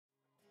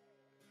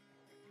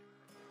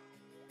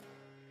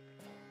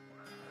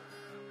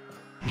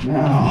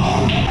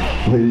Now,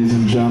 ladies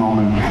and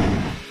gentlemen,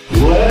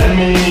 let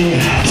me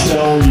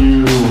tell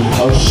you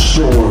a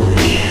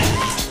story.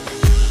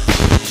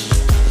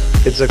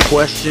 It's a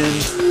question,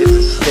 it's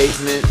a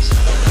statement,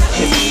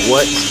 it's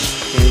what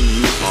can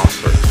you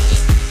offer?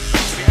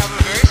 We have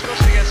a very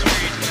special guest for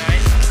you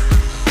tonight.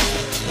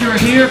 You're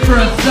here for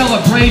a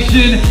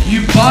celebration.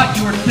 You bought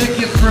your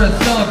tickets for a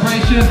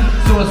celebration.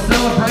 So a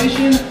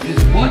celebration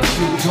is what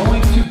you're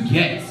going to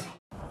get.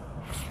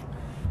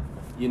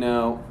 You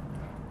know,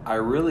 I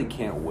really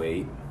can't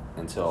wait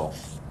until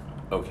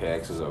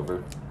OKX is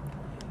over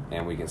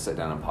and we can sit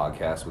down and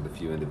podcast with a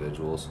few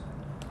individuals.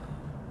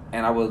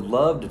 And I would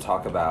love to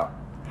talk about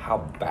how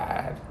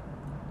bad,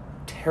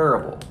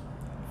 terrible,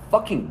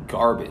 fucking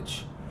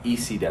garbage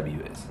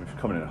ECW is. It's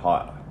coming in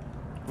hot.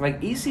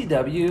 Like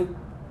ECW,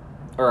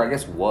 or I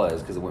guess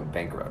was because it went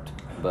bankrupt,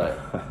 but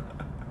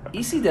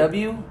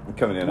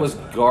ECW was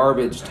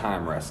garbage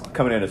time wrestling.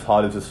 Coming in as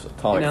hot as this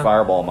atomic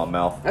fireball in my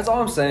mouth. That's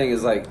all I'm saying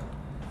is like,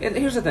 and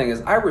here's the thing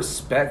is I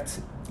respect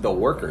the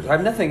workers. I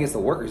have nothing against the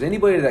workers.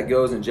 Anybody that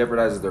goes and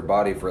jeopardizes their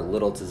body for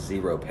little to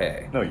zero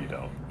pay. No, you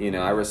don't. You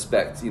know, I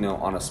respect,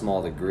 on a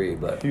small degree,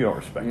 but you don't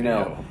respect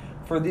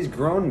for these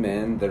grown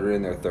men that are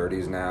in their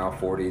 30s now,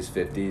 40s,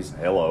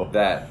 50s,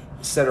 that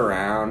sit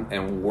around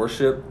and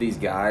worship these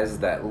guys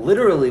that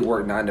literally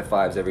work 9 to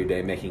 5s every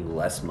day making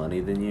less money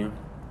than you.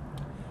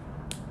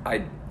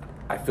 I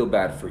feel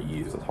bad for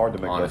you. It's hard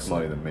to make less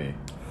money than me.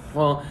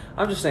 Well,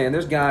 I'm just saying,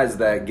 there's guys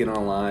that get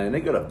online and they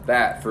go to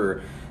bat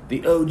for the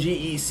OG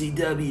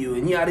ECW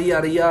and yada,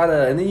 yada,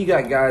 yada. And then you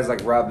got guys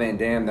like Rob Van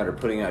Dam that are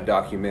putting out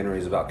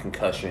documentaries about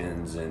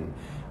concussions and,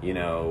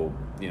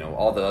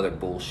 all the other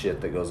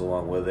bullshit that goes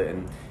along with it.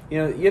 And, you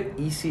have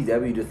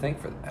ECW to thank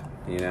for that,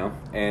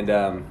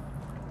 And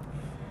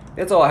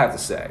that's all I have to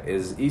say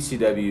is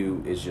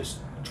ECW is just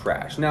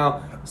trash.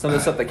 Now, some of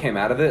the stuff that came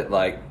out of it,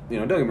 like,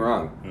 don't get me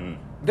wrong,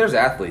 there's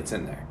athletes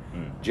in there.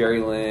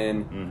 Jerry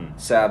Lynn,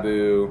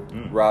 Sabu,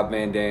 Rob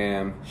Van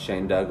Dam,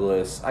 Shane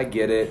Douglas. I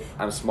get it.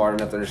 I'm smart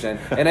enough to understand.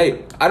 And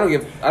hey, I don't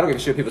give a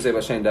shit what people say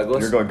about Shane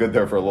Douglas. You're going good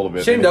there for a little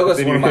bit. Shane Douglas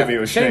is one of my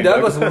favorite. Shane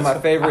Douglas is one of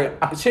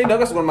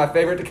my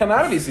favorite to come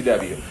out of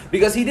ECW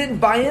because he didn't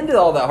buy into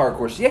all that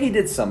hardcore shit. Yeah, he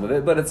did some of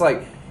it, but it's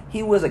like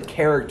he was a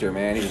character,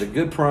 man. He was a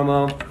good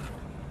promo.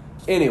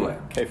 Anyway,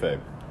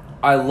 kayfabe.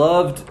 I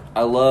loved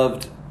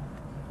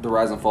the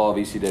Rise and Fall of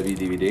ECW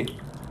DVD.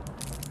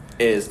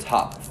 It is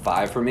top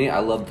 5 for me. I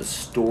love the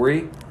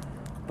story,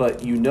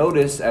 but you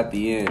notice at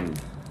the end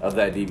of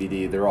that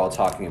DVD, they're all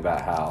talking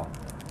about how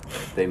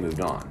they moved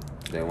on.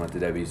 They went to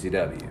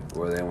WCW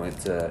or they went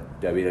to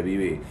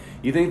WWE.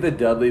 You think the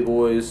Dudley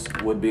Boys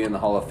would be in the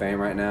Hall of Fame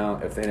right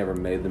now if they never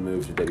made the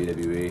move to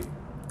WWE?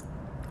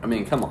 I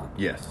mean, come on.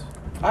 Yes.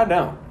 I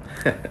don't.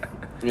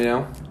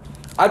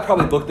 I'd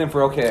probably book them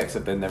for OKX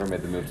if they never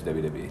made the move to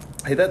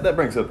WWE. Hey, that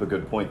brings up a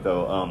good point,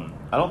 though.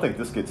 I don't think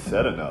this gets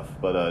said enough,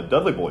 but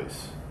Dudley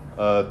Boys,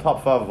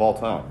 top 5 of all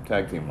time,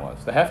 tag team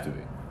wise. They have to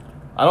be.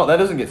 That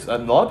doesn't get. A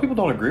lot of people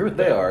don't agree with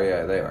that. They are,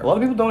 yeah, they are. A lot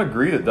of people don't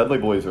agree that Dudley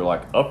Boys are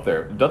like up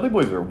there. Dudley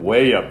Boys are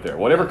way up there.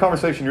 Whatever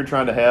conversation you're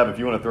trying to have, if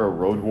you want to throw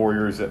Road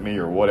Warriors at me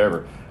or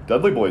whatever,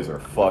 Dudley Boys are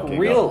fucking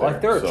real.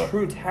 Up there, like they're a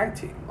true tag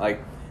team.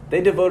 Like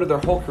they devoted their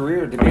whole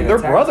career to being. They're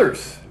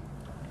brothers.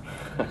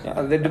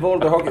 Yeah, they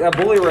devoted their whole.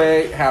 Bully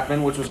Ray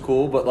happened, which was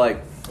cool, but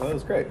like. Well, that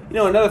was great.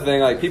 Another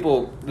thing, like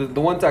people,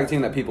 the one tag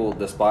team that people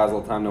despise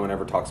all the time, no one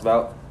ever talks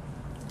about.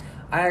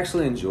 I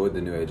actually enjoyed the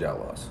New Age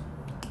Outlaws.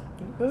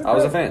 I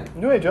was a fan.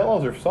 New Age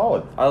Outlaws are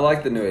solid. I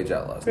like the New Age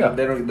Outlaws. Yeah.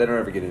 They don't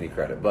ever get any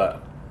credit,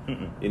 but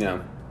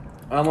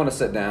I want to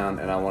sit down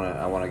and I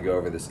want to go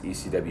over this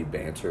ECW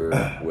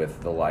banter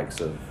with the likes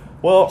of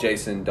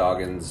Jason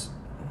Doggins,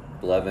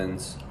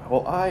 Blevins.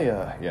 Well,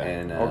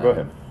 and go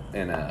ahead.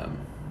 And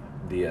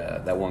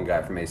that one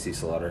guy from AC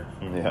Slaughter.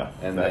 Yeah,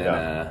 and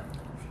then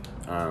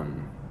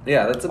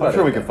that's about. I'm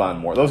sure we can find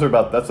more. That's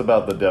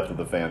about the depth of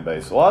the fan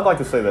base. Well, I'd like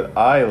to say that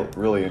I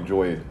really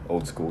enjoyed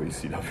old school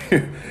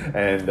ECW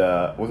and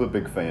was a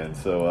big fan.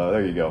 So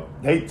there you go.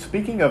 Hey,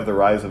 speaking of the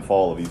rise and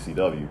fall of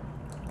ECW,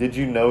 did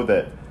you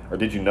notice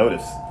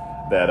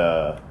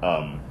that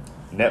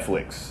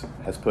Netflix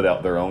has put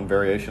out their own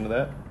variation of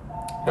that?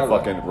 The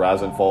fucking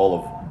rise and fall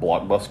of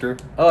Blockbuster.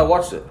 Oh, I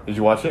watched it. Did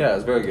you watch it? Yeah, it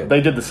was very good.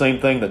 They did the same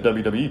thing that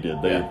WWE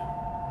did. They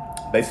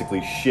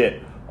basically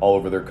shit all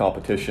over their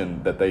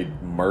competition that they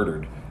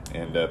murdered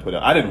and put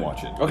out. I didn't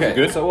watch it. Okay, was it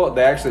good? So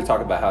they actually talk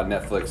about how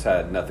Netflix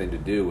had nothing to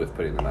do with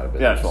putting them out of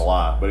business. Yeah, it's a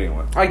lie, but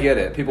anyway. I get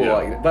it. People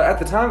like it. But at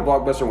the time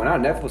Blockbuster went out,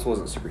 Netflix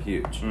wasn't super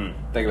huge.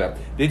 Think about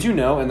it. Did you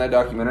know in that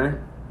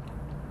documentary?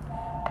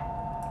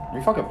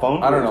 Your fucking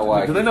phone? I don't know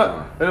why. Do they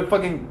not? They don't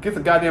fucking get the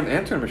goddamn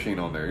answering machine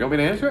on there. You want me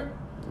to answer it?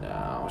 No,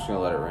 I'm just gonna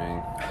let it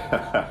ring.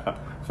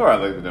 It's all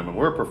right, ladies and gentlemen.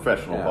 We're a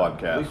professional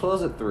podcast. We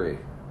close at 3.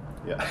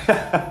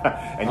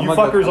 Yeah. And you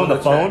fuckers on the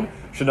phone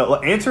should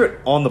not answer it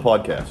on the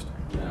podcast.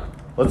 Yeah.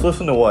 Let's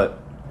listen to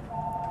what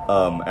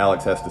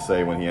Alex has to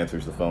say when he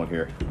answers the phone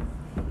here.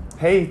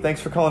 Hey, thanks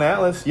for calling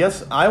Atlas.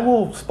 Yes, I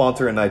will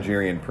sponsor a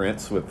Nigerian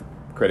prince with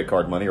credit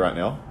card money right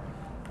now.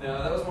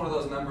 No, that was one of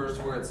those numbers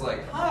where it's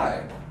like,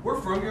 hi,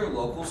 we're from your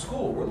local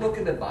school. We're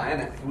looking to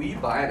buy will you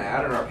buy an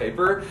ad in our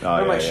paper? Oh,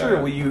 I'm yeah, like,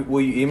 sure, yeah.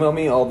 will you email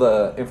me all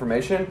the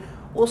information?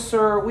 Well,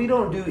 sir, we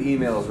don't do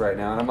emails right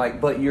now. And I'm like,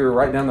 but you're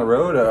right down the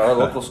road at our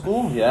local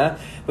school? Yeah.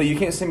 But you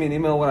can't send me an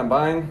email when I'm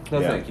buying?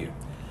 No, thank you.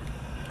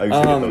 I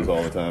used to get those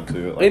all the time,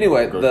 too. Like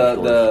Anyway, grocery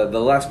stores. the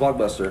last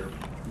Blockbuster,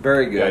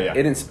 very good. Yeah, yeah.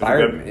 It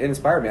inspired Is it me. It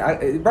inspired me.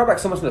 It brought back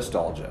so much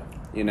nostalgia,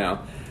 you know?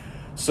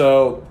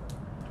 So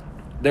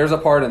there's a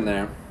part in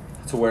there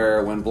to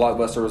where when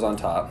Blockbuster was on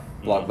top,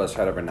 Blockbuster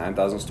had over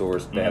 9,000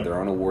 stores. They had their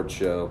own award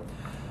show,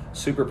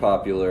 super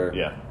popular.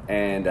 Yeah.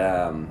 And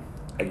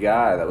a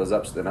guy that was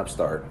an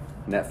upstart,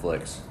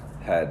 Netflix,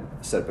 had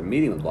set up a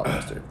meeting with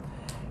Blockbuster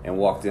and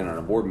walked in on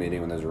a board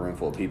meeting when there's a room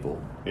full of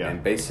people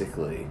and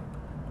basically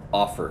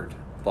offered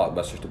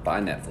Blockbuster to buy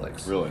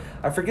Netflix. Really?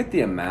 I forget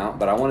the amount,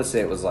 but I want to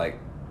say it was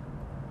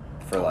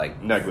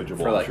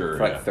negligible, for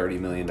like $30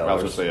 million. I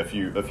was going to say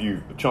a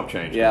few chump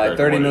change. Yeah, like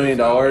 $30 million.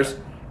 Yeah.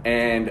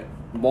 And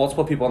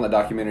multiple people in the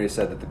documentary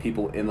said that the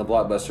people in the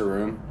Blockbuster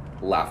room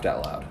laughed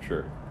out loud.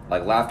 Sure.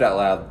 Like laughed out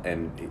loud,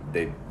 and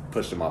they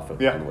pushed him off on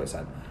the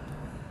wayside.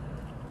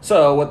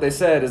 So what they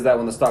said is that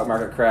when the stock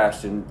market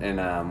crashed in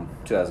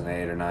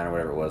 2008 or 9 or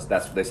whatever it was,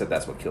 they said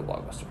that's what killed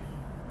Blockbuster.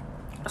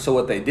 So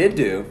what they did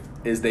do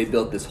is they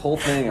built this whole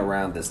thing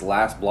around this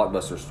last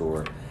Blockbuster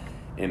store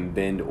in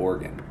Bend,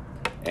 Oregon.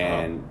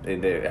 And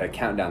they had a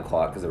countdown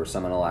clock because there were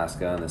some in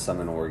Alaska and then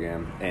some in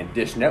Oregon. And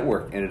Dish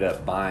Network ended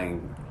up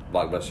buying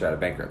Blockbuster out of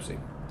bankruptcy.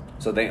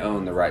 So they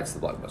own the rights to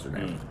the Blockbuster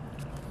name.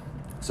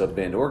 So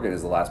Bend, Oregon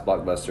is the last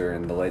Blockbuster,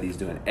 and the lady's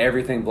doing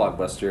everything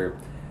Blockbuster.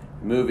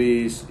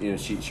 Movies, you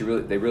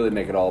know, they really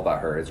make it all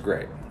about her. It's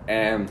great.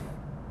 And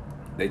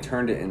they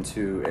turned it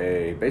into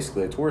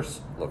basically a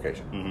tourist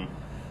location.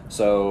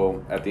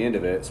 So at the end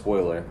of it,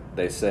 spoiler,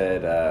 they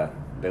said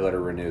they let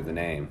her renew the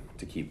name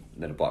to keep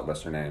the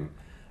Blockbuster name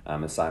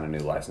and sign a new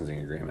licensing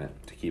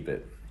agreement to keep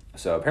it.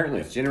 So apparently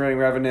it's generating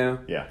revenue.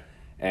 Yeah.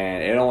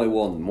 And it only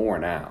will more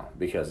now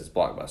because it's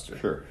Blockbuster.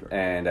 Sure.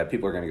 And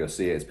people are going to go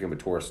see it. It's become a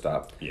tourist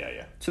stop. Yeah,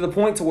 yeah. To the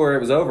point to where it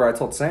was over, I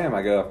told Sam,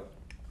 I go,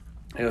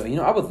 you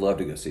know, I would love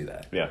to go see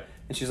that. Yeah.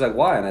 And she's like,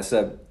 why? And I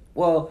said,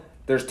 well,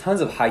 there's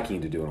tons of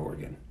hiking to do in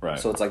Oregon. Right.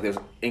 So it's like there's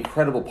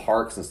incredible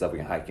parks and stuff we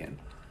can hike in.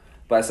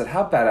 But I said,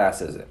 how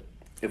badass is it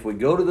if we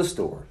go to the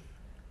store,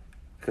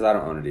 because I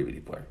don't own a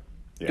DVD player,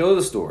 go to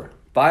the store,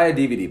 buy a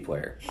DVD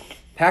player,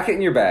 pack it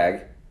in your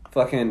bag,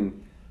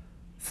 fucking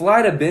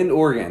fly to Bend,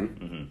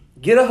 Oregon,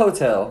 get a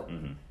hotel,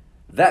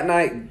 that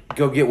night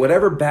go get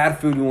whatever bad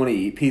food you want to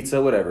eat,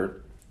 pizza,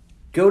 whatever,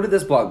 go to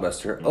this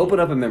Blockbuster, open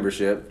up a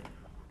membership,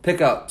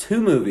 pick out 2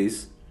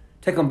 movies,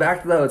 take them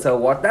back to the hotel,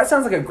 watch. That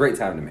sounds like a great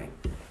time to me.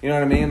 You know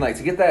what I mean? Like,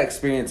 to get that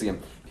experience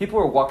again. People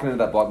are walking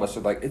into that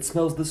Blockbuster like, it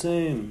smells the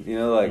same. You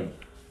know, like,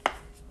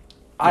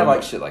 I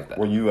like shit like that.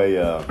 Were you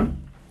a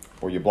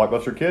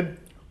Blockbuster kid?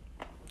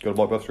 Go to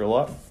Blockbuster a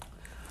lot?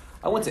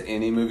 I went to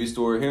any movie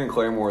store. Here in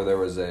Claremore, there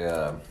was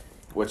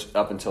which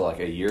up until like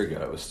a year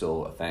ago, it was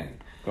still a thing.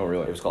 Oh,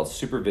 really? It was called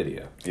Super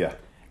Video. Yeah.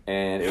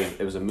 And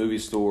it was a movie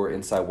store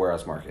inside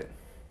Warehouse Market.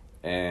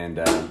 And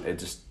it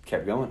just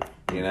kept going,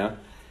 you know?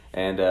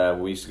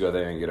 And we used to go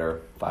there and get our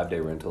 5-day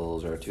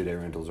rentals or 2-day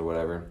rentals or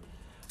whatever.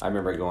 I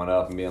remember going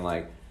up and being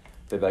like,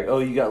 they'd be like, oh,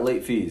 you got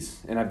late fees.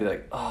 And I'd be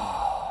like,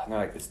 oh. And they're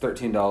like, it's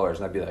 $13.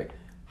 And I'd be like,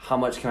 how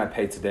much can I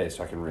pay today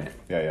so I can rent?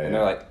 And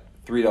they're like,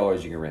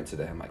 $3 you can rent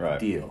today. I'm like,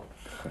 deal.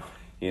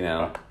 You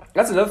know?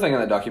 That's another thing in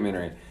that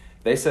documentary.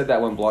 They said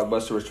that when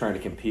Blockbuster was trying to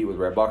compete with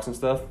Redbox and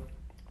stuff,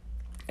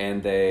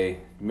 and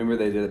remember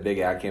they did a big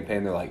ad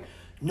campaign, they're like,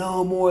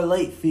 no more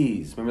late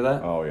fees. Remember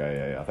that? Oh,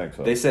 yeah, I think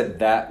so. They said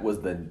that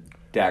was the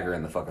dagger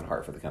in the fucking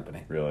heart for the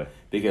company. Really?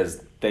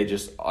 Because they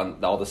just,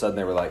 all of a sudden,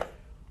 they were like,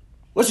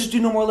 let's just do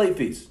no more late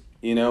fees,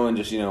 you know, and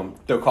just, you know,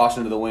 throw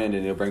caution to the wind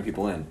and, bring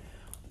people in.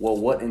 Well,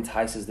 what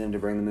entices them to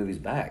bring the movies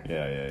back?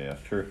 Yeah,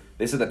 sure.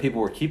 They said that people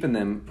were keeping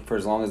them for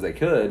as long as they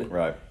could.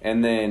 Right.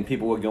 And then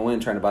people would go in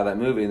trying to buy that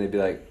movie, and they'd be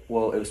like,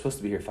 well, it was supposed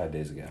to be here 5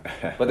 days ago.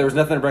 But there was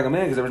nothing to bring them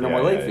in because there was no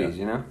more late fees,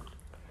 you know?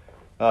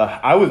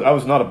 I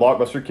was not a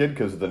Blockbuster kid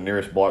because the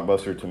nearest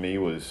Blockbuster to me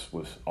was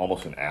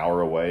almost an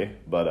hour away.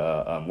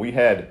 But we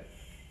had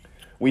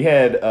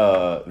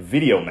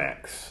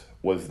Videomax.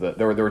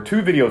 There were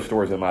 2 video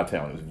stores in my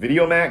town. It was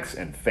Videomax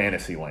and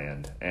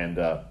Fantasyland, and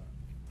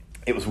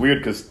it was weird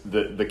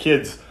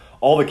because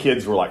all the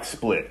kids were like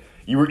split.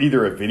 You were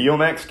either a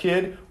Videomax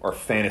kid or a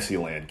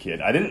Fantasyland kid.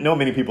 I didn't know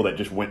many people that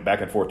just went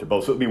back and forth to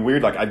both. So it'd be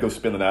weird. Like, I'd go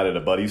spend the night at a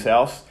buddy's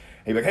house.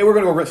 And he'd be like, hey, we're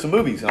going to go rent some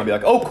movies. And I'd be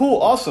like, oh, cool,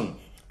 awesome.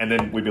 And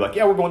then we'd be like,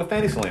 yeah, we're going to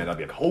Fantasyland. I'd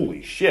be like,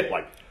 holy shit,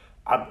 like,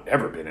 I've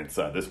never been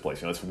inside this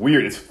place. You know, it's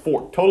weird. It's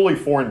totally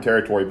foreign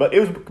territory. But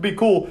it would be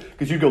cool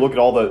because you go look at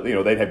all the, you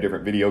know, they'd have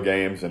different video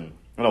games. And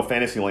I know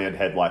Fantasyland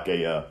had like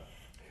a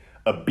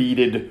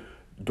beaded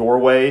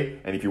doorway.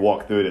 And if you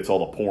walk through it, it's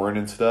all the porn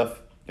and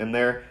stuff in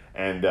there.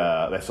 And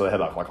so they had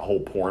like a whole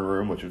porn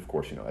room, which of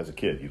course, you know, as a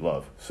kid, you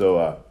love.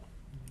 So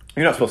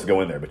you're not supposed to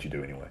go in there, but you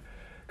do anyway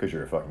because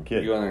you're a fucking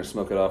kid. You go in there and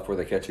smoke it off before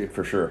they catch you?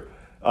 For sure.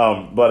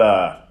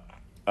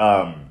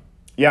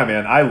 Yeah,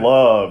 man, I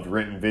loved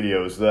renting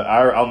videos.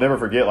 I'll never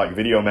forget, like,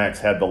 Video Max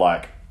had the,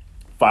 like,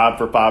 5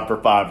 for 5 for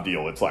 5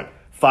 deal. It's like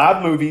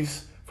 5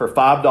 movies for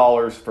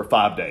 $5 for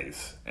 5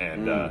 days.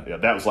 And yeah,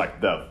 that was like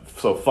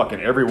so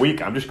fucking every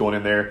week I'm just going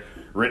in there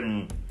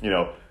renting,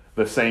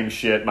 the same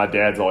shit. My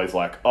dad's always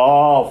like,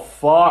 oh,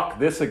 fuck,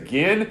 this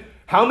again?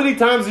 How many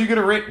times are you going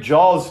to rent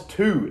Jaws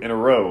 2 in a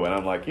row? And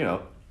I'm like,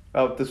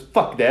 oh,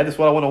 fuck, Dad, this is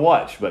what I want to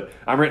watch. But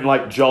I'm renting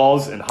like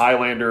Jaws and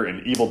Highlander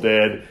and Evil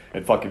Dead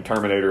and fucking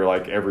Terminator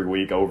like every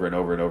week over and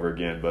over and over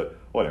again. But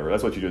whatever,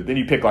 that's what you do. Then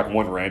you pick like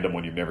one random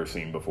one you've never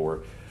seen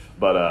before.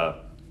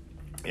 But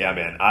yeah,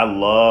 man, I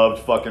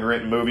loved fucking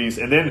renting movies.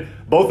 And then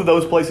both of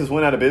those places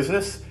went out of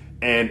business.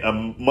 And a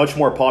much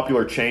more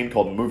popular chain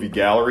called Movie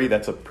Gallery.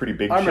 That's a pretty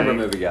big chain. I remember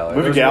Movie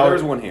Gallery. Gallery. There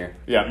was one here.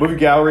 Yeah, Movie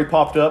Gallery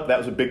popped up. That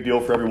was a big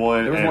deal for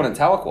everyone. There was one in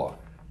Tahlequah.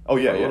 Oh,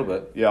 yeah, a little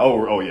bit. Yeah,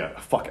 oh, yeah.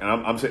 Fuck. And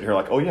I'm sitting here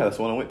like, oh, yeah, that's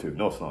the one I went to.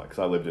 No, it's not, because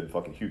I lived in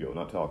fucking Hugo,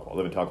 not Tahlequah. I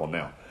live in Tahlequah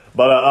now.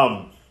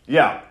 But,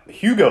 yeah,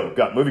 Hugo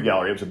got Movie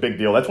Gallery. It was a big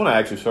deal. That's when I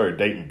actually started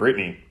dating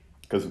Brittany,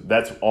 because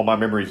that's all my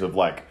memories of,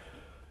 like,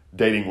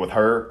 dating with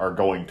her are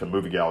going to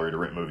Movie Gallery to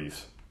rent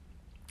movies.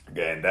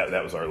 And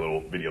that was our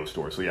little video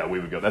store. So, yeah, we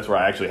would go. That's where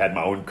I actually had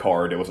my own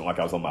card. It wasn't like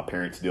I was on my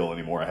parents' deal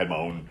anymore. I had my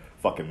own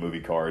fucking movie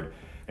card,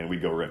 and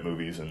we'd go rent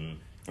movies and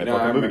at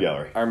fucking Movie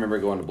Gallery. I remember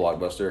going to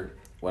Blockbuster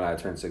when I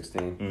turned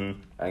 16.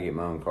 Mm-hmm. I get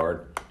my own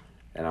card,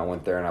 and I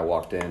went there and I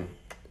walked in,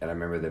 and I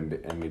remember them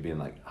and me being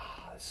like,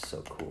 this is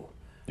so cool.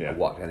 Yeah. I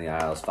walk down the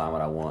aisles, find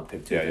what I want,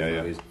 pick two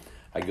movies.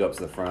 I go up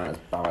to the front,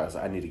 I was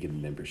like, I need to get a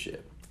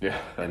membership. Yeah.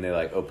 And they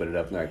like open it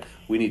up and they're like,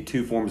 we need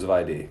 2 forms of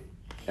ID.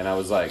 And I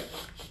was like,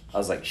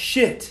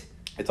 shit.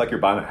 It's like you're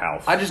buying a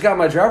house. I just got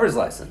my driver's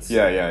license.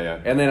 Yeah.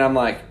 And then I'm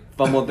like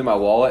fumbling through my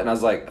wallet and I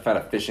was like, I found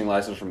a fishing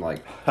license from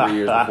like 3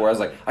 years before. I was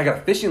like, I got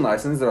a fishing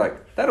license. They're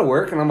like, that'll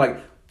work. And I'm like,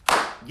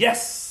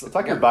 yes. It's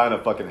like you're buying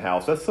a fucking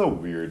house. That's so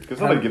weird because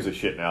nobody gives a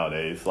shit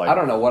nowadays. Like, I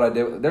don't know what I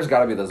did. There's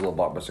got to be those little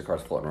Blockbuster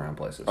cards floating around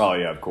places. Oh,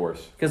 yeah, of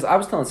course. Because I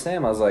was telling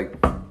Sam, I was like,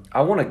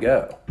 I want to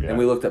go. Yeah. And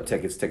we looked up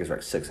tickets. Tickets were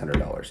like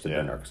 $600 to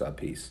Bend, Arkansas a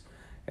piece.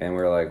 And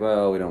we were like,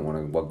 well, we don't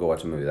want to go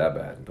watch a movie that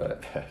bad.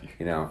 But,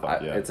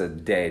 it's a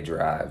day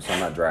drive, so I'm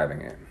not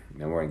driving it.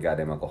 And we're in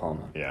goddamn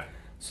Oklahoma. Yeah.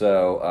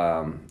 So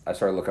I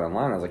started looking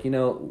online. I was like,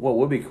 what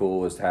would be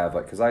cool is to have,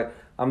 like, because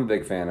I'm a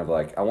big fan of,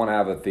 like, I want to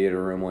have a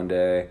theater room one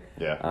day.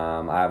 Yeah.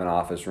 I have an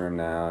office room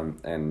now,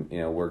 and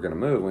we're going to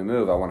move. When we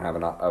move, I want to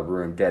have a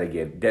room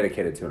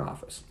dedicated to an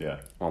office. Yeah.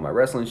 All my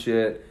wrestling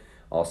shit,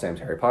 all Sam's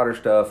Harry Potter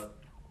stuff,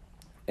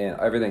 and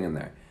everything in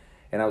there.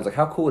 And I was like,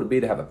 how cool would it be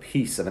to have a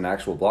piece of an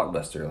actual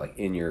Blockbuster, like,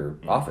 in your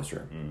office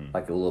room? Mm-hmm.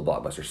 Like a little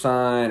Blockbuster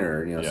sign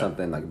or,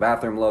 something like a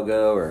bathroom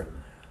logo or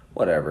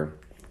whatever.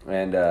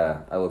 And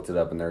I looked it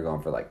up, and they're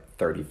going for like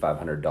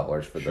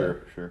 $3,500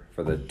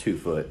 for the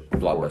 2-foot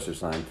Blockbuster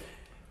sign.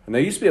 And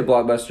there used to be a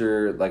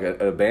Blockbuster, like an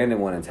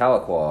abandoned one in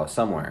Tahlequah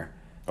somewhere.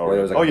 Where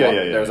there was like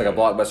there was like a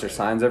Blockbuster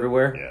signs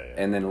everywhere.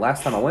 Yeah. And then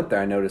last time I went there,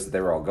 I noticed that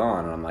they were all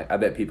gone. And I'm like, I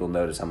bet people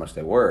noticed how much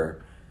they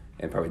were,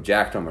 and probably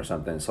jacked them or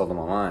something and sold them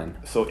online.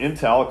 So in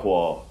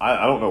Tahlequah,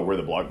 I don't know where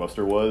the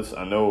Blockbuster was.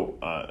 I know,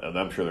 and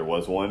I'm sure there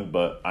was one,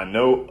 but I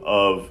know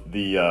of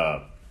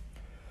the.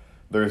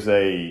 There's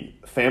a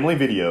Family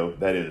Video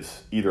that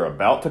is either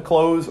about to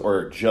close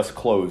or just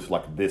closed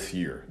like this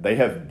year. They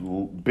have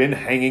been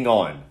hanging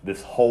on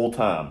this whole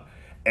time.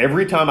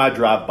 Every time I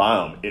drive by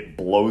them, it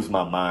blows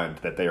my mind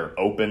that they are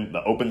open.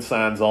 The open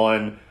sign's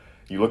on.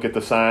 You look at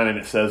the sign and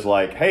it says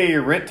like, hey,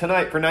 rent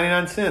tonight for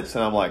 99 cents.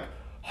 And I'm like,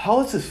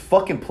 how is this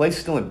fucking place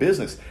still in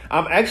business?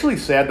 I'm actually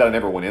sad that I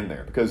never went in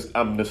there because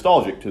I'm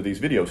nostalgic to these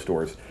video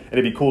stores. And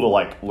it'd be cool to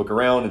like look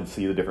around and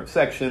see the different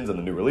sections and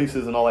the new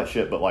releases and all that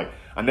shit. But like,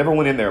 I never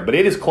went in there. But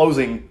it is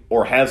closing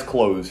or has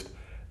closed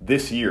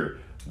this year.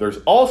 There's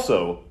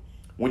also,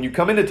 when you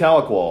come into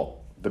Tahlequah,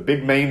 the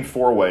big main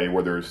 4-way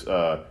where there's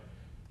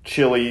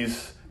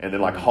Chili's and then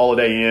like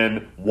Holiday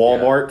Inn,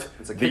 Walmart.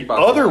 It's a the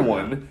kickboxing other ring.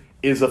 one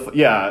is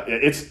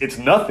it's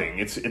nothing.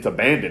 It's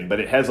abandoned, but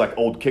it has like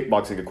old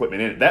kickboxing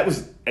equipment in it. That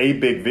was a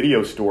big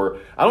video store.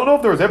 I don't know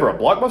if there was ever a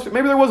Blockbuster.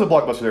 Maybe there was a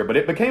Blockbuster there, but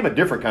it became a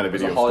different kind of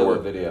video store.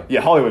 Hollywood Video.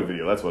 Yeah, Hollywood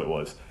Video. That's what it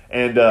was.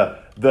 And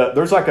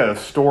there's like a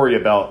story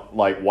about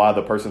like why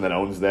the person that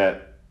owns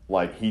that,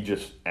 like, he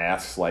just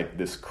asks like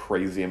this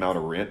crazy amount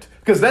of rent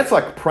because that's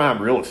like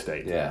prime real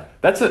estate. Yeah,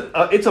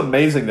 it's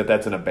amazing that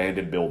that's an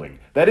abandoned building.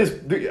 That is,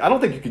 I don't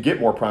think you could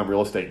get more prime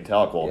real estate in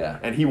Tahlequah. Yeah.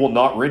 And he will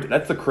not rent it.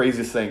 That's the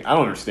craziest thing. I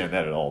don't understand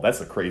that at all. That's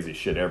the craziest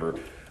shit ever.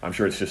 I'm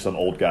sure it's just some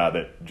old guy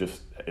that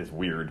just is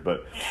weird.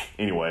 But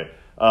anyway,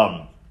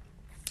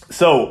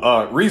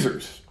 so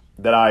Reezer's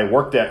that I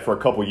worked at for a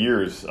couple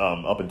years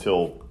up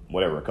until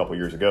a couple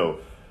years ago,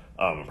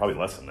 probably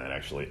less than that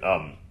actually.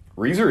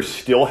 Reezer's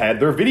still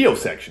had their video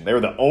section. They were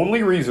the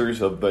only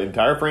Reezer's of the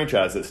entire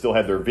franchise that still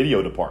had their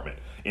video department.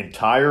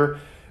 Entire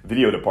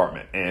video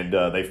department. And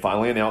they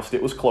finally announced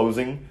it was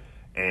closing.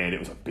 And it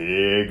was a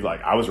big,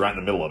 like, I was right in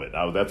the middle of it.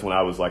 That's when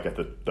I was, like, at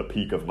the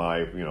peak of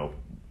my,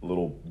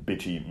 little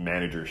bitchy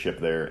managership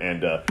there.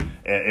 And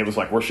it was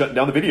like, we're shutting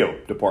down the video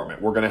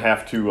department. We're going to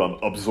have to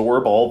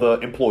absorb all the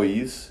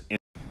employees.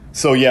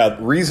 So yeah,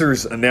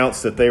 Reezer's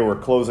announced that they were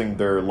closing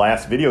their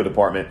last video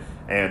department,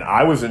 and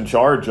I was in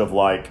charge of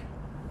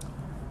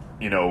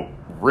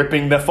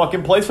ripping the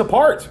fucking place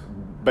apart.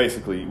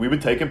 Basically, we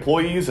would take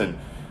employees and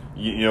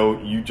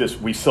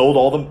we sold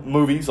all the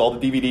movies, all the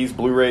DVDs,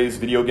 Blu-rays,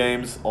 video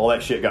games, all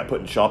that shit got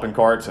put in shopping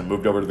carts and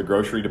moved over to the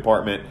grocery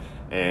department.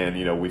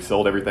 And, we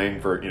sold everything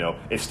for,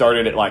 it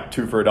started at like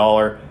 2 for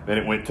 $1, then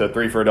it went to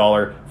 3 for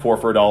 $1, 4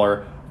 for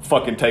 $1,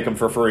 fucking take them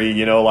for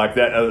free, like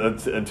that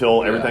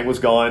until everything was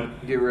gone.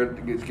 Get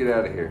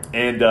out of here.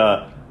 And,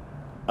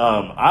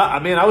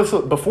 I was,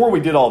 before we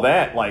did all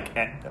that, like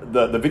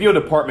the video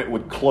department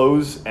would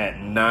close at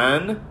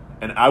 9,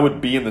 and I would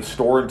be in the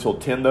store until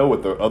 10 though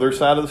with the other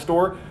side of the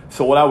store.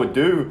 So what I would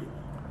do,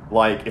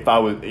 like if I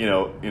was,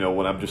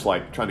 when I'm just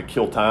like trying to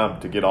kill time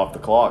to get off the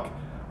clock,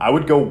 I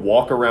would go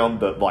walk around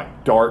the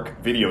like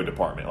dark video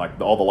department, like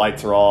all the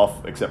lights are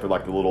off except for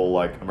like the little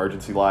like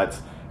emergency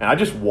lights, and I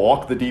just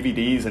walk the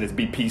DVDs and it'd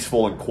be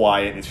peaceful and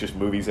quiet. And it's just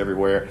movies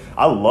everywhere.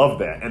 I love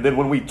that. And then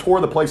when we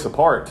tore the place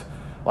apart,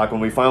 like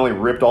when we finally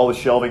ripped all the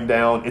shelving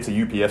down, it's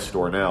a UPS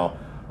store now.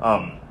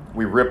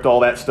 We ripped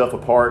all that stuff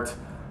apart.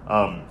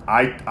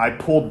 I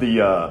pulled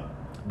the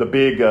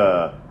big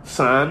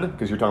sign,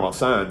 because you're talking about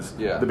signs.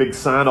 Yeah. The big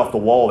sign off the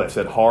wall that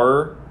said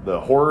horror, the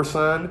horror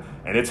sign,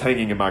 and it's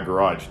hanging in my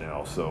garage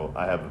now. So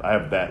I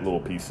have that little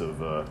piece of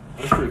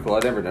that's pretty cool. I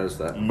never noticed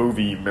that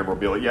movie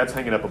memorabilia. Yeah, it's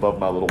hanging up above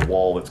my little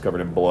wall that's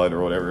covered in blood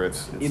or whatever.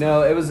 It's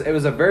it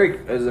was a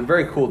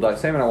very cool doc.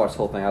 Sam and I watched the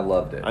whole thing. I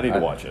loved it. I need to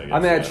watch it.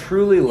 I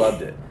truly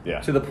loved it. Yeah.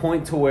 To the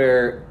point to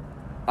where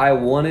I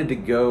wanted to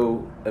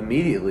go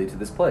immediately to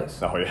this place.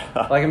 Oh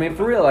yeah.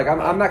 For real.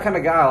 I'm that kind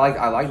of guy.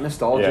 I like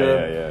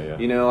nostalgia.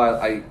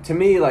 Yeah. To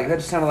me, that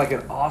just sounded like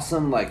an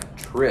awesome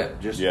trip.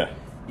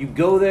 You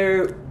go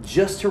there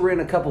just to rent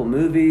a couple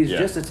movies,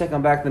 just to take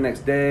them back the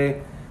next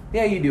day.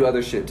 Yeah, you do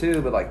other shit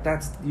too, but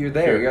you're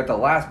there. Sure. You're at the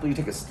last. You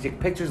take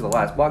pictures of the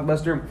last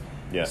blockbuster.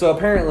 Yeah. So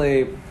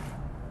apparently,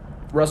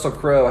 Russell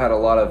Crowe had a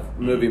lot of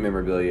movie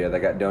memorabilia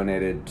that got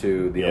donated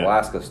to the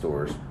Alaska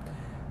stores.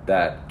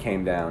 That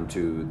came down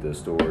to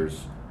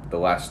the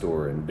last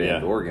store in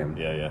Bend, Oregon.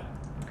 Yeah.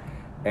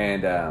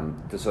 And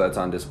so that's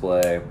on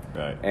display.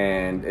 Right.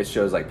 And it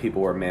shows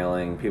people were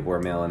mailing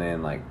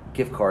in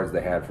gift cards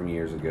they had from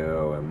years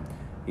ago, and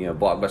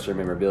Blockbuster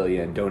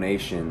memorabilia and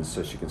donations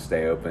so she can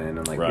stay open,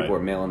 and people were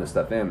mailing this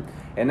stuff in.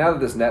 And now that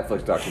this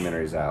Netflix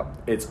documentary is out,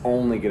 it's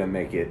only going to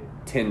make it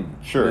 10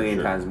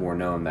 million times more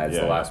known that it's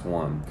the last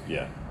one.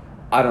 Yeah.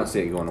 I don't see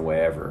it going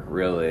away ever,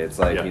 really. It's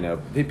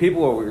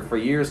people for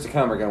years to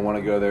come are going to want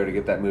to go there to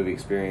get that movie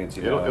experience.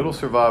 It'll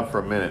survive for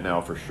a minute now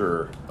for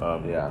sure.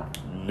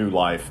 New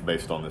life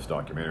based on this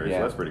documentary, so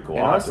that's pretty cool.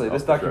 And honestly,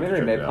 this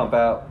documentary may pump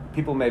out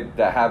people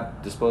that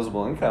have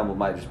disposable income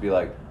might just be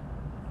like,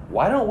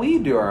 why don't we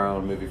do our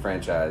own movie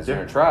franchise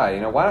and try?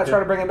 Why not try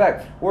to bring it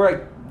back?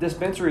 We're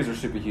dispensaries are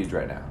super huge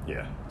right now.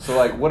 Yeah.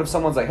 So what if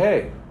someone's like,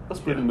 hey, let's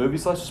put a movie /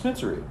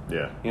 dispensary.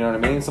 Yeah. You know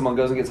what I mean? Someone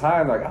goes and gets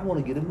high and they're like, I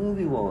want to get a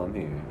movie while I'm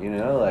here.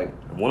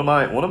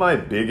 One of my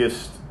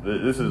biggest,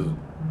 this is,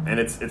 and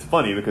it's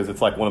funny because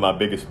it's one of my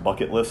biggest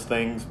bucket list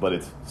things, but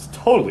it's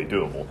totally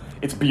doable.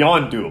 It's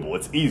beyond doable.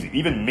 It's easy.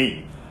 Even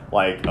me,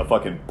 a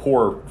fucking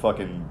poor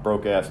fucking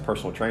broke ass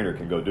personal trainer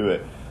can go do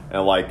it. And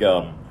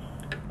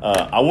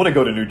I want to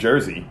go to New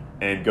Jersey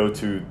and go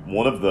to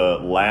one of the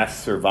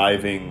last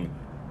surviving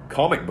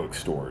comic book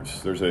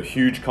stores. There's a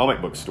huge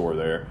comic book store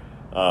there.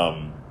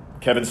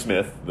 Kevin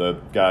Smith, the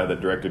guy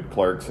that directed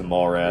Clerks and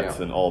Mallrats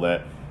and all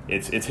that,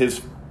 it's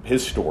his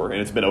store,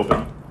 and it's been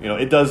open.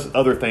 It does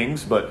other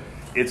things, but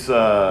it's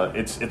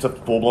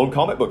a full blown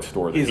comic book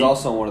store. He's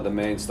also one of the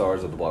main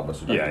stars of the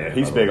Blockbuster. Yeah,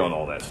 he's big on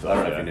all that stuff. I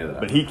don't know if you knew that,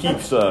 but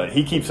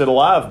he keeps it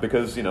alive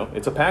because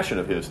it's a passion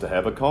of his to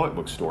have a comic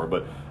book store.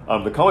 But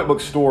the comic book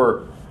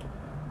store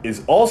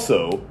is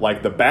also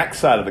the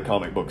backside of the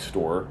comic book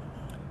store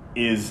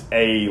is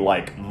a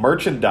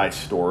merchandise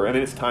store. I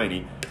mean, it's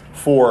tiny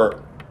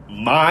for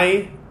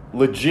my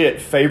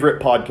legit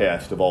favorite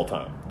podcast of all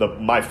time.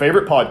 My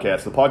favorite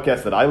podcast, the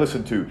podcast that I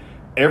listen to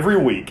every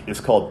week,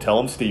 is called Tell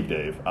 'em Steve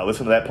Dave. I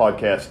listen to that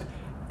podcast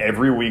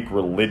every week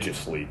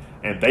religiously,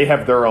 and they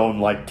have their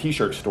own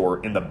t-shirt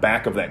store in the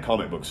back of that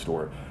comic book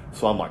store.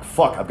 So I'm like,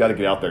 fuck, I've got to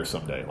get out there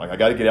someday. I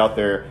got to get out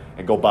there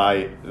and go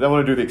buy. I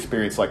want to do the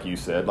experience like you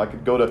said.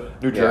 Go to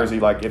New Jersey.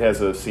 It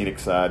has a scenic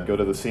side. Go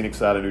to the scenic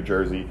side of New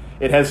Jersey.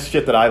 It has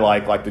shit that I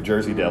like the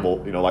Jersey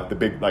Devil. The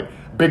big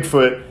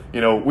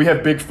Bigfoot. We have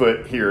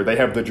Bigfoot here. They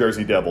have the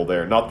Jersey Devil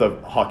there, not the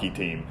hockey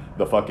team.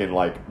 The fucking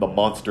the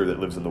monster that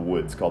lives in the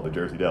woods called the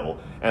Jersey Devil.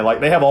 And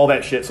they have all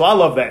that shit. So I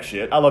love that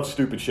shit. I love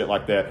stupid shit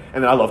like that.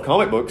 And then I love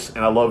comic books,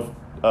 and I love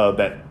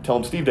that Tell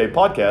 'em Steve Dave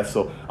podcast.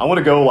 So I want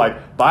to go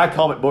buy a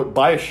comic book,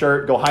 buy a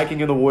shirt, go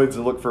hiking in the woods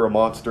and look for a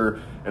monster,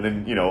 and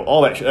then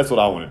all that shit. That's what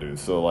I want to do.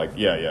 So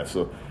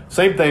So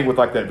same thing with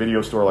that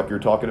video store you're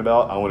talking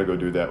about. I want to go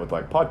do that with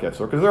podcast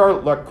store, because there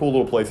are cool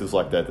little places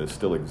like that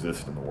still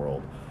exist in the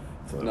world.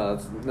 So, no,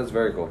 that's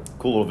very cool.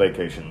 Cool little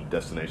vacation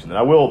destination that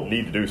I will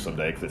need to do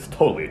someday because it's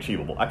totally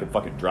achievable. I could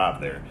fucking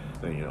drive there.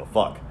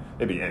 Fuck.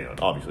 It'd be,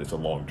 obviously it's a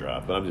long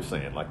drive, but I'm just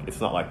saying, like, it's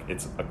not like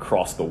it's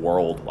across the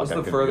world. Like What's I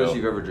the could furthest go.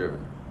 you've ever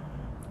driven?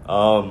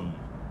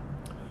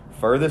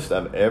 Furthest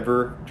I've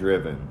ever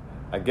driven,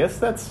 I guess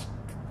that's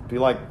be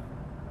like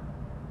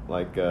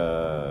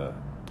San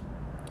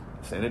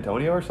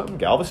Antonio or something.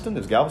 Galveston,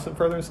 is Galveston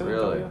further than San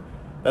Really? Antonio?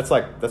 That's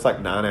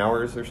like 9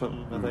 hours or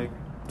something. I think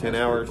 10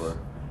 That's hours. pretty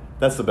far.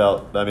 That's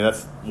about. I mean,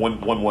 that's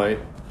one way.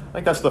 I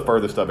think that's the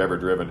furthest I've ever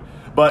driven.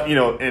 But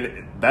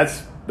and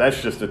that's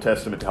just a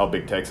testament to how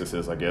big Texas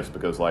is, I guess,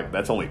 because like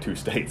that's only 2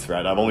 states,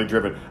 right?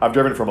 I've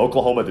driven from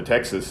Oklahoma to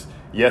Texas.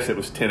 Yes, it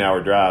was a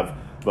 10-hour drive,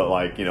 but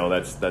like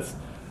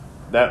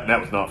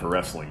that was not for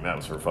wrestling. That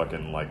was for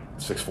fucking like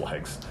Six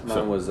Flags.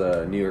 Mine was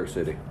New York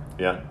City.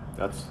 Yeah,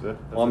 that's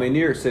Well, I mean, New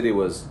York City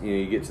was,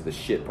 you get to the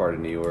shit part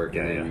of New York,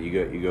 and then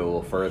Yeah. you go a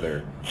little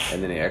further,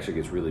 and then it actually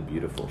gets really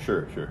beautiful.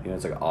 Sure.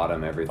 It's like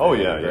autumn, everything. Oh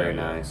yeah, very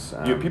yeah. nice.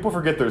 People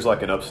forget there's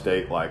like an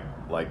upstate like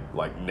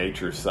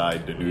nature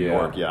side to New Yeah.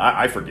 York. Yeah,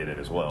 I forget it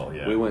as well.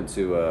 Yeah, We went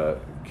to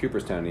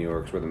Cooperstown, New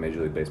York, where the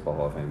Major League Baseball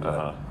Hall of Fame is,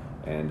 Uh-huh.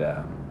 and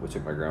we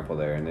took my grandpa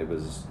there, and it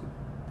was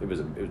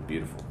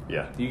beautiful.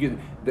 Yeah. You can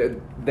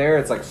there.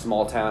 It's like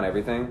small town,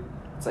 everything.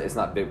 It's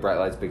not big bright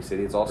lights, big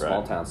city. It's all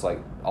small Right. town. It's like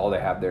all they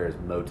have there is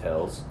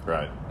motels.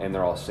 Right. And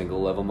they're all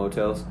single level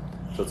motels.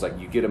 So it's like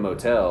you get a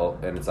motel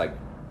and it's like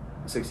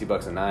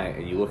 $60 a night,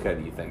 and you look at it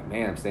and you think,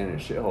 man, I'm staying in a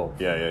shithole.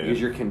 Yeah.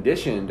 Because you're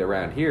conditioned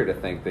around here to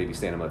think that if you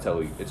stay in a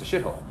motel, it's a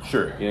shithole.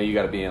 Sure. You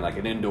got to be in like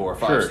an indoor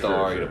Sure,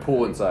 5-star, sure. you got a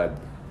pool inside.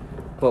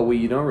 But what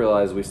you don't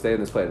realize, we stay in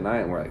this place at night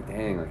and we're like,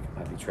 dang, like it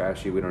might be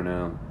trashy. We don't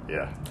know.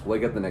 Yeah.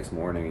 Wake up the next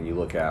morning and you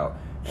look out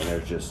and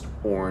there's just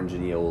orange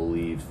and yellow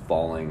leaves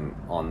falling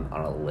on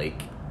a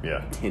lake.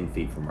 Yeah. 10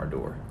 feet from our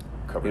door.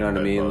 Covered You know in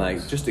what I bed mean?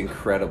 bugs. Like, just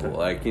incredible.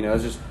 Like,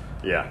 it's just,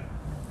 Yeah. it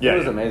Yeah.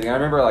 was amazing. I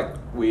remember, like,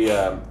 we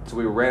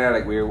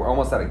were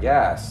almost out of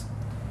gas,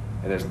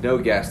 and there's no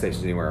gas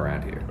stations anywhere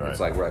around here. Right. It's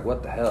like, we're like,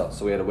 what the hell?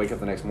 So we had to wake up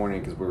the next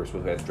morning because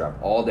we had to drive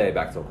all day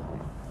back to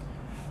Oklahoma.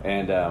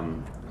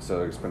 And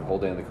so we spent the whole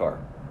day in the car.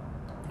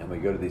 And we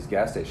go to these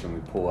gas stations,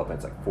 we pull up, and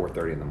it's like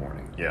 4:30 in the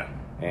morning. Yeah.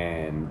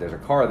 And there's a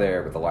car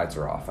there, but the lights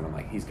are off. And I'm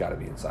like, he's got to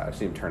be inside. I've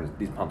seen him turn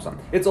these pumps on.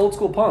 It's old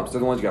school pumps. They're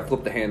the ones you got to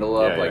flip the handle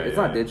up. It's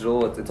not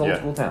digital. It's old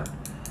school town.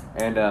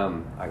 And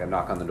I got a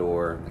knock on the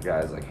door. And the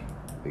guy's like,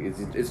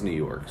 it's New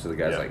York. So the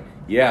guy's like,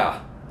 yeah.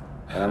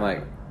 And I'm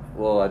like,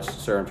 well,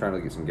 sir, I'm trying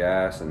to get some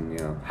gas. And,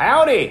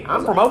 Howdy,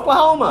 I'm from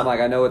Oklahoma. I'm like,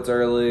 I know it's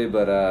early,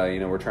 but,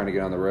 we're trying to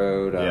get on the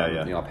road.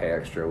 Yeah. I'll pay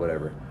extra,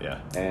 whatever. Yeah.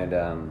 And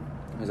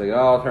he's like, oh,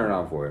 I'll turn it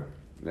on for you.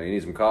 You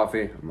need some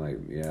coffee? I'm like,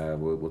 yeah,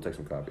 we'll take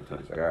some coffee. He's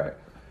like, all right.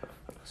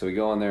 So we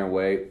go in there and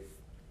wait,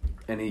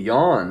 and he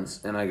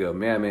yawns, and I go,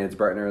 man, it's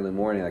bright and early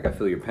morning. Like, I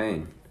feel your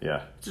pain.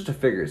 Yeah. It's just a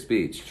figure of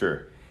speech.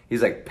 Sure.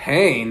 He's like,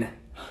 pain?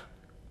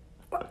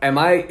 Am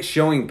I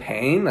showing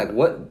pain? Like,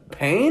 what?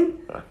 Pain?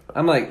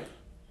 I'm like,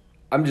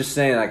 I'm just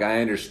saying, like, I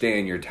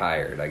understand you're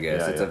tired, I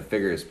guess. It's a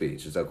figure of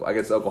speech. I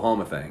guess it's an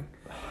Oklahoma thing.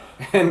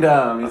 And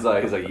he's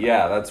like,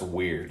 yeah, that's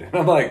weird. And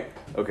I'm like,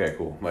 okay,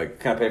 cool. I'm like,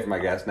 can I pay for my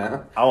gas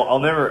now? I'll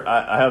never.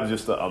 I have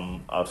just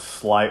a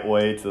slight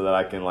way to that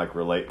I can like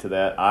relate to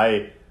that.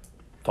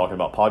 Talking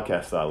about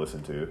podcasts that I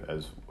listen to,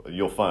 as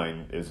you'll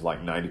find, is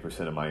like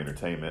 90% of my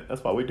entertainment.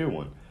 That's why we do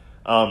one.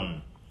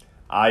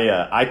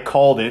 I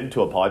called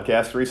into a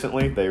podcast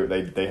recently.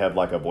 They have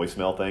like a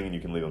voicemail thing, and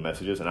you can leave them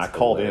messages. And I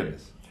called in.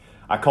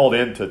 I called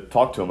in to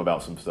talk to them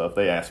about some stuff.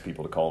 They asked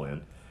people to call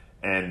in,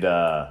 and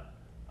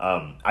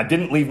I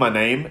didn't leave my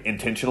name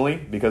intentionally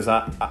because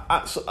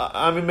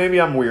I mean, maybe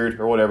I'm weird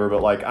or whatever,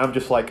 but like I'm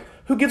just like,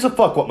 who gives a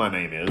fuck what my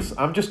name is?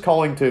 I'm just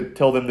calling to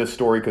tell them this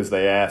story because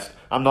they asked.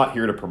 I'm not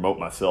here to promote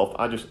myself.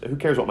 Who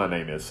cares what my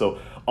name is? So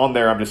on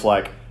there, I'm just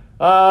like,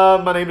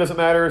 my name doesn't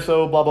matter,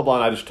 so blah blah blah.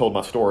 And I just told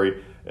my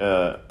story.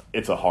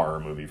 It's a horror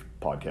movie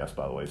podcast,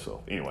 by the way.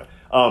 So anyway,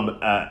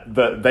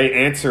 they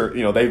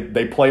answer.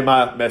 They play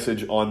my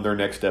message on their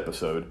next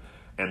episode,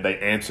 and they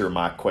answer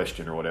my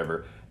question or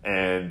whatever.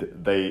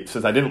 And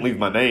since I didn't leave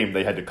my name,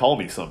 they had to call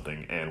me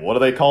something. And what do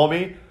they call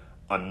me?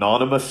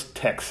 Anonymous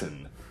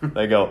Texan.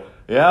 They go,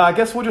 yeah, I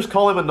guess we'll just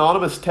call him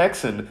Anonymous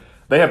Texan.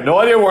 They have no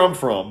idea where I'm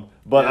from,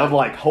 but I'm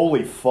like,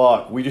 holy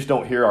fuck, we just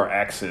don't hear our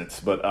accents.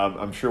 But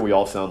I'm sure we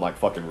all sound like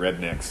fucking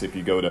rednecks if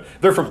you go to...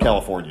 They're from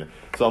California.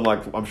 So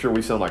I'm sure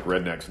we sound like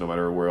rednecks no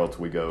matter where else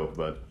we go.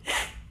 But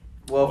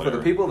Well, whatever. for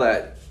the people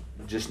that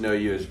just know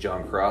you as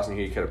John Cross and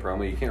hear you cut a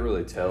promo, you can't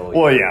really tell.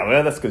 Well,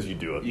 yeah, that's because you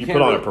do it. You can't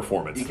put on really- a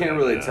performance. you can't thing,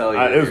 really yeah. tell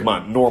It was you're-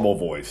 my normal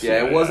voice.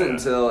 Yeah, it wasn't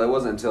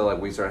until like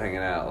we started hanging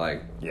out.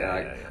 Like,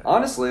 Yeah.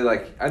 honestly,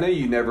 like I know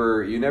you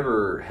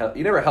never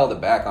held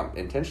it back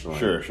intentionally.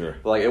 Sure.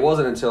 But like it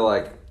wasn't until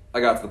like I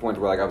got to the point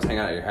where like I was hanging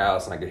out at your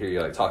house and I could hear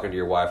you like talking to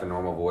your wife in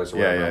normal voice or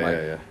whatever.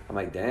 Yeah. I'm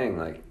like, dang,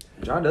 like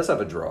John does have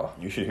a draw.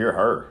 You should hear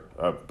her.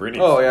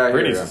 Brittany's. Oh, yeah, I hear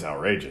Brittany's ya. is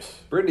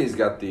outrageous. Brittany's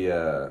got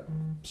the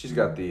she's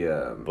got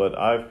the But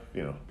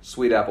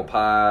sweet apple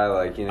pie,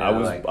 like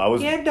I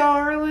was yeah,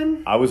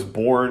 darling. I was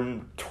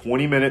born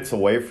 20 minutes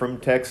away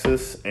from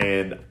Texas,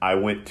 and I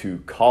went to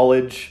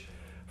college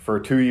for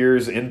 2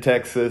 years in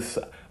Texas.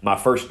 My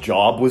first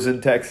job was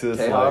in Texas.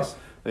 Tejas?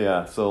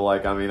 Yeah, so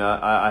like I mean,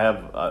 I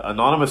have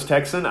anonymous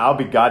Texan. I'll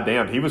be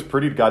goddamned. He was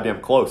pretty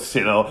goddamn close,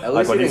 you know. At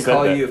least when he didn't said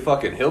call that. you a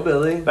fucking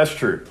hillbilly. That's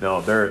true.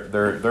 No,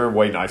 they're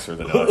way nicer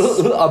than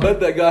us. I bet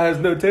that guy has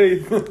no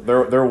teeth.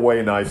 They're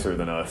way nicer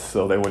than us,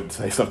 so they wouldn't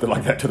say something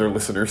like that to their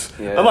listeners.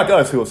 Yeah. Unlike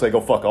us, who will say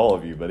 "Go fuck all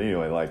of you." But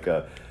anyway, like,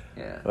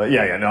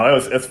 no,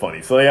 it's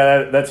funny. So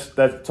yeah, that's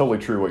totally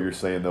true what you're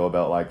saying though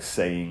about like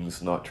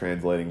sayings not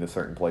translating to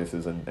certain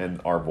places and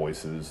our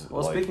voices.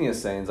 Well, like, speaking of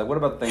sayings, like what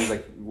about things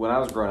like when I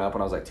was growing up,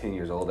 when I was like 10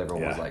 years old,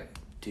 everyone was Yeah. like,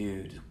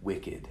 "Dude,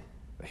 wicked.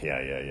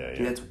 yeah.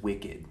 Dude, that's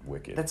wicked.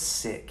 Wicked. That's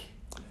sick.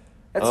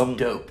 That's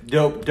dope.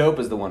 Dope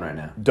is the one right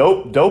now.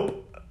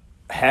 Dope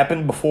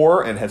happened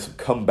before and has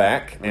come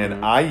back, Mm-hmm.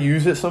 and I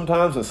use it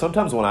sometimes. And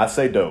sometimes when I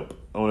say dope,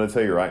 I'm going to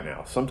tell you right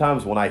now.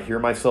 Sometimes when I hear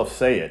myself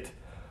say it,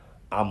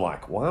 I'm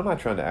like, why am I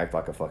trying to act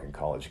like a fucking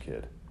college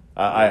kid?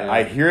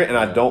 I hear it and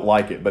I don't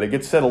like it, but it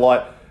gets said a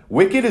lot.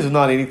 Wicked is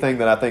not anything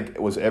that I think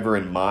was ever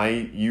in my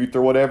youth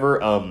or whatever.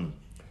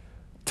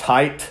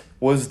 Tight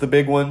was the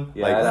big one.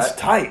 Yeah, like, that's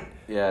tight.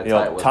 Yeah, You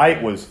know,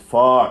 tight was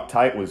fuck.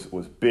 Tight was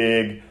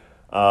big.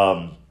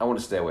 I want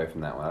to stay away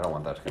from that one. I don't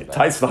want that to come back.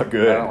 Tight's not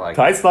good. I don't like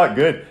Tight's not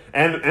good.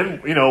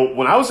 And you know,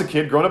 when I was a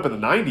kid growing up in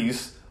the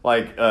 90s,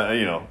 like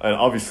you know, and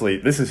obviously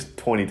this is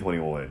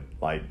 2021.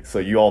 Like, so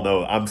you all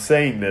know I'm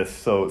saying this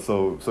so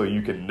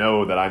you can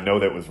know that I know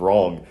that was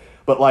wrong.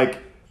 But like,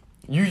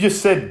 you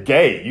just said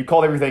gay. You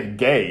called everything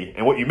gay,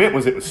 and what you meant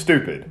was it was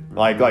stupid.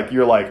 Like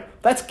you're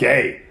like, that's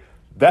gay.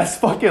 That's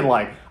fucking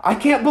like, I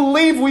can't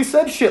believe we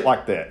said shit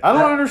like that. I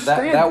don't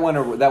understand. That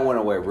went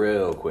away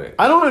real quick.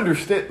 I don't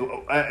understand.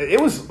 It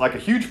was like a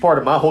huge part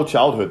of my whole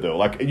childhood, though.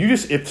 Like, you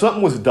just, if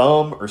something was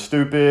dumb or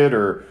stupid,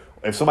 or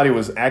if somebody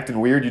was acting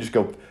weird, you just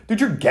go,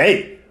 dude, you're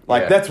gay.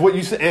 Like, that's what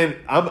you say. And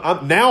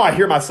I'm now I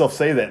hear myself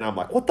say that, and I'm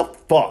like, what the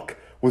fuck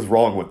was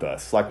wrong with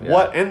us? Like,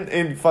 what?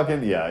 And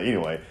fucking, yeah,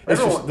 anyway.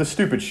 It's just the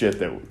stupid shit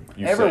that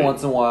you say. Every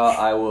once in a while,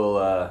 I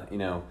will, you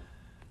know,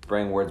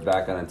 bring words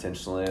back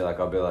unintentionally. Like,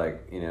 I'll be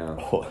like, you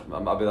know,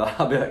 I'll be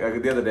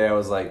like, the other day I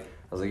was like,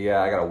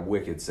 yeah, I got a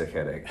wicked sick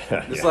headache.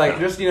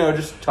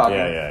 Just talking.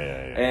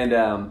 Yeah.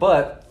 And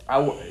but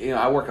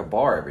I work a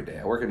bar every day.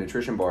 I work a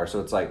nutrition bar,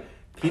 so it's like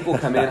people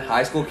come in,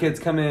 high school kids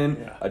come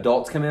in,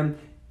 adults come in.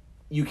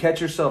 You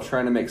catch yourself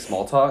trying to make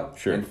small talk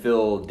and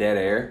fill dead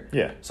air.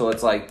 Yeah. So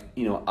it's like,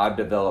 you know, I've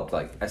developed,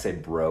 like, I say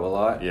bro a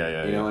lot.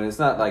 Yeah. You know, and it's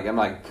not like I'm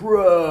like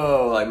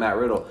bro like Matt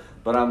Riddle,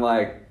 but I'm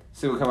like,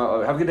 see what come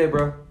out. Have a good day,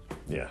 bro.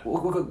 Yeah.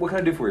 What can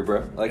I do for you,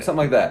 bro? Like something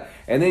like that.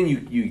 And then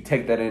you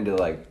take that into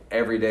like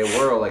everyday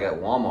world, like at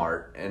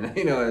Walmart, and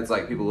you know, it's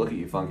like people look at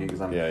you funky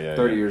because I'm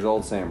 30 years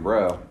old saying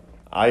bro.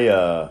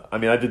 I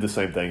mean, I did the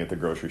same thing at the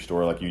grocery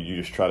store. Like, you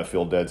just try to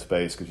fill dead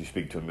space because you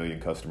speak to 1 million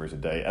customers a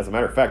day. As a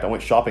matter of fact, I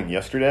went shopping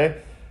yesterday,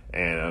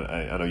 and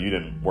I know you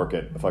didn't work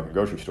at a fucking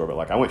grocery store, but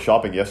like, I went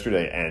shopping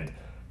yesterday, and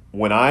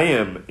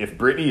if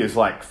Brittany is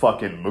like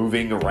fucking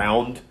moving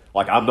around,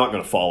 like, I'm not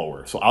going to follow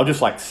her. So I'll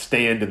just like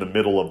stand in the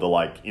middle of the,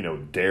 like, you know,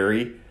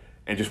 dairy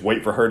and just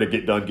wait for her to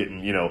get done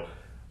getting, you know,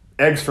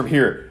 eggs from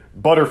here,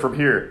 butter from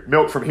here,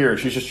 milk from here.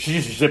 She's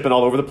just zipping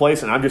all over the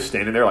place, and I'm just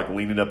standing there like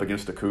leaning up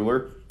against the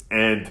cooler.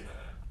 And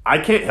I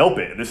can't help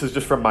it. And this is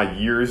just from my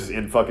years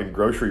in fucking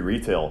grocery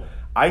retail.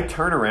 I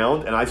turn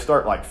around and I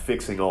start like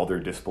fixing all their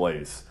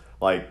displays.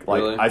 Like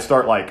really? I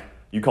start like,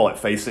 you call it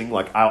facing.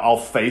 Like, I'll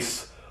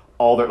face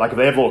all their, like, if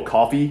they have a little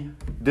coffee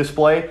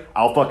display,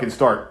 I'll fucking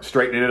start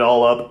straightening it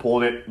all up,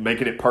 pulling it,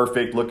 making it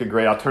perfect, looking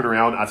great. I'll turn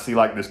around, I see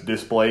like this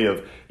display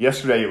of,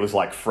 yesterday it was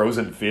like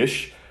frozen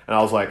fish, and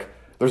I was like,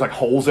 there's like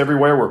holes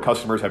everywhere where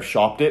customers have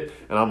shopped it,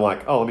 and I'm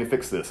like, oh, let me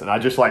fix this. And I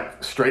just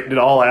like straightened it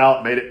all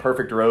out, made it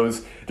perfect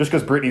rows, just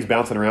because Brittany's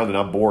bouncing around and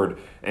I'm bored.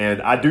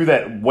 And I do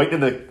that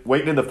waiting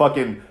in the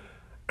fucking,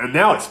 and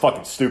now it's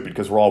fucking stupid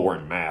because we're all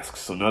wearing masks,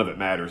 so none of it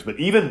matters. But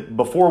even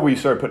before we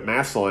started putting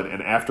masks on,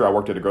 and after I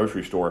worked at a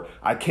grocery store,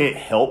 I can't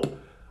help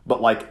but,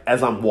 like,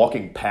 as I'm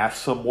walking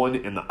past someone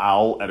in the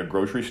aisle at a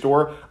grocery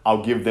store,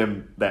 I'll give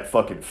them that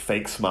fucking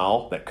fake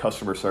smile, that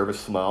customer service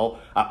smile.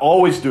 I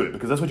always do it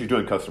because that's what you do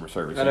in customer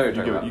service. I know what you're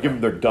talking about. You give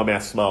them their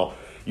dumbass smile.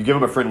 You give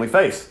them a friendly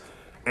face.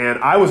 And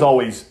I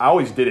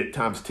always did it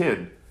times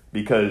 10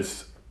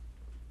 because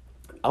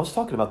I was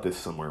talking about this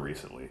somewhere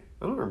recently.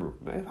 I don't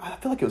remember. I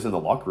feel like it was in the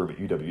locker room at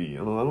UWE. I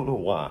don't know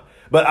why.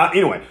 But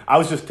anyway, I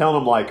was just telling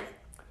them, like,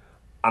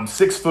 I'm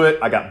 6 foot,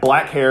 I got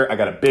black hair, I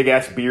got a big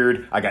ass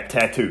beard, I got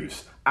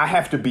tattoos. I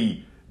have to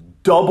be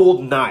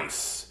double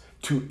nice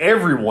to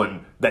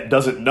everyone that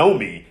doesn't know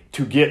me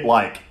to get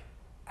like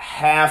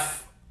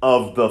half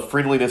of the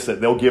friendliness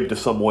that they'll give to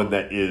someone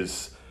that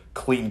is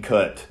clean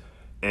cut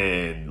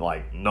and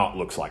like not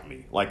looks like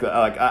me. Like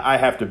I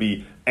have to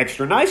be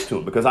extra nice to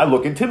them because I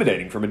look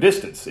intimidating from a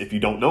distance if you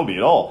don't know me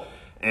at all.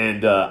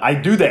 And I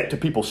do that to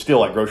people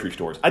still at grocery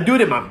stores. I do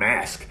it in my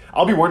mask.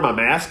 I'll be wearing my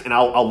mask and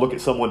I'll look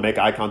at someone, make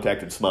eye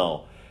contact and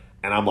smile.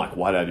 And I'm like,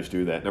 why did I just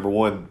do that? Number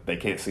one, they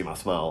can't see my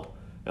smile.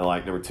 And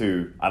like, number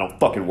two, I don't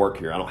fucking work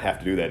here. I don't have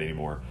to do that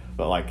anymore.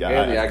 But like, the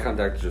eye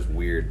contact is just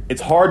weird. It's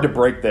hard to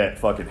break that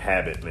fucking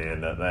habit, man.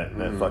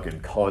 That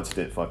fucking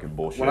constant fucking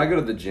bullshit. When I go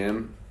to the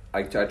gym,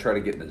 I try to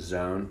get in the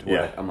zone to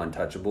where Yeah. I'm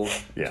untouchable.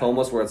 Yeah. To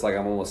almost where it's like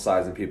I'm almost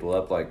sizing people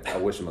up. Like I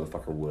wish a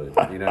motherfucker would.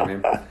 You know what I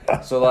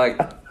mean? So like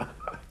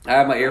I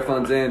have my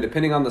earphones in.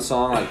 Depending on the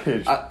song, like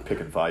Just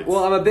picking fights.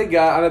 well, I'm a big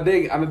guy.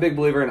 I'm a big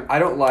believer, and I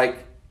don't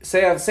like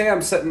say I'm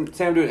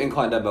doing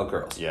incline dumbbell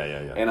curls. Yeah.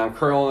 And I'm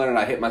curling and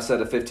I hit my set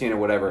of 15 or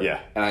whatever. Yeah.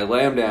 And I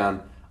lay them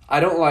down.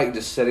 I don't like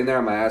just sitting there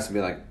on my ass and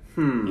be like,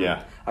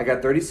 Yeah. I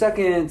got 30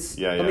 seconds.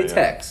 Yeah, Let me yeah.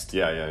 text.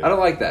 Yeah. I don't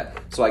like that.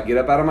 So I get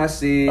up out of my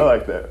seat. I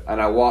like that.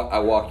 And I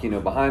walk,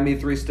 behind me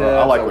 3 steps.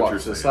 I like I what walk you're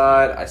to the saying.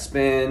 side. I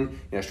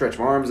spin. Stretch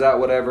my arms out,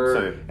 whatever.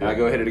 Same, And I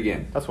go hit it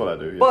again. That's what I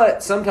do. Yeah.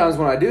 But sometimes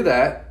when I do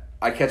that,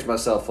 I catch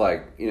myself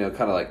like, kind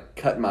of like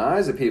cutting my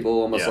eyes at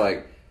people, almost Yeah.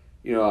 like,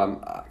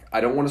 I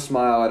don't want to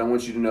smile. I don't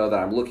want you to know that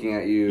I'm looking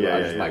at you.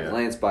 I just might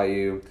glance by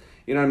you.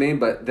 You know what I mean?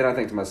 But then I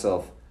think to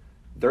myself,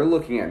 they're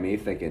looking at me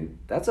thinking,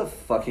 that's a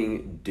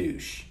fucking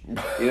douche. You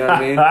know what I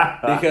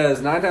mean?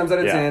 Because 9 times out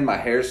of 10, my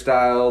hair's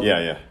styled.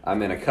 Yeah.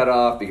 I'm in a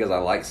cutoff because I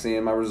like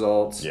seeing my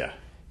results. Yeah.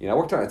 I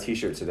worked on a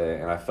t-shirt today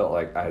and I felt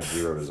like I had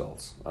 0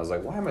 results. I was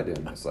like, why am I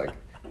doing this? Like,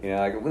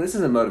 this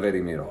isn't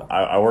motivating me at all.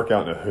 I work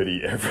out in a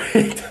hoodie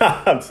every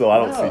time, so I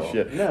don't see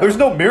shit. No. There's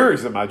no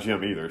mirrors in my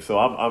gym either, so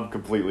I'm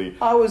completely.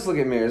 I always look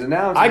at mirrors, and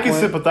now I'm to I the can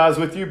point- sympathize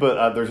with you,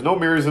 but there's no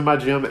mirrors in my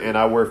gym, and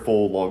I wear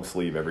full long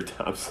sleeve every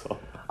time. So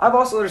I've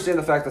also understand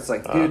the fact that's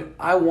like, dude,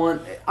 I'm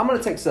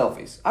gonna take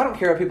selfies. I don't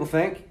care what people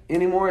think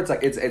anymore. It's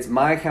like it's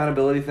my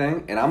accountability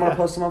thing, and I'm gonna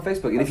post them on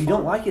Facebook. And if you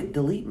don't like it,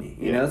 delete me.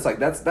 You know, it's like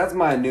that's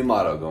my new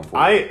motto going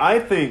forward. I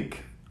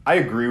think I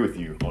agree with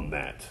you on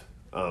that.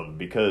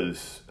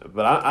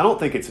 But I don't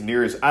think it's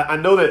near as I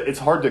know that it's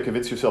hard to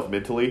convince yourself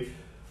mentally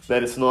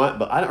that it's not,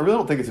 but I really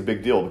don't think it's a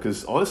big deal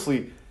because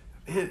honestly,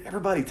 man,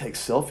 everybody takes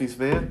selfies,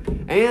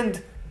 man.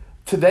 And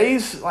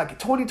today's like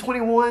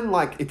 2021,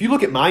 like if you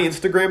look at my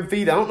Instagram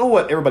feed, I don't know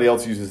what everybody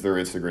else uses their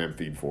Instagram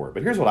feed for,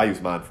 but here's what I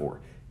use mine for.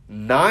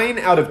 9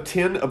 out of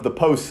 10 of the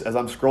posts as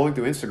I'm scrolling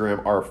through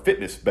Instagram are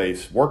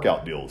fitness-based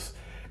workout deals,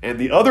 and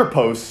the other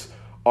posts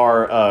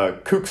are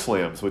kook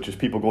slams, which is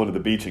people going to the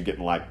beach and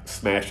getting like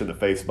smashed in the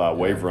face by a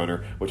wave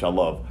runner, which I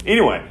love.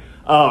 Anyway,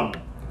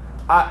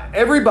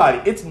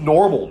 everybody, it's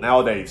normal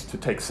nowadays to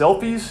take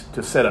selfies,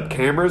 to set up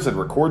cameras and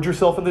record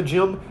yourself in the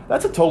gym.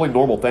 That's a totally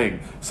normal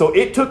thing. So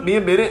it took me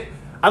a minute.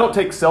 I don't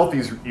take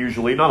selfies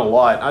usually, not a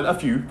lot, a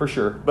few for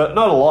sure, but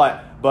not a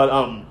lot. But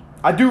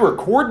I do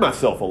record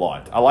myself a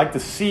lot. I like to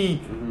see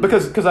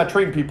because I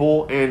train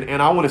people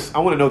and I want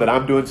to know that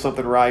I'm doing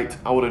something right.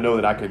 I want to know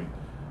that I can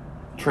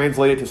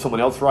translate it to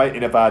someone else right,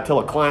 and if I tell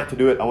a client to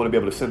do it, I want to be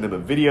able to send them a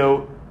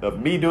video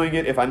of me doing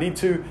it if I need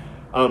to.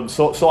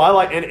 So I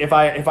like, and if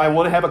I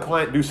want to have a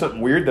client do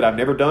something weird that I've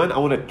never done, I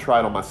want to try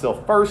it on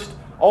myself first.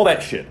 All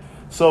that shit.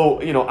 So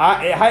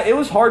it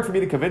was hard for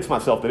me to convince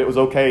myself that it was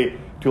okay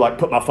to like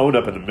put my phone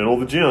up in the middle of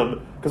the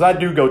gym because I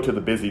do go to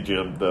the busy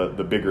gym,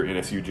 the bigger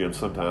NSU gym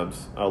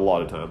sometimes, a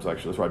lot of times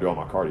actually. That's where I do all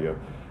my cardio.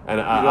 And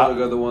you don't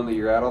go to the one that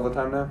you're at all the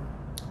time now?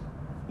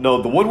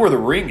 No, the one where the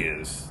ring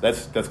is,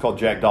 that's called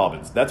Jack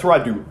Dobbins. That's where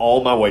I do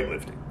all my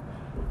weightlifting.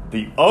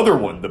 The other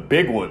one, the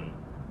big one,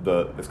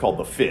 it's called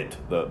the Fit,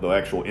 the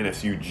actual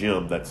NSU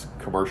gym that's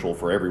commercial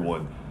for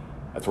everyone.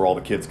 That's where all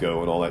the kids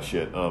go and all that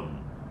shit.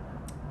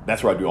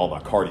 That's where I do all my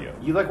cardio.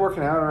 You like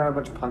working out around a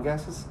bunch of punk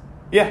asses?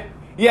 Yeah,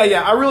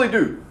 I really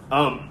do.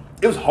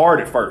 It was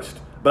hard at first,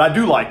 but I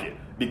do like it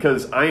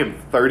because I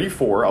am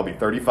 34. I'll be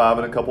 35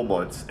 in a couple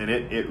months, and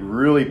it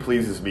really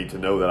pleases me to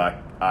know that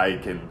I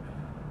can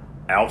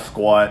out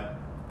squat,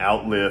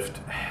 out lift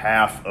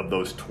half of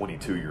those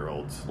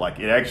 22-year-olds. Like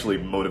it actually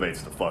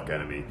motivates the fuck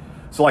out of me.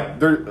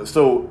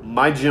 So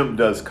my gym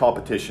does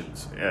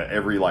competitions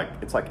every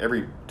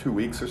 2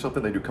 weeks or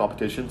something. They do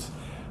competitions.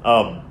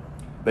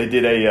 They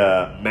did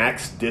a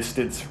max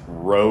distance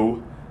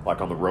row, like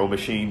on the row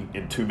machine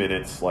in 2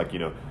 minutes. Like,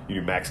 you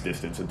do max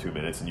distance in 2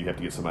 minutes and you have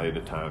to get somebody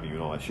to time you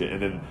and all that shit.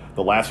 And then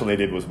the last one they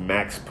did was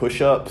max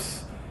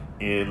push-ups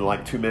in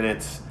like 2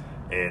 minutes.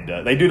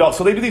 And they do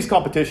these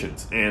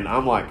competitions. And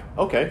I'm like,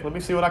 okay, let me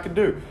see what I can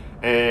do.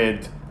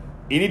 And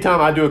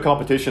anytime I do a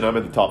competition, I'm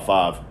in the top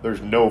 5.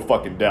 There's no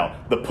fucking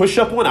doubt. The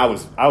push-up one, I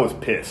was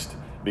pissed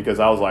because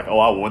I was like, oh,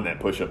 I won that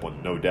push-up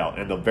one, no doubt.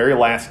 And the very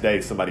last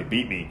day, somebody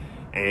beat me,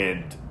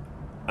 and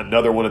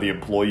another one of the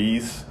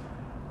employees,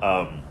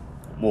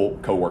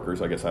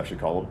 coworkers, I guess I should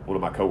call them, one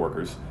of my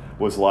coworkers,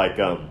 was like,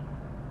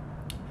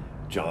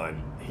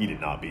 John, he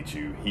did not beat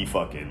you. He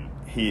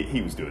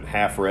was doing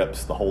half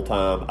reps the whole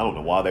time. I don't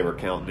know why they were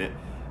counting it.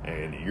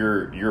 And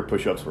your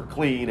push-ups were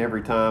clean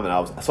every time, and I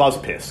was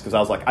pissed because I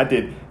was like, I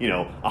did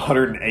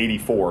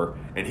 184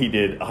 and he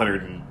did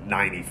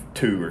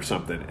 192 or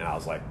something, and I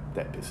was like,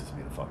 that pisses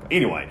me the fuck off.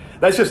 Anyway,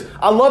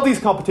 I love these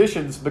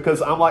competitions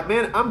because I'm like,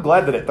 man, I'm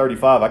glad that at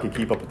 35 I can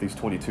keep up with these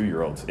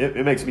 22-year-olds.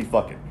 It makes me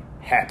fucking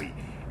happy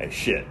as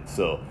shit.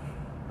 So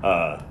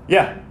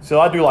so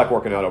I do like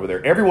working out over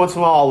there. Every once in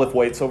a while I'll lift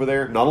weights over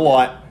there, not a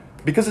lot,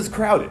 because it's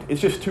crowded. It's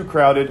just too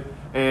crowded,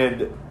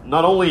 and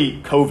not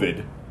only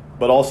COVID,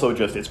 but also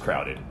just it's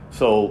crowded.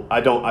 So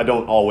I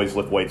don't always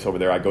lift weights over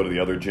there. I go to the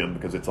other gym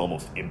because it's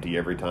almost empty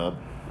every time.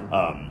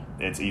 And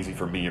it's easy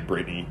for me and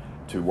Brittany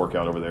to work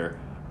out over there.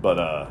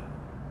 But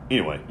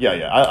anyway,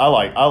 yeah.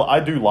 I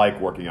do like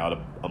working out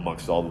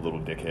amongst all the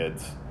little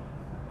dickheads.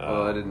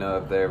 Well, I didn't know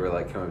if they ever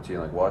like come up to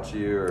you and like watch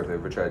you, or if they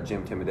ever tried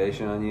gym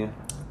intimidation on you.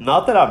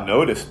 Not that I've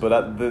noticed,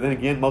 but then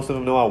again, most of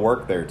them know I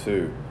work there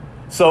too.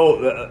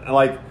 So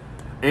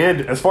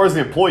and as far as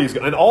the employees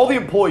go, and all the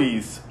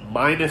employees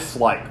minus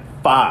like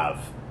 5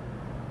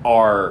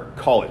 are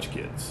college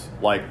kids.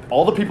 Like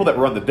all the people that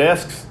run the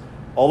desks,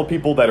 all the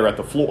people that are at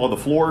the floor on the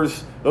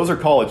floors, those are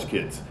college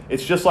kids.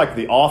 It's just like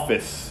the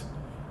office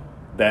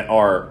that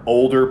are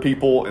older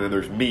people, and then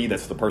there's me,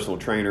 that's the personal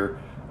trainer.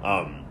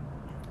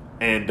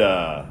 And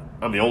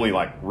I'm the only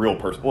like real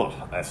person. Well,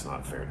 that's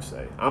not fair to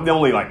say. I'm the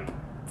only like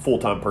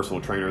full-time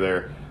personal trainer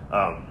there.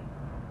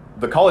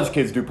 The college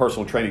kids do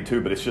personal training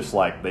too, but it's just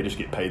like they just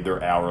get paid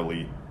their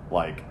hourly.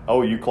 Like,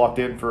 oh, you clocked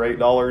in for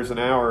 $8 an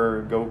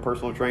hour. Go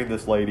personal train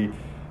this lady.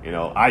 You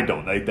know, I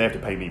don't. They have to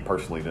pay me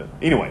personally to.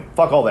 Anyway,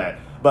 fuck all that.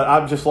 But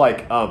I'm just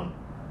like,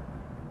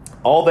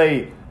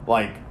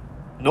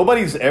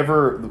 nobody's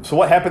ever. So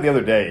what happened the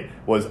other day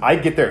was I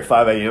get there at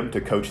 5 a.m.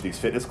 to coach these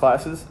fitness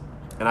classes.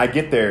 And I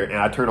get there and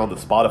I turn on the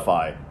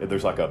Spotify.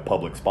 There's like a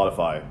public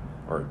Spotify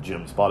or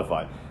gym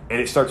Spotify. And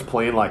it starts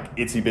playing like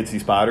Itsy Bitsy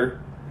Spider.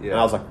 Yeah. And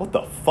I was like, what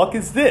the fuck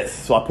is this?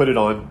 So I put it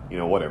on,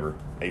 whatever,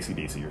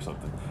 AC/DC or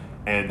something.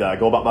 And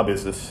go about my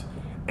business.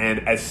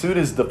 And as soon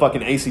as the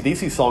fucking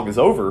AC/DC song is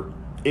over,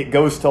 it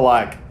goes to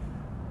like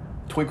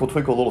Twinkle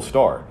Twinkle Little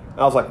Star.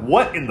 And I was like,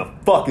 what in the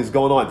fuck is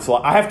going on? So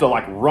I have to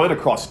like run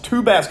across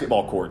 2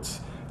 basketball courts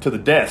to the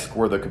desk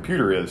where the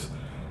computer is,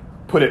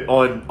 put it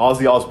on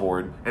Ozzy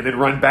Osbourne, and then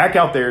run back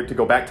out there to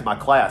go back to my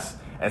class.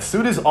 As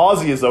soon as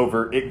Ozzy is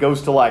over, it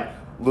goes to like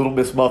Little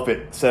Miss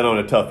Muffet, Set on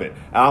a Tuffet.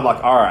 And I'm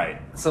like, all right.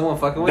 Someone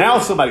fucking with now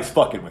you? Somebody's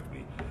fucking with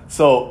me.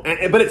 So,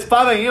 but it's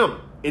 5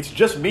 a.m. It's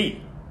just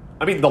me.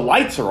 I mean, the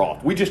lights are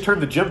off. We just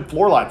turned the gym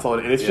floor lights on,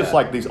 and it's just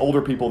like these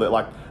older people that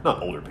like,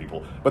 not older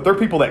people, but they're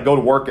people that go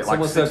to work at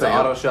someone like 6 a.m.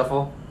 auto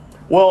shuffle?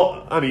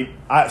 Well, I mean,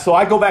 so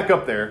I go back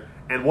up there,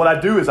 and what I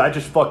do is I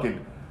just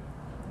fucking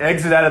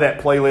exit out of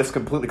that playlist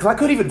completely, because I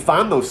couldn't even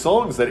find those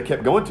songs that it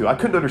kept going to. I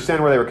couldn't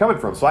understand where they were coming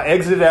from. So I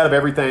exited out of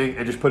everything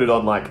and just put it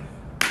on like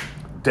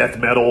death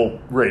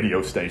metal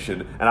radio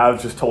station. And I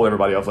was just told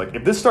everybody, I was like,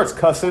 if this starts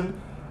cussing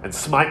and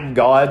smiting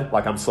God,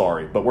 like, I'm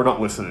sorry, but we're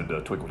not listening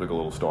to Twinkle Twinkle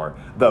Little Star.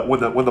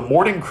 When the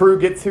morning crew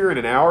gets here in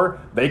an hour,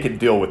 they can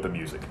deal with the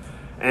music.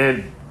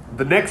 And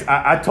the next,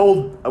 I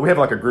told, we have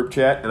like a group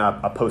chat, and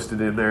I posted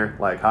in there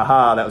like,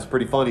 haha, that was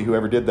pretty funny,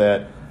 whoever did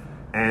that.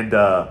 And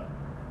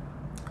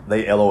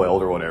they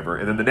LOL'd or whatever.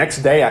 And then the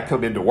next day I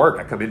come into work,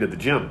 I come into the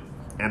gym,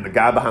 and the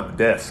guy behind the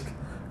desk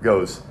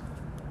goes,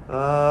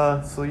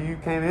 so you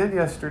came in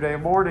yesterday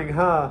morning,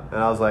 huh? And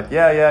I was like,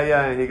 yeah.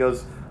 And he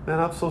goes, man,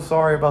 I'm so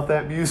sorry about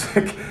that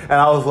music. And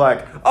I was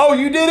like, oh,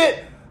 you did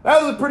it?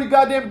 That was a pretty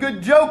goddamn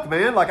good joke,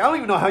 man. Like, I don't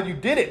even know how you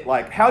did it.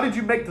 Like, how did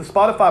you make the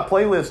Spotify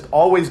playlist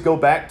always go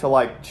back to,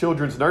 like,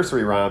 children's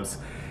nursery rhymes?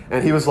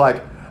 And he was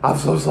like, I'm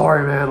so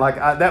sorry, man. Like,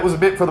 that was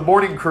meant for the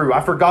morning crew. I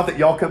forgot that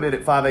y'all come in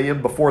at 5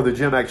 a.m. before the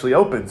gym actually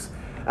opens.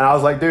 And I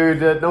was like,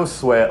 dude, no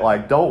sweat.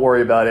 Like, don't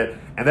worry about it.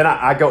 And then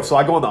I go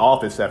in the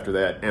office after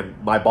that, and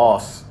my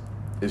boss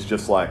is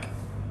just like,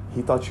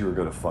 he thought you were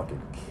going to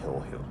fucking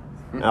kill him.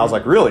 And I was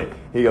like, really?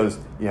 He goes,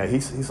 yeah,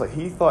 he's like,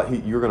 he thought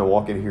you were going to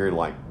walk in here and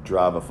like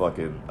drive a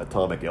fucking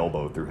atomic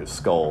elbow through his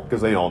skull,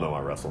 because they all know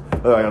I wrestle.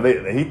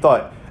 He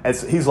thought,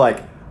 he's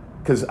like,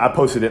 because I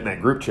posted it in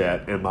that group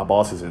chat, and my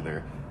boss is in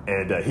there.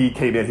 And he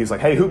came in, he's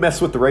like, hey, who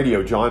messed with the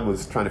radio? John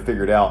was trying to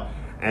figure it out.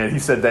 And he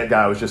said that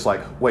guy was just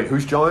like, wait,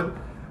 who's John?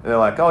 And they're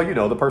like,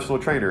 oh, the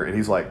personal trainer. And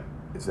he's like,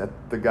 is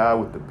that the guy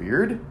with the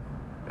beard?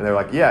 And they're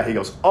like, yeah. He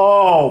goes,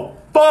 oh,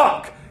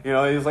 fuck.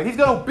 He's like, he's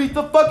going to beat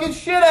the fucking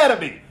shit out of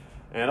me.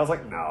 And I was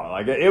like, no.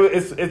 Like,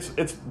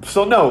 it's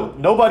so no,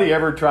 nobody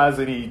ever tries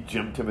any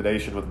gym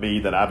intimidation with me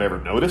that I've ever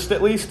noticed,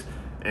 at least.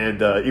 And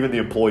even the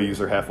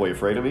employees are halfway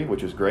afraid of me,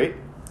 which is great.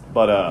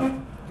 But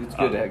it's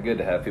good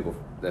to have people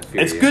that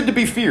fear it's you. Good to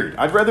be feared.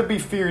 I'd rather be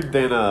feared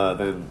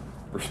than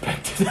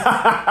respected.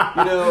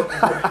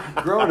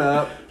 Growing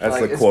up, that's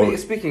the quote.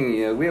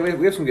 Speaking,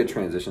 we have some good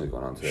transitions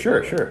going on today.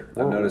 Sure.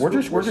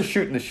 We're just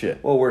shooting the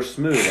shit. Well, we're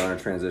smooth on our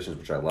transitions,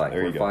 which I like.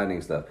 We're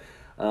finding stuff.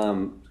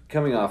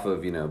 Coming off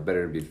of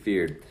better to be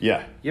feared.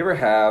 Yeah. You ever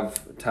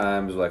have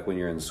times like when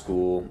you're in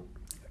school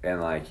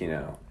and like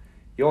you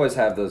always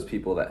have those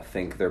people that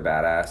think they're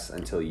badass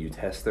until you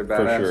test their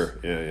badass. For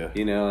sure. Yeah.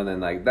 And then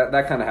like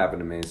that kind of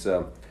happened to me.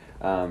 So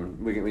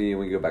we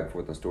can go back and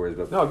forth on stories,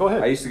 but no, go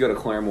ahead. I used to go to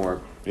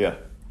Claremore. Yeah.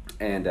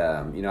 And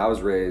I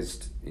was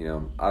raised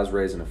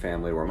in a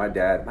family where my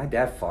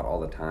dad fought all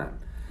the time.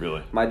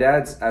 Really? My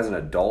dad's, as an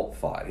adult,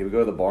 fought. He would go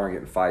to the bar and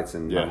get in fights,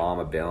 and my mom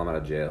would bail him out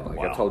of jail. Like,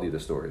 wow. I've told you the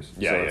stories.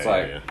 Yeah, so it's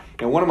like,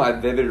 and one of my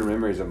vivid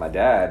memories of my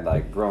dad,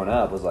 like, growing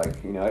up was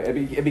like, and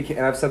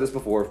I've said this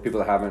before for people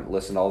that haven't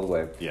listened all the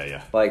way.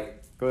 Yeah.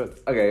 Like, go ahead.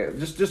 Okay,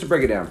 just to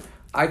break it down,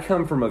 I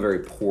come from a very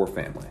poor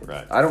family.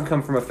 Right. I don't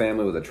come from a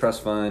family with a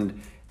trust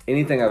fund.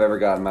 Anything I've ever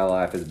got in my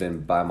life has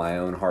been by my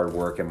own hard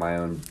work and my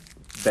own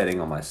betting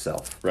on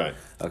myself. Right.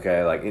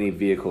 Okay, like any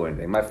vehicle or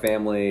anything. My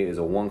family is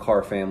a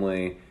one-car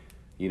family.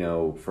 you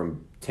know,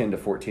 from 10 to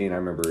 14, I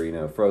remember, you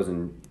know,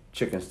 frozen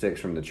chicken sticks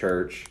from the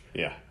church.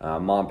 Yeah.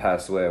 Mom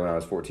passed away when I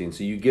was 14,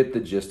 so you get the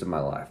gist of my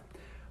life.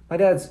 My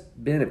dad's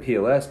been at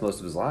POS most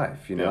of his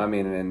life, you know. Yeah. I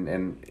mean,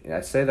 and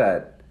I say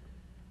that.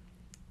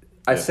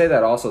 I say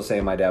that also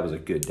saying my dad was a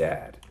good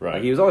dad.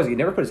 Right. Like he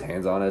never put his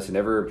hands on us. He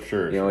never,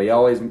 Sure. you know, he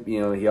always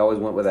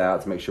went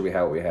without to make sure we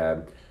had what we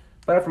had.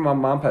 But after my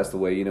mom passed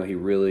away, you know, he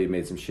really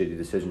made some shitty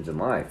decisions in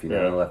life, you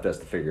know, and left us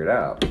to figure it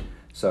out.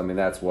 So, I mean,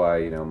 that's why,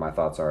 you know, my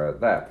thoughts are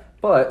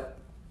that. But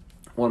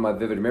one of my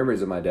vivid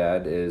memories of my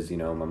dad is, you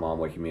know, my mom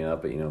waking me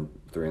up at, you know,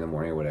 3 in the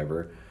morning or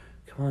whatever.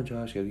 Come on,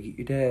 Josh, go get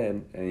your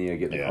dad. And, you know,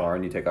 get in the car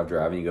and you take off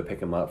driving. You go pick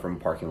him up from a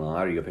parking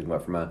lot, or you go pick him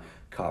up from a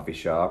coffee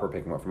shop, or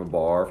pick him up from a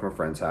bar, from a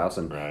friend's house.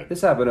 And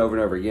this happened over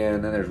and over again.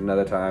 And then there's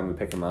another time we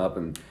pick him up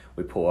and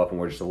we pull up and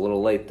we're just a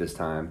little late this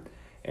time.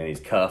 And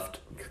he's cuffed.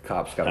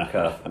 Cops got him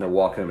cuffed. And they're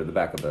walking him to the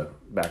back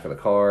of the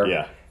car.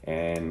 Yeah.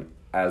 And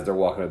as they're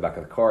walking to the back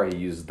of the car, he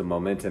uses the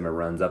momentum and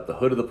runs up the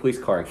hood of the police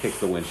car and kicks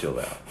the windshield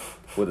out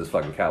with his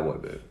fucking cowboy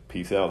boot.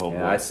 Peace out, homeboy.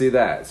 And I see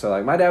that. So,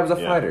 like, my dad was a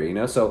fighter, you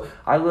know? So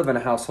I live in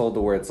a household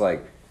where it's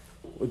like,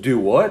 do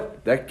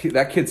what? That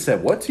kid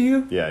said what to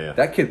you? Yeah.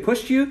 That kid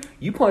pushed you?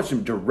 You punched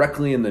him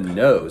directly in the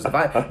nose.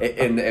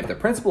 If the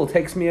principal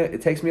takes me up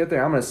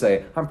there, I'm going to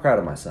say, I'm proud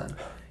of my son.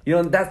 You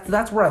know,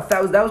 that's what I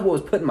thought. That was what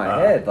was put in my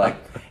head. Like,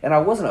 and I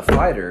wasn't a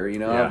fighter, you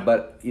know,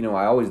 but, you know,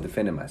 I always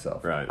defended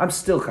myself. Right. I'm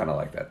still kind of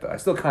like that, though. I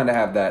still kind of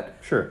have that.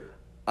 Sure.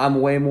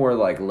 I'm way more,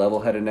 like,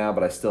 level-headed now,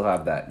 but I still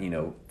have that, you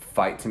know,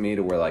 fight to me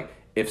to where, like,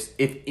 if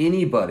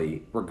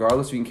anybody,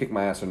 regardless if you can kick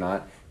my ass or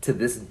not, to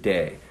this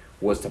day,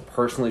 was to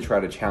personally try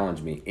to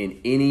challenge me in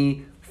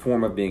any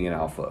form of being an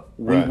alpha,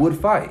 we would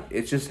fight.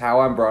 It's just how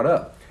I'm brought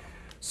up.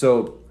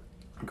 So,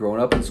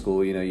 growing up in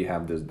school, you know, you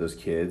have those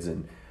kids,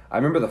 and I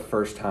remember the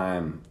first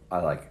time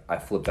I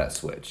flipped that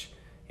switch,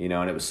 you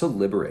know, and it was so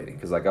liberating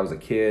because, like, I was a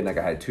kid and, like,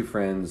 I had 2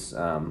 friends,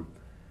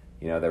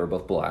 you know, they were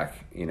both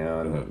black, you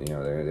know, and you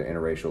know, they're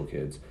interracial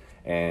kids.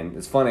 And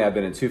it's funny, I've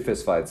been in 2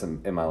 fist fights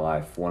in my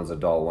life. One as an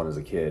adult, one as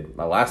a kid.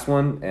 My last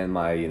one and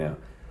my, you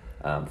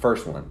know,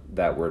 first one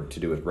that were to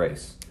do with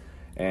race.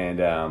 And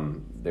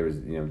there was,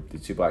 you know,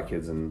 these 2 black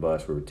kids in the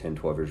bus. We were 10,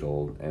 12 years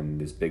old, and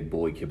this big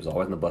bully kid was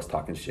always in the bus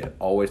talking shit,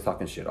 always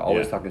talking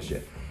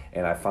shit.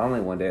 And I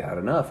finally one day had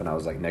enough, and I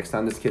was like, next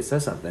time this kid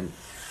says something,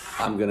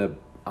 I'm gonna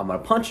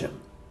punch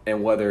him.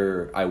 And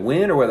whether I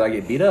win or whether I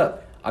get beat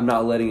up, I'm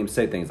not letting him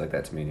say things like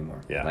that to me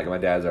anymore. Yeah. Like my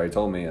dad's already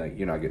told me, like,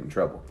 you're not getting in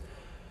trouble.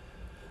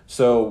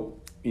 So,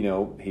 you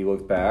know, he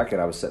looked back,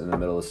 and I was sitting in the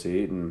middle of the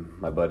seat, and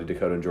my buddy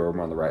Dakota and Jordan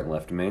were on the right and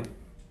left of me.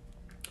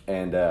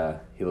 And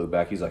he looked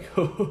back, he's like,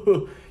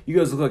 you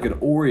guys look like an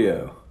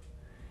Oreo.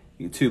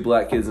 You 2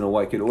 black kids and a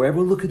white kid. Oh,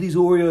 everyone look at these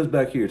Oreos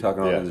back here,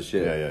 talking all kinds of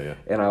shit. Yeah.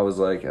 And I was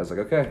like,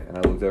 okay. And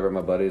I looked over at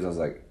my buddies, I was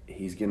like,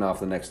 he's getting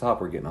off the next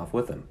stop, we're getting off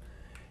with him.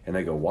 And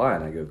they go, why?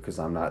 And I go, because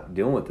I'm not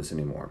dealing with this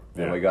anymore.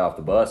 And we got off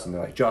the bus, and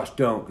they're like, Josh,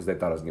 don't, because they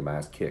thought I was going to get my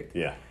ass kicked.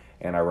 Yeah.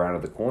 And I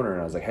rounded the corner, and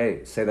I was like,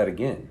 hey, say that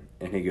again.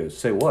 And he goes,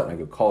 say what? And I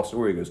go, call a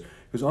story. He goes,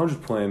 I'm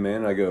just playing, man.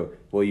 And I go,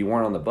 well, you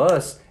weren't on the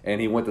bus. And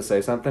he went to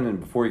say something, and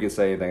before he could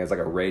say anything, it's like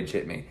a rage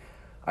hit me.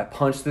 I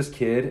punch this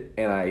kid,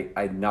 and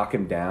I knock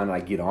him down, and I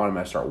get on him, and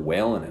I start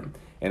wailing him.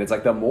 And it's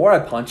like, the more I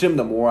punch him,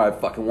 the more I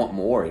fucking want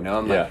more, you know?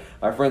 I'm like,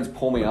 my friends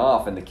pull me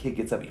off, and the kid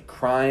gets up, he's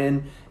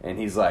crying, and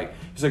he's like,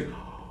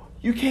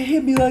 you can't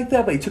hit me like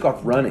that, but he took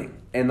off running.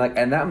 And like,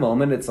 in that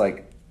moment, it's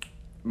like,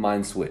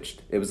 mine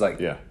switched. It was like,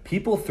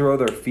 people throw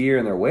their fear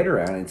and their weight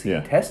around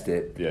until you test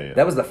it.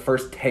 That was the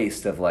first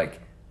taste of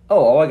like, oh,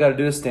 all I got to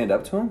do is stand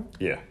up to him.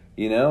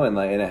 You know, and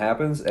like, and it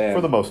happens. And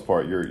for the most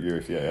part, you're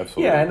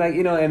absolutely. Yeah, and like,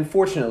 you know, and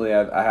fortunately,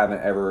 I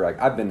haven't ever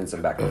like, I've been in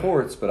some back and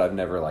forths, but I've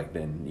never like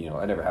been, you know,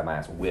 I never had my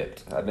ass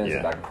whipped. I've been in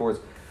some back and forths,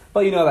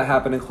 but you know, that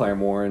happened in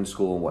Claremore in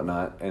school and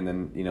whatnot. And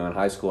then, you know, in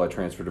high school, I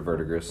transferred to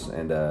Verdigris,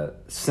 and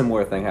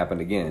similar thing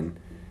happened again.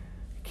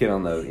 Kid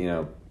on the, you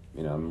know,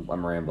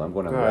 I'm rambling. I'm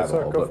going down the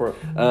rabbit hole. Go for it.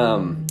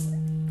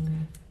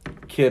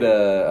 Kid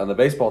on the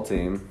baseball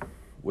team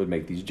would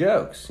make these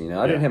jokes. You know,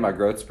 I didn't hit my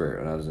growth spurt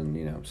when I was in,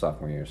 you know,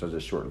 sophomore year, so I was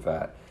just short and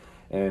fat.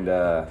 And,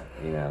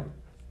 you know,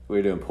 we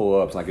were doing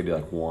pull-ups, and I could do,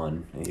 like,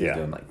 1, and he was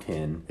doing, like,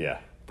 10.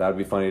 That would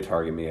be funny to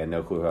target me. I had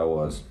no clue who I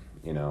was.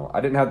 You know,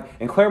 I didn't have...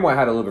 In Claremore, I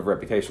had a little bit of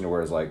reputation to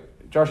where it's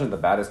like, Josh isn't the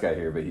baddest guy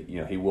here, but,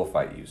 you know, he will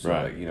fight you. So,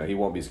 like, you know, he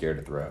won't be scared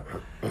to throw.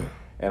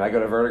 And I go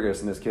to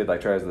Verdigris, and this kid,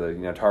 like, tries to, you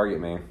know, target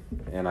me.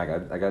 And I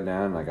got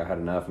down, and, like, I had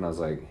enough, and I was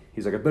like...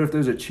 He's like, I bet if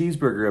there's a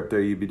cheeseburger up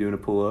there, you'd be doing a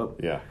pull-up.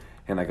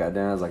 And I got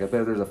down, I was like, I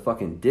bet if there's a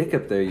fucking dick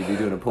up there, you'd be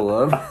doing a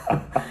pull-up.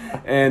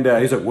 And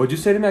he's like, what'd you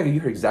say to me? I go,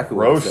 you heard exactly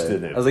what I said.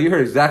 Roasted him. I was like, you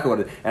heard exactly what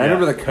I said. And I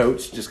remember the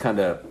coach just kind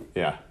of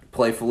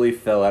playfully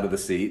fell out of the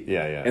seat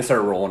and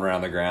started rolling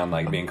around the ground,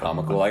 like, being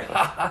comical, like,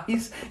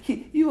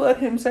 you let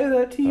him say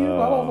that to you,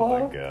 blah, blah, blah.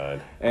 Oh, my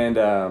God.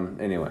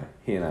 And anyway,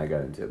 he and I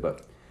got into it.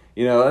 But,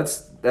 you know,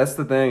 that's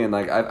the thing. And,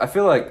 like, I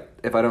feel like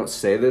if I don't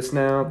say this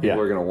now, people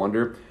are going to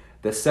wonder.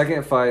 The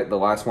second fight, the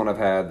last one I've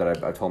had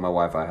that I told my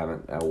wife I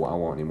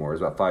won't anymore. It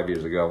was about 5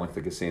 years ago. I went to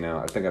the casino.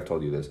 I think I've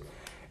told you this.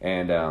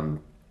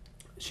 And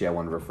she had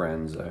one of her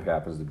friends who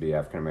happens to be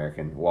African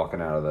American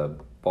walking out of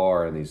the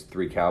bar, and these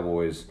 3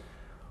 cowboys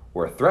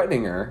were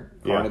threatening her,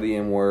 calling her the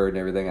N word and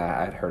everything.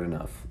 I'd heard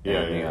enough.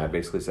 And, I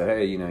basically said,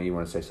 hey, you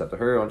want to say stuff to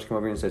her? Why don't you come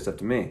over here and say stuff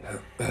to me?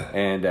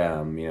 And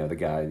the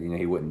guy,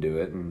 he wouldn't do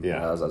it. And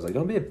I was like,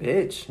 don't be a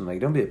bitch. I'm like,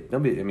 don't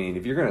be. I mean,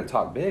 if you're gonna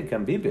talk big,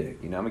 come be big.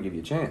 I'm gonna give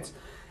you a chance.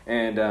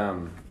 And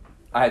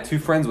I had 2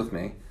 friends with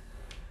me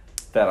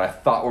that I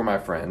thought were my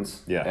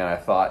friends, and I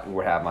thought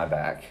would have my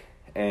back.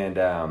 And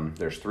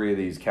there's 3 of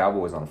these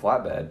cowboys on a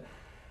flatbed,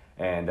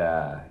 and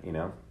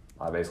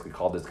I basically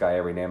called this guy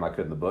every name I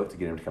could in the book to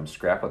get him to come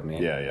scrap with me.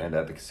 And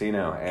at the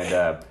casino,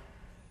 and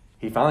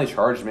he finally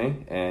charged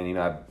me, and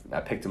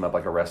I picked him up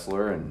like a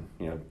wrestler, and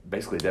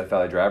basically Death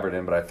Valley drivered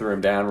him, but I threw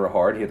him down real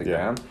hard. He hit the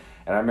ground,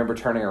 and I remember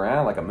turning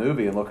around like a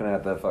movie and looking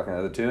at the fucking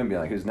other 2 and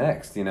being like, "Who's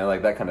next?"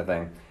 Like that kind of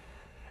thing.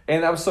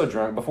 And I was so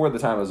drunk. Before the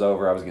time was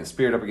over, I was getting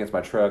speared up against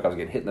my truck. I was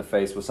getting hit in the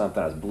face with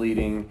something. I was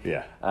bleeding.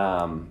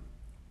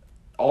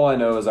 All I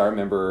know is I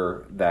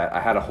remember that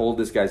I had to hold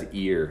this guy's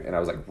ear, and I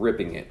was like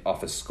ripping it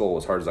off his skull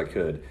as hard as I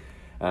could,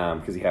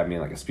 because he had me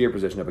in like a spear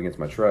position up against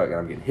my truck, and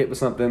I'm getting hit with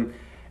something.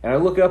 And I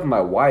look up, and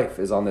my wife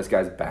is on this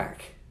guy's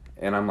back,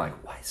 and I'm like,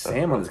 "Why is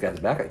Sam on this guy's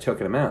back?" I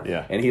choking him out.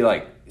 And he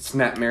like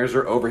snap mirrors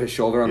her over his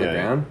shoulder on the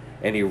ground,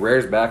 and he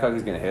rears back like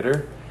he's gonna hit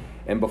her.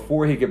 And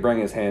before he could bring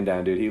his hand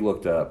down, dude, he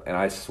looked up, and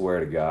I swear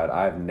to God,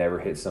 I've never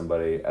hit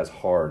somebody as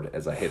hard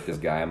as I hit this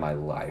guy in my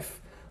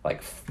life.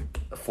 Like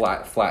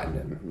flattened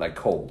him, like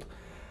cold.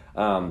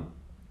 I'm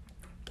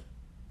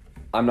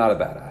not a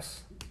badass.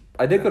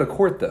 I did go to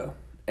court though,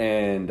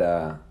 and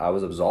I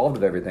was absolved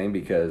of everything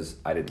because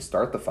I didn't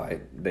start the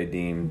fight. They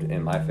deemed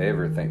in my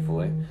favor,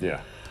 thankfully.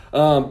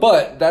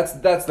 But that's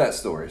that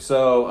story.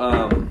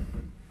 So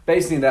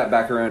basing that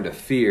back around to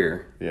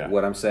fear,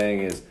 what I'm saying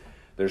is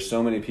there's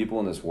so many people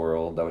in this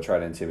world that would try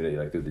to intimidate you,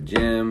 like through the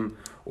gym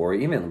or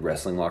even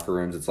wrestling locker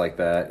rooms. It's like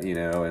that,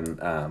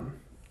 and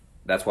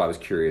that's why I was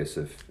curious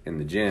if in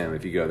the gym,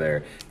 if you go there,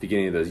 if you get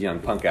any of those young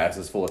punk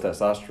asses full of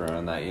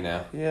testosterone that,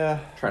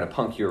 trying to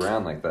punk you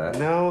around like that.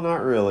 No,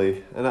 not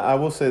really. And I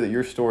will say that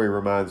your story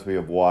reminds me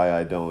of why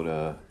I don't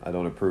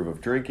approve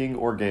of drinking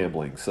or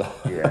gambling. So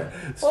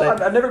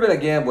well, I've never been a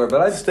gambler,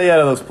 but I'd stay out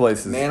of those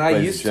places. Man, I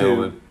used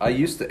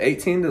to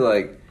 18 to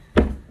like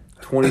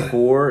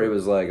 24. It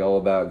was like all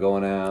about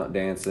going out,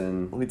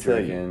 dancing,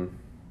 drinking.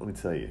 Let me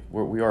tell you,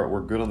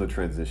 we're good on the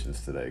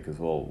transitions today because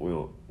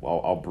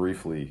I'll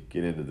briefly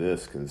get into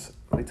this because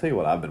let me tell you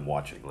what I've been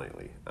watching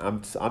lately.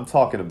 I'm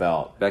talking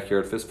about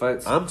backyard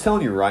fistfights. I'm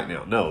telling you right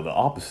now, no, the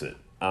opposite.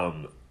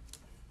 I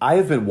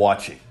have been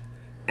watching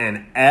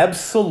an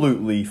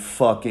absolutely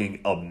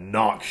fucking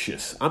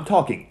obnoxious. I'm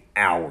talking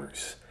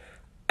hours.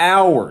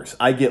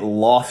 I get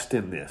lost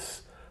in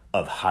this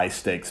of high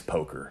stakes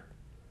poker.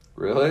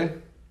 Really?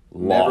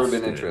 Never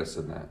been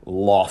interested in that.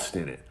 Lost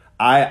in it.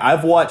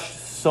 I've watched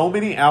so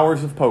many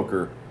hours of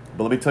poker,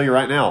 but let me tell you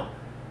right now,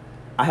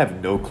 I have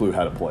no clue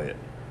how to play it.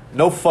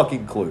 No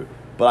fucking clue.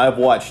 But I've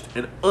watched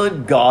an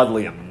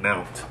ungodly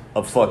amount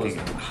of fucking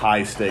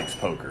high stakes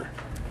poker.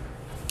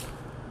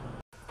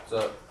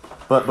 So,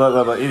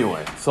 but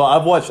anyway, so I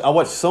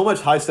watched so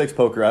much high stakes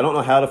poker. I don't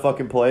know how to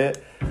fucking play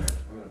it. I'm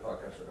gonna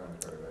podcast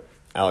it.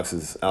 Alex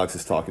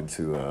is talking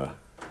to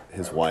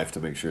his wife to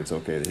make sure it's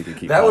okay that he can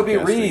keep. That would be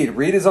podcasting. Reed.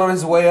 Reed is on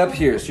his way up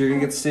here, so you're gonna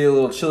get to see a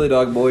little chili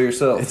dog boy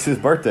yourself. It's his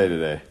birthday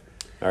today.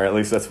 Or at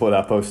least that's what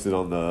I posted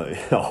on the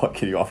What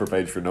Can You Offer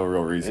page for no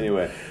real reason.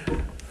 Anyway,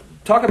 we're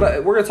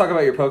gonna talk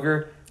about your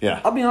poker. Yeah.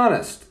 I'll be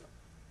honest.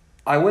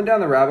 I went down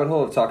the rabbit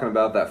hole of talking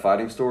about that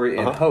fighting story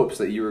in hopes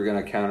that you were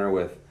gonna counter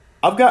with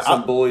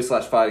some bully /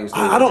 fighting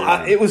story.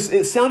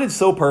 It sounded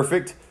so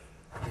perfect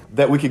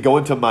that we could go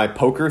into my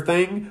poker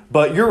thing,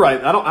 but you're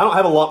right. I don't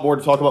have a lot more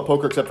to talk about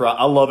poker except for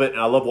I love it and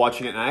I love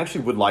watching it, and I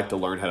actually would like to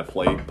learn how to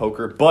play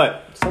poker.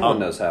 But someone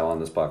knows how on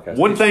this podcast.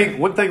 One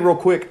thing, real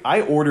quick. I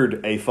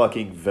ordered a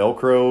fucking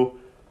Velcro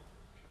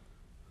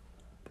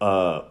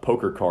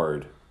poker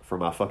card for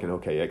my fucking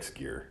OKX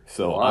gear,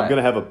 so Why? I'm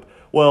gonna have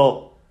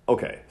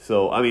okay.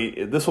 So I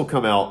mean, this will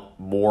come out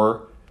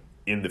more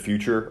in the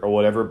future or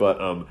whatever,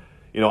 but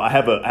I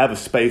have a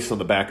space on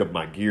the back of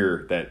my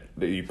gear that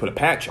you put a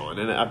patch on,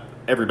 and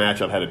every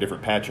match I've had a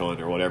different patch on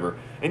or whatever.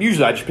 And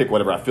usually I just pick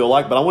whatever I feel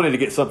like, but I wanted to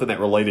get something that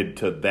related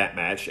to that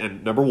match.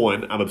 And number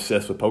one, I'm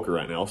obsessed with poker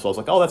right now, so I was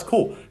like, oh, that's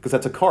cool because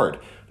that's a card.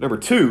 Number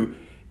two,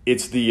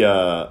 it's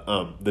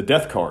the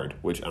death card,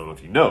 which I don't know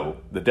if you know.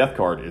 The death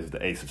card is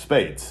the ace of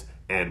spades,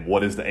 and what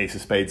does the ace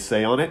of spades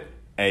say on it?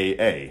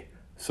 AA.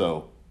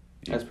 So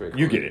that's pretty cool.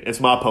 You get it. It's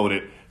my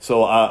opponent.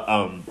 So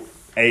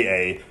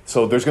AA.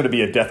 So there's going to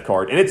be a death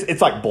card, and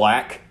it's like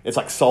black. It's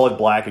like solid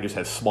black. It just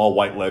has small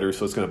white letters,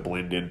 so it's going to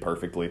blend in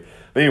perfectly.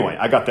 But anyway,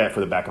 I got that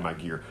for the back of my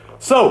gear.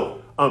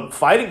 So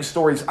fighting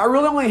stories, I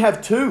really only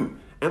have 2,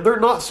 and they're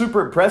not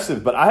super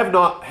impressive. But I have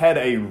not had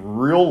a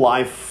real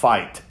life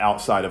fight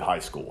outside of high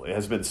school. It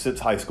has been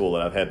since high school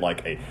that I've had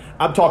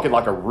I'm talking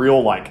like a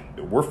real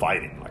we're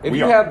fighting. If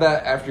you have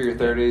that after your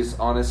 30s,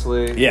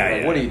 honestly,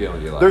 what are you doing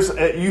with your life?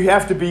 There's you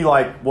have to be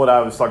like what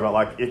I was talking about.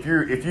 Like if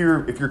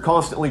you're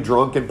constantly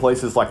drunk in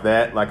places like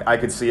that, like I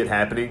could see it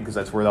happening because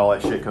that's where all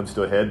that shit comes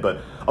to a head.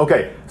 But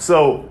okay,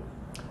 so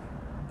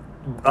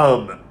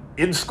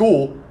in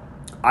school,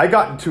 I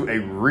got into a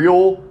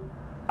real.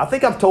 I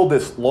think I've told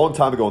this a long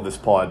time ago on this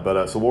pod,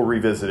 but so we'll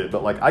revisit it.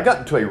 But like I got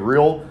into a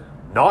real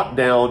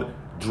knockdown,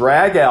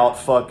 drag out,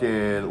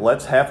 fucking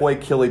let's halfway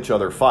kill each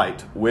other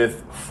fight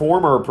with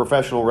former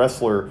professional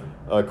wrestler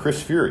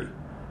Chris Fury.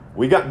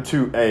 We got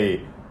into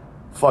a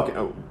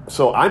fucking.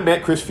 So I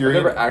met Chris Fury.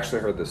 I've never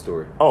actually heard this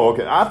story. Oh,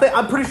 okay.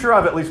 I'm pretty sure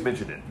I've at least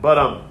mentioned it.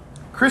 But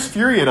Chris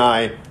Fury and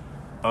I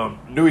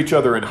knew each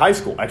other in high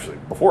school, actually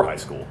before high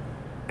school,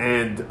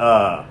 and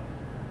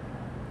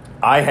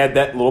I had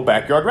that little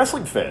backyard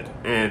wrestling fed,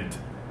 and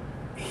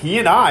he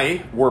and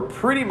I were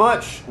pretty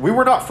much, we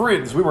were not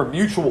friends, we were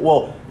mutual,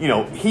 well, you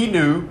know, he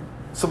knew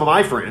some of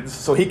my friends,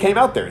 so he came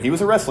out there. He was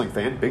a wrestling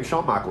fan, big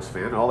Shawn Michaels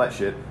fan, and all that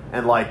shit,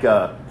 and like,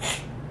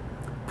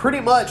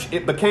 pretty much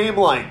it became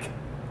like,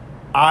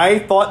 I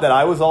thought that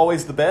I was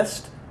always the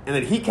best, and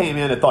then he came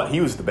in and thought he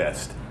was the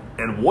best,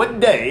 and one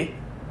day,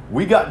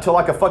 we got into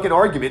like a fucking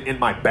argument in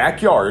my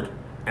backyard,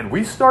 and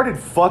we started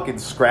fucking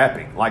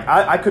scrapping. Like,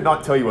 I could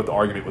not tell you what the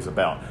argument was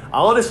about. I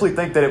honestly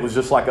think that it was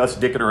just like us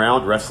dicking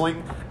around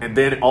wrestling, and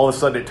then all of a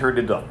sudden it turned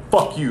into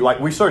fuck you. Like,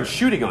 we started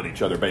shooting on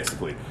each other,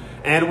 basically.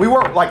 And we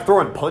weren't, like,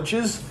 throwing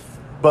punches,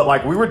 but,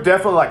 like, we were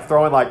definitely, like,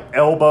 throwing, like,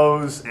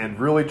 elbows and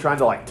really trying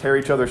to, like, tear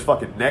each other's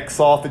fucking necks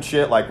off and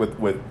shit, like, with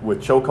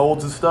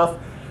chokeholds and stuff.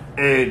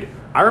 And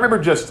I remember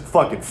just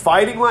fucking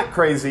fighting like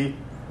crazy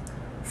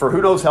for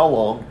who knows how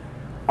long.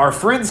 Our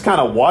friends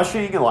kind of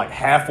watching and, like,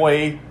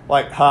 halfway,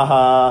 like,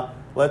 haha,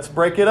 let's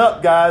break it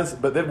up, guys.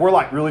 But then we're,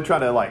 like, really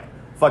trying to, like,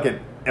 fucking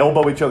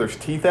elbow each other's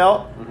teeth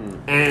out.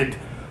 Mm-hmm. And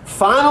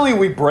finally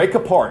we break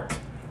apart.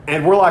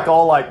 And we're, like,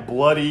 all, like,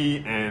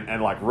 bloody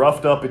and like,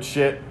 roughed up and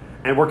shit.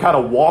 And we're kind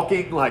of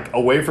walking, like,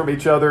 away from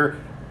each other.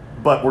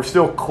 But we're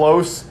still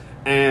close.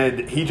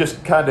 And he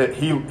just kind of,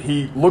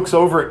 he looks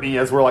over at me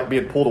as we're, like,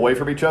 being pulled away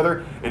from each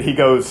other. And he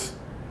goes,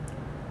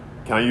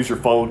 can I use your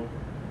phone?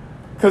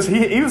 Because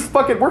he was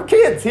fucking, we're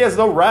kids. He has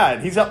no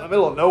ride. He's out in the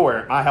middle of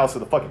nowhere, my house in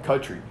the fucking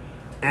country.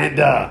 And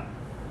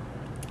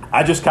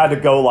I just kind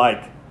of go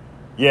like,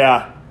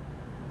 yeah,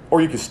 or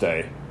you can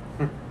stay.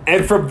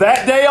 And from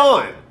that day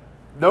on,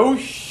 no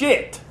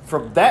shit,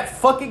 from that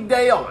fucking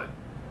day on,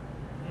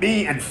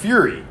 me and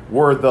Fury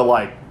were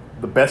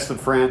the best of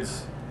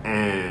friends.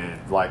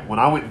 And like when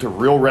I went into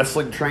real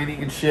wrestling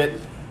training and shit,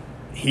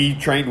 he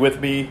trained with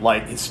me.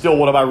 Like, he's still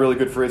one of my really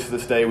good friends to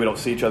this day. We don't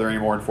see each other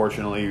anymore,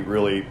 unfortunately,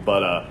 really.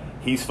 But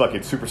he's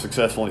fucking super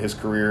successful in his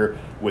career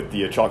with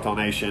the Choctaw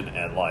Nation.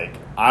 And, like,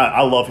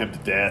 I love him to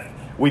death.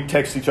 We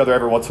text each other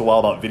every once in a while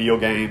about video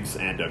games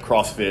and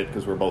CrossFit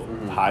because we're both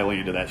highly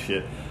into that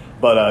shit.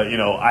 But, you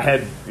know,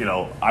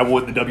 I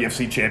won the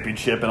WFC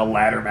championship in a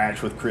ladder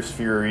match with Chris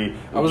Fury.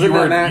 I was in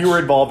that match. You were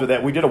involved with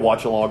that. We did a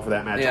watch-along for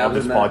that match on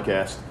this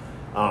podcast.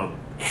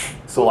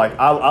 So, like,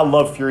 I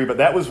love Fury, but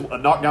that was a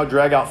knockdown,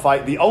 drag-out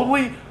fight. The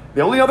only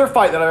other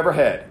fight that I ever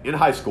had in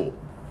high school,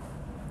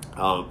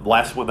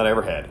 last one that I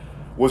ever had,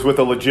 was with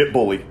a legit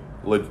bully,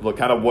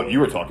 kind of what you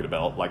were talking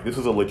about. Like, this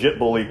was a legit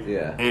bully,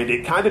 yeah. And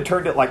it kind of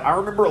turned it, like, I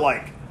remember,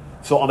 like,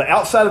 so on the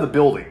outside of the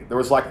building, there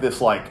was, like, this,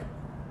 like,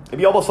 it'd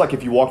be almost like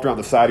if you walked around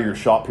the side of your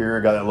shop here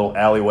and got that little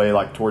alleyway,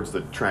 like, towards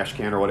the trash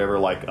can or whatever,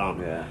 like,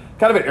 kind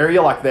of an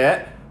area like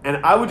that, and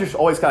I would just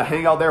always kind of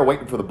hang out there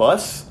waiting for the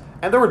bus.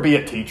 And there would be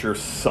a teacher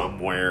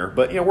somewhere,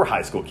 but, you know, we're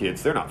high school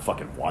kids. They're not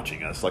fucking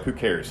watching us. Like, who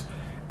cares?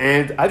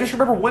 And I just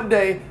remember one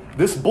day,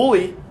 this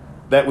bully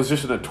that was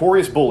just a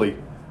notorious bully,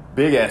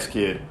 big-ass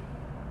kid,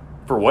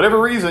 for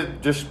whatever reason,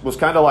 just was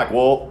kind of like,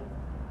 well,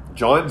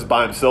 John's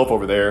by himself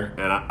over there,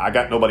 and I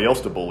got nobody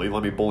else to bully.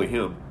 Let me bully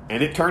him.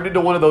 And it turned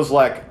into one of those,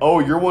 like, oh,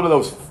 you're one of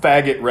those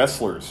faggot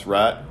wrestlers,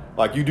 right?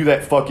 Like, you do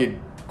that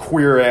fucking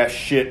queer-ass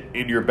shit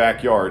in your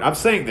backyard. I'm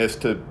saying this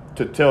to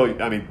tell you,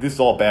 I mean, this is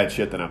all bad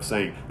shit that I'm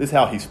saying. This is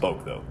how he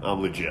spoke, though.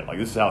 I'm legit. Like,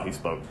 this is how he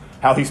spoke.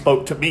 How he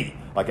spoke to me,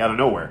 like, out of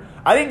nowhere.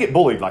 I didn't get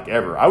bullied, like,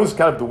 ever. I was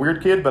kind of the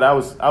weird kid, but I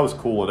was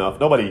cool enough.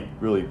 Nobody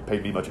really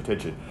paid me much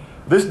attention.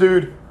 This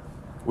dude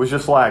was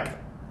just like,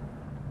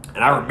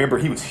 and I remember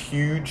he was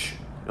huge,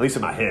 at least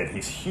in my head.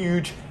 He's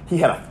huge. He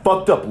had a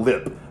fucked up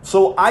lip.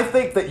 So I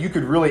think that you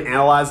could really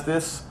analyze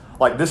this.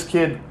 Like, this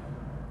kid,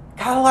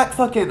 kind of like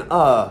fucking,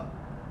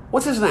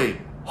 what's his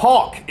name?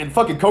 Hawk in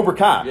fucking Cobra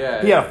Kai.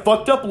 Yeah, he had a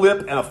fucked up lip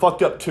and a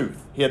fucked up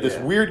tooth. He had this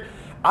weird.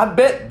 I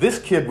bet this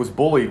kid was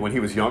bullied when he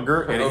was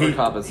younger, and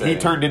he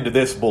turned into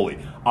this bully,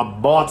 a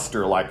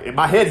monster. Like, in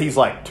my head, he's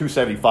like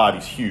 275.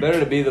 He's huge. Better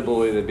to be the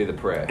bully than be the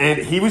prey. And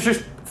he was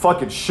just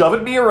fucking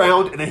shoving me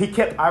around, and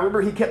then I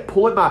remember he kept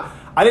pulling my.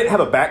 I didn't have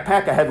a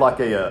backpack. I had like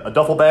a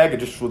duffel bag and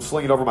just would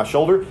sling it over my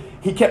shoulder.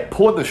 He kept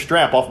pulling the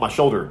strap off my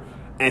shoulder,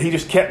 and he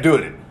just kept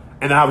doing it.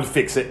 And then I would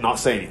fix it and not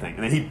say anything.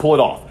 And then he'd pull it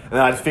off. And then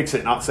I'd fix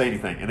it and not say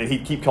anything. And then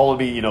he'd keep calling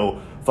me, you know,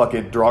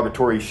 fucking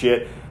derogatory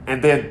shit.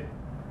 And then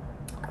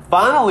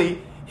finally,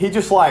 he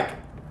just like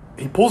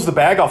he pulls the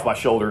bag off my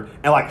shoulder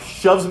and like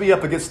shoves me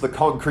up against the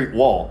concrete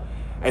wall.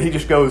 And he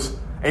just goes,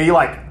 and he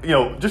like, you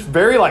know, just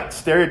very like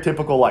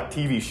stereotypical like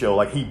TV show.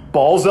 Like he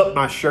balls up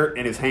my shirt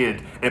in his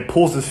hand and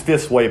pulls his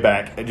fist way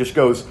back and just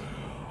goes,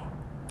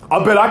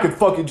 I bet I could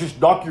fucking just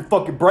knock your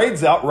fucking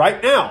brains out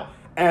right now.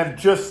 And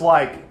just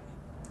like,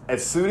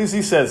 as soon as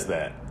he says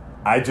that,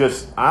 I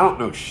don't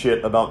know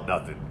shit about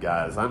nothing,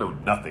 guys. I know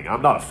nothing.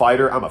 I'm not a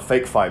fighter. I'm a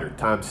fake fighter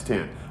times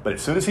 10. But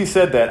as soon as he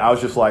said that, I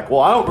was just like,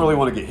 well, I don't really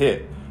want to get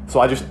hit. So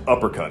I just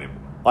uppercut him.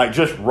 Like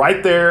just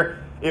right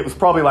there. It was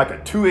probably like a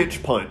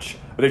 2-inch punch.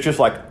 But it's just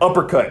like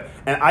uppercut.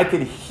 And I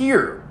can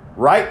hear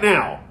right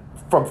now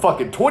from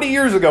fucking 20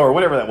 years ago or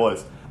whatever that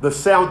was, the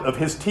sound of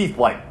his teeth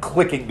like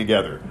clicking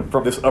together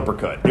from this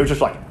uppercut. It was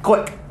just like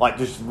click, like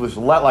just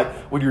like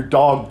when your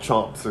dog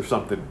chomps or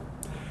something.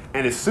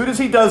 And as soon as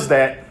he does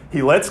that,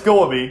 he lets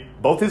go of me.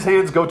 Both his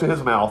hands go to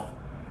his mouth.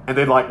 And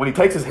then like when he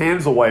takes his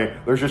hands away,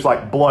 there's just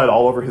like blood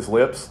all over his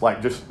lips.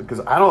 Like just because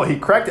I don't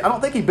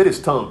think he bit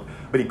his tongue,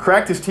 but he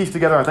cracked his teeth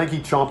together. I think he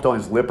chomped on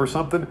his lip or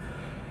something.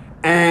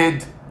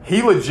 And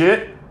he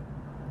legit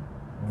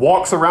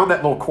walks around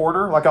that little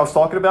corner like I was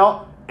talking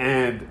about,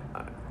 and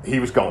he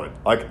was gone.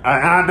 Like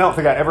I don't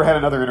think I ever had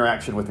another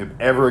interaction with him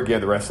ever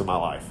again the rest of my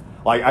life.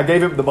 Like I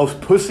gave him the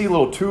most pussy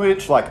little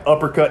 2-inch like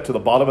uppercut to the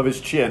bottom of his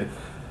chin,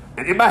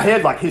 and in my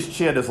head like his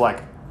chin is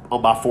like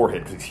on my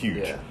forehead because he's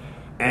huge. Yeah.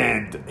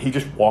 And he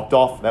just walked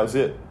off. That was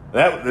it.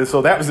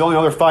 So that was the only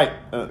other fight,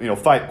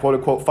 fight, quote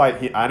unquote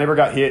fight. I never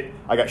got hit.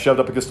 I got shoved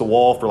up against the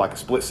wall for like a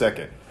split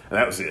second, and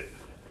that was it.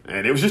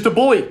 And it was just a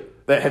bully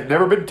that had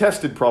never been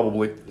tested,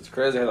 probably. It's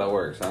crazy how that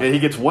works, huh? And he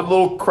gets one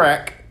little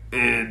crack,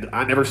 and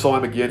I never saw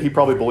him again. He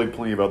probably bullied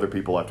plenty of other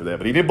people after that,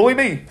 but he didn't bully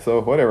me, so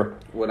whatever.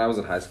 When I was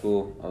in high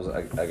school,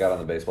 I got on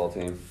the baseball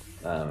team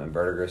in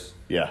Verdigris.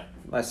 Yeah.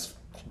 My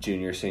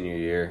junior, senior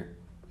year,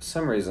 for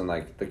some reason,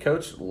 like, the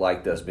coach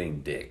liked us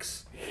being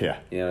dicks. Yeah.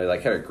 You know, he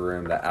like had to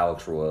groom that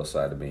Alex Royal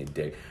side of being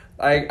dick.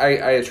 I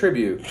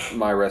attribute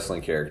my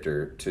wrestling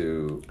character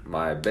to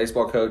my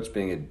baseball coach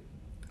being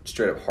a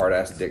straight-up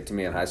hard-ass dick to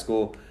me in high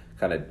school,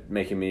 kind of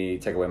making me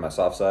take away my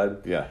soft side.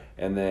 Yeah.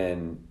 And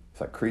then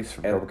it's like Kreese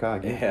from Cobra Kai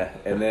again. Yeah.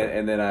 And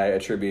then I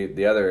attribute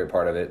the other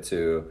part of it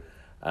to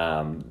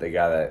the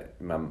guy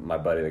that my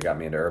buddy that got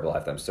me into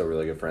Herbalife that I'm still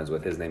really good friends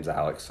with. His name's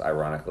Alex,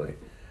 ironically.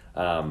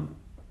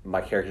 My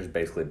character's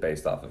basically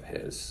based off of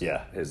his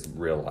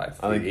real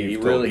life. I think he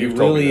really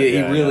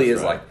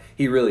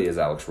is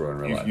Alex Rowe in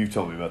real life. You've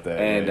told me about that.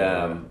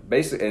 And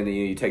basically, and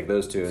you take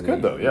those two, and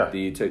good though. Yeah.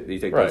 You take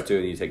those two,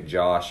 and you take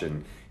Josh,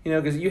 and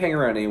because you hang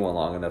around anyone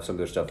long enough, some of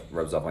their stuff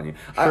rubs off on you.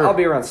 Sure. I'll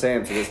be around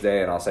Sam to this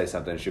day, and I'll say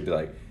something, and she'll be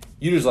like,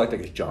 "You just like that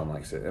because John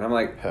likes it," and I'm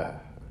like,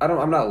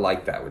 I'm not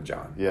like that with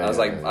John. Yeah. I was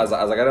like,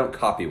 I don't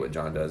copy what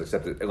John does,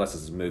 except unless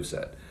it's his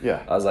moveset.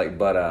 Yeah. I was like,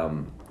 but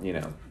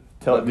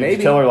Did you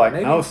tell her like,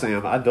 no,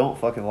 Sam, I don't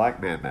fucking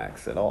like Mad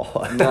Max at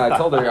all? No, I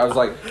told her, I was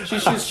like,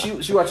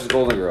 she watches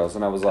Golden Girls,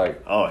 and I was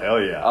like, oh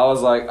hell yeah. I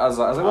was like,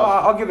 well,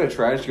 I'll give it a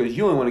try. And she goes,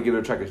 you only want to give it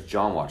a try because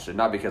John watched it,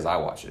 not because I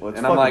watched it. Well,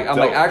 and I'm like,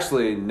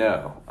 actually,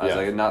 no. I was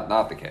like,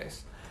 not the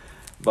case.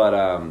 But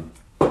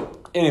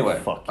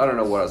anyway, I don't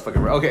know what I was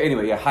fucking. Okay,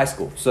 anyway, yeah, high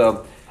school.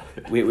 So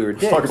we were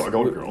dicks. Talk about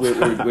Golden Girls.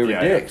 We were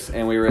dicks,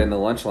 and we were in the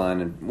lunch line.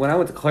 And when I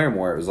went to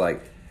Claremore, it was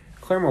like.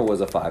 Claremore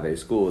was a 5A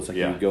school. It's like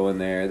you go in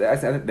there.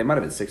 They might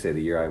have been 6A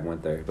the year I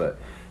went there, but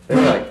they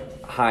were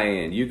like high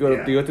end. You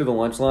go through the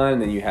lunch line,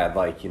 and then you had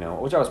like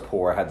which I was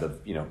poor. I had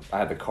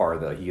the car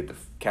that you get the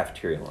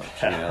cafeteria lunch.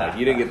 Like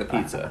you didn't get the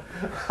pizza,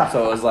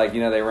 so it was like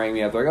they rang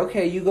me up. They're like,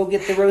 okay, you go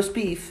get the roast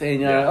beef,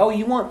 and oh,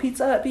 you want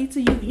pizza?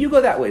 You go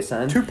that way,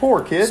 son. Too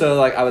poor, kid. So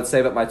like I would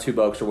save up my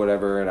 $2 or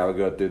whatever, and I would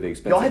go through the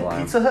expensive line. Y'all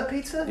had Pizza Hut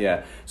pizza?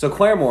 Yeah. So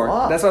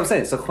Claremore, that's what I'm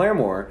saying. So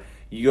Claremore.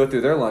 You go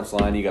through their lunch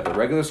line, you got the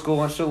regular school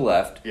lunch to the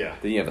left, then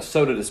you have a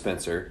soda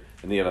dispenser,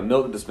 and then you have a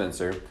milk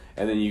dispenser,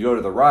 and then you go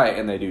to the right,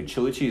 and they do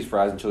chili cheese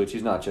fries and chili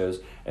cheese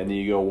nachos, and then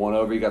you go one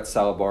over, you got the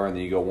salad bar, and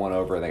then you go one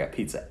over, and they got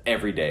pizza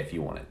every day if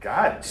you want it.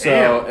 God damn.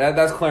 So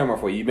that's Claremore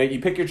for you. You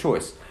pick your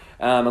choice.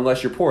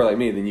 Unless you're poor like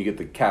me, then you get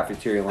the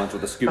cafeteria lunch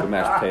with a scoop of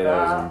mashed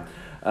potatoes.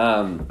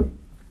 And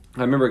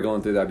I remember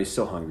going through that, I'd be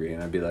so hungry,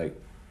 and I'd be like,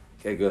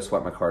 I'd go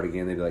swipe my card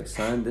again, they'd be like,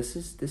 son, this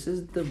is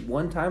the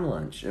one-time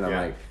lunch. And I'm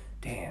like,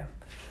 damn.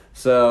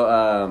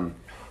 So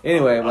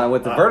anyway, when I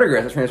went to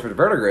Verdigris, I transferred to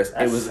Verdigris.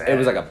 It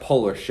was like a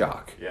polar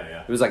shock.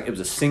 Yeah. It was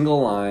a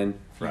single line.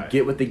 You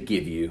get what they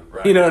give you.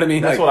 Right. You know what I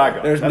mean? That's what I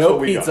got. There's no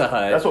Pizza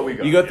Hut. That's what we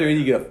got. You go through and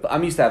you get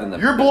I'm used to having them.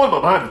 You're blowing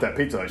my mind with that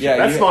Pizza Hut shit. Yeah,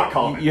 that's not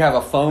common. You have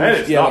a foam.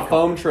 You have a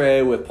foam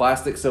tray with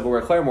plastic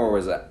silverware. Claremore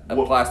was a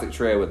plastic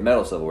tray with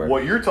metal silverware.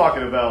 What you're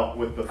talking about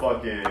with the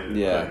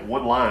fucking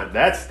one line,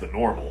 that's the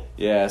normal.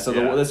 Yeah. So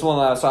this one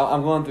line. So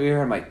I'm going through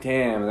here. I'm like,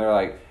 damn. And they're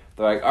like,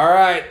 all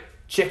right.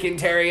 Chicken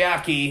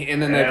teriyaki, and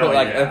then they put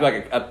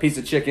like a piece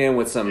of chicken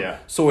with some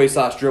soy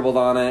sauce dribbled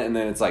on it, and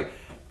then it's like,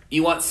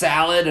 you want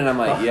salad? And I'm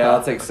like, yeah,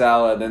 I'll take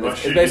salad. And then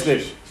it's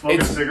basically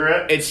smoke a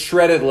cigarette. It's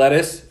shredded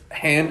lettuce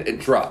hand and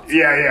dropped.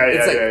 Yeah.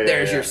 It's like,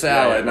 there's your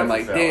salad. Yeah, and I'm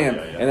that's like, the salad. damn.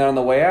 Yeah. And then on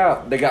the way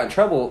out, they got in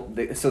trouble.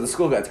 So the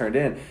school got turned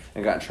in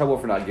and got in trouble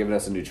for not giving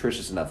us a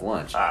nutritious enough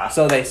lunch.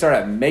 So they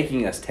started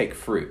making us take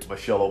fruit.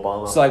 Michelle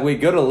Obama. So like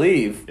we'd go to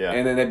leave, Yeah.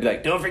 and then they'd be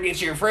like, don't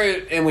forget your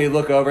fruit. And we'd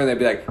look over and they'd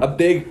be like, a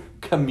big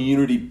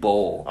community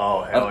bowl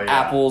of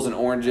apples and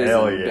oranges.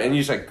 And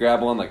you just like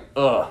grab one like,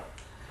 ugh.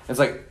 It's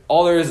like,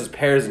 all there is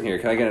pears in here.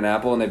 Can I get an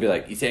apple? And they'd be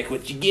like, you take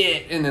what you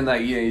get. And then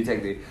like, you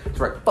take the, it's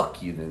like,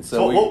 fuck you then.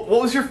 So what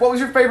was your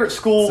favorite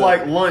school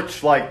like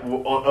lunch like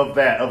of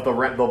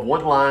the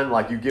one line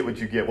like you get what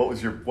you get? What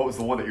was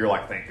the one that you're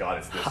like, thank God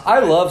it's this? I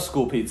love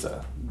school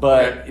pizza,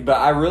 but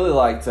I really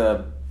like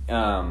to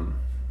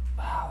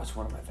which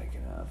one am I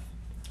thinking of?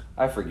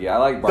 I forget. I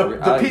like barbecue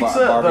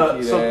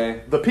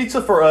day. The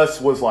pizza for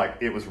us was like,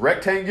 it was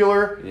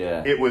rectangular.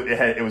 Yeah. It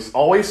was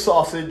always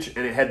sausage,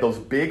 and it had those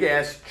big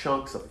ass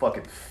chunks of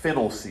fucking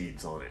fennel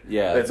seeds on it.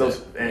 Yeah,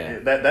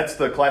 that's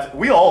the classic.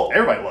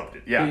 Everybody loved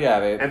it. Yeah. Yeah,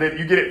 babe. And then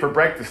you get it for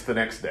breakfast the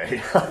next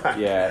day.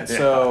 Yeah.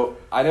 So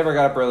I never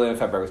got up early and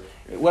had breakfast.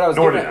 What I was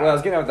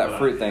getting at with that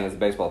fruit thing is the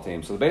baseball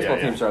team. So the baseball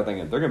team started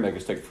thinking, they're gonna make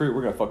us take fruit.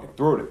 We're gonna fucking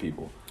throw it at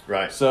people.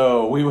 Right.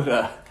 So we would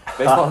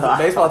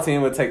baseball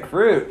team would take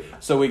fruit.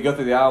 So we'd go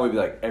through the aisle. We'd be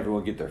like,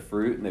 everyone get their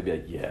fruit, and they'd be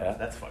like, yeah.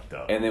 That's fucked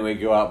up. And then we'd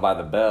go out by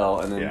the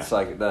bell, and then it's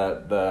like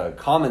the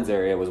commons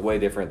area was way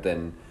different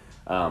than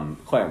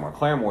Claremore.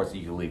 Claremore's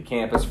you could leave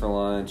campus for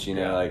lunch. You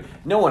know, like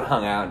no one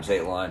hung out and just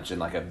ate lunch in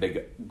like a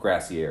big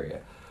grassy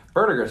area.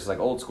 Verdigris is like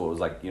old school. It was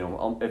like, you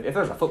know, if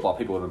there's a football,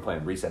 people have been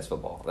playing recess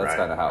football. That's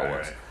kind of how it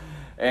was. Right.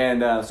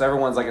 And so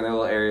everyone's like in their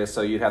little areas.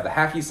 So you'd have the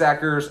hacky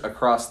sackers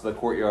across the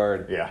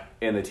courtyard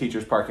in the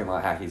teacher's parking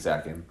lot hacky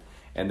sacking.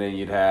 And then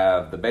you'd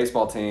have the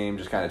baseball team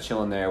just kind of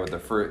chilling there with the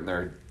fruit in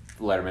their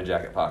Letterman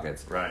jacket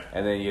pockets. Right.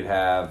 And then you'd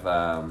have,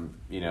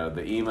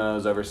 the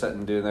emos over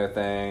sitting doing their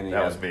thing.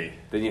 That was me.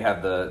 Then you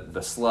have the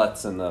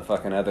sluts and the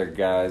fucking other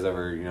guys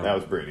over, That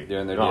was Brittany.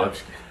 Doing their deal.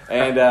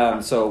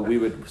 And so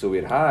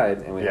we'd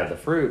hide and we'd have the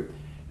fruit.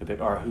 And be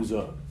like, all right, who's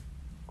up?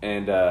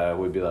 And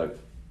we'd be like,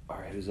 all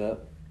right, who's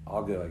up?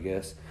 I'll go, I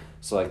guess.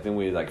 So like then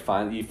we'd like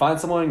find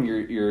someone.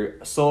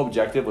 Your sole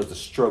objective was to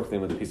stroke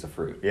them with a piece of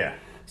fruit. Yeah.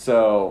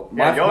 So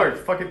y'all are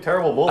fucking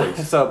terrible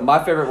bullies. So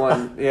my favorite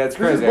one, it's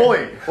crazy.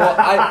 Bullying.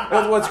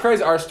 Well, what's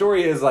crazy? Our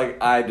story is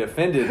like I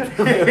defended, and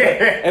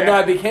then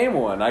I became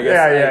one. I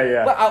guess.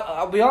 Yeah. But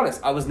I'll be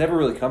honest, I was never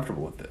really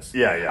comfortable with this.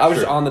 Yeah. I was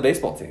just on the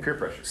baseball team. Peer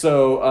pressure.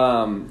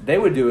 So they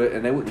would do it,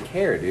 and they wouldn't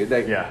care, dude.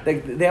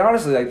 They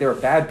honestly they were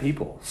bad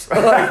people. So,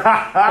 they were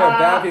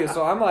bad people.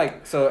 So I'm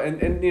like,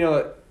 and you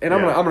know, and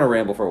I'm gonna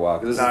ramble for a while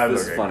because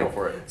this is funny. Go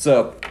for it.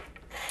 So,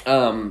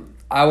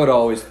 I would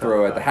always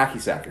throw at the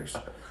hacky sackers.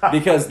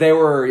 Because they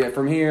were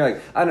from here,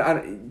 like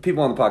I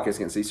people on the podcast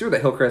can't see. See where the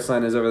Hillcrest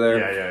sign is over there?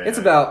 Yeah. It's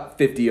about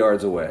 50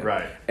 yards away.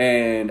 Right.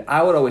 And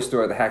I would always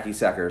throw at the hacky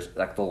sackers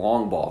like the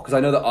long ball because I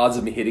know the odds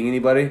of me hitting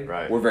anybody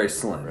were very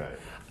slim. Right.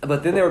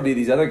 But then there would be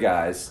these other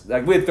guys,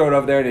 like we'd throw it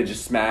over there and it'd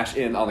just smash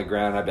in on the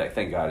ground. And I'd be like,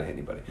 thank God I didn't hit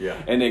anybody. Yeah.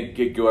 And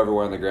they'd go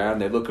everywhere on the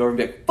ground. And they'd look over and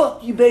be like,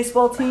 fuck you,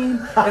 baseball team.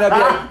 And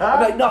I'd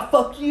be like, no,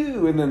 fuck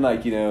you. And then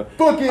like,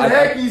 fucking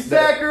hacky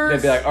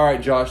sackers. They'd be like, all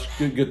right, Josh,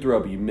 good throw,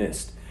 but you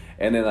missed.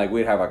 And then like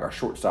we'd have like our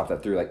shortstop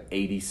that threw like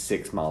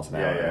 86 miles an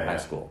hour in high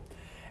school.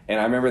 And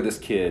I remember this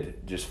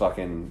kid just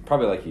fucking,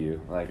 probably like you,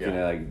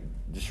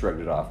 just shrugged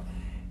it off.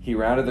 He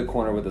rounded the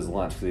corner with his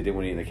lunch because he didn't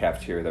want to eat in the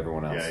cafeteria with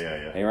everyone else. Yeah.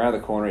 And he rounded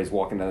the corner, he's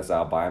walking down this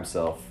aisle by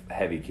himself,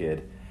 heavy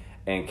kid.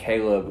 And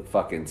Caleb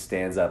fucking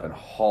stands up and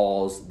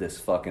hauls this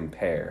fucking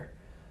pear.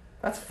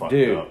 That's fucked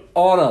dude, up.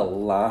 on a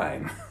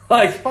line.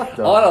 Like,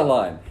 on a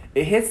line.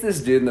 It hits this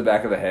dude in the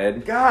back of the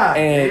head. God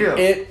and damn.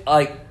 It,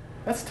 like...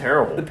 That's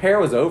terrible. The pear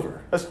was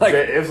over. It's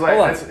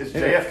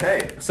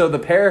JFK. So the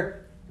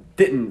pear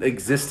didn't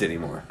exist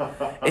anymore.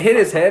 It hit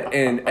his head,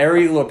 and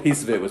every little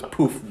piece of it was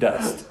poof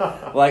dust.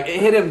 Like it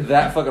hit him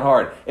that fucking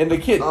hard. And the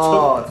kid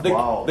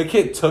the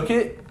kid took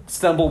it,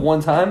 stumbled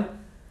one time,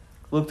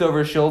 looked over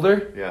his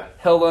shoulder,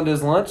 held onto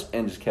his lunch,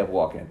 and just kept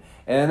walking.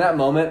 And in that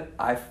moment,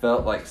 I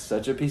felt like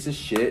such a piece of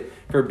shit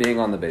for being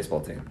on the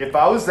baseball team. If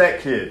I was that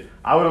kid,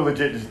 I would have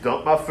legit just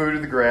dumped my food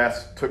in the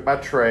grass, took my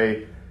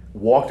tray,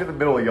 walked in the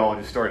middle of y'all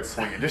and just started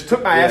swinging. Just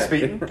took my ass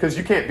beating because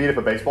you can't beat up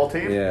a baseball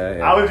team.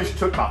 I would have just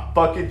took my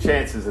fucking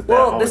chances at that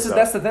moment. Well,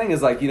 that's the thing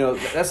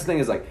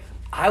is like,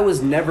 I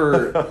was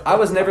never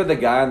the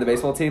guy on the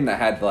baseball team that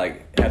had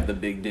the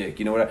big dick.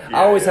 You know what?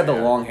 I always had the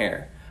long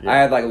hair. Yeah. I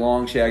had like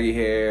long shaggy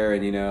hair,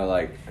 and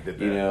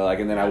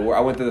and then I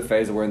went through the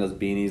phase of wearing those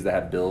beanies that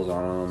had bills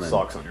on them, and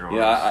socks on your arms.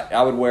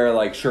 I would wear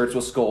like shirts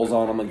with skulls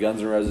on them and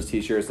Guns N' Roses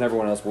t-shirts, and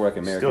everyone else wore like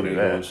American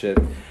Eagle and shit.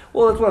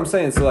 Well, that's what I'm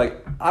saying. So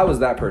like, I was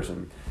that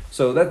person.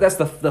 So that's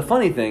the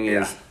funny thing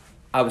is,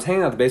 I was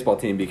hanging out with the baseball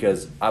team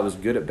because I was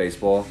good at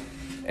baseball,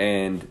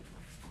 and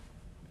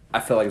I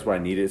felt like it's what I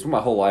needed. It's what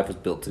my whole life was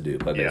built to do,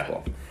 play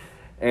baseball.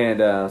 And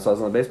so I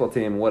was on the baseball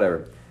team,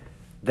 whatever.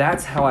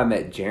 That's how I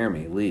met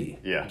Jeremy Lee.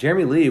 Yeah.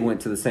 Jeremy Lee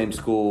went to the same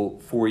school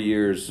 4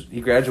 years.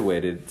 He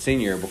graduated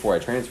senior before I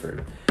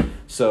transferred.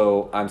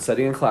 So I'm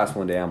sitting in class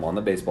one day. I'm on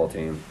the baseball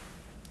team.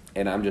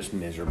 and I'm just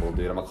miserable,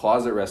 dude. I'm a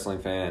closet wrestling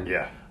fan.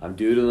 Yeah. I'm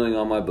doodling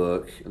on my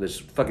book. There's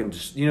fucking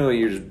just, you know,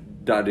 you're just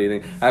not doing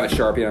anything. I have a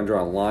Sharpie and I'm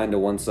drawing a line to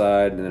one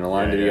side and then a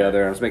line to the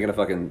other. I'm just making a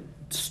fucking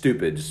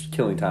stupid, just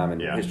killing time in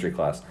history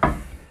class.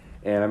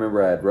 And I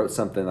remember I wrote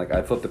something, like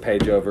I'd flip the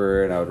page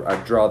over and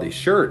I'd draw these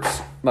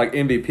shirts. Like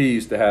MVP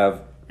used to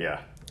have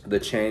the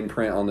chain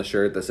print on the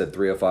shirt that said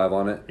 305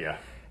 on it. Yeah.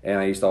 And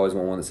I used to always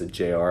want one that said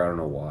JR. I don't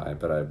know why,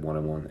 but I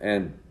wanted one.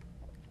 And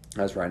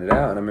I was writing it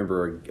out, and I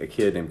remember a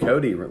kid named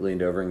Cody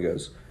leaned over and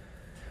goes,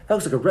 "That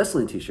looks like a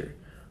wrestling t-shirt."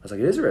 I was like,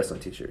 "It is a wrestling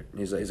t-shirt." And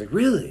he's like,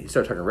 "Really?" He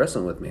started talking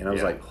wrestling with me, and I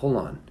was like, "Hold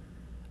on.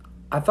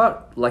 I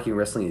thought liking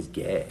wrestling is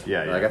gay."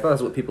 Like, I thought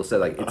that's what people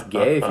said. Like, it's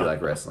gay if you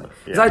like wrestling.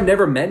 Because I'd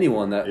never met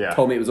anyone that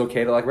told me it was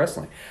okay to like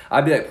wrestling.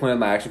 I'd be like playing with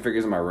my action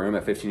figures in my room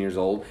at 15 years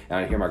old, and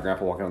I'd hear my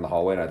grandpa walking down the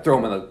hallway, and I'd throw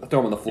him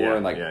on the floor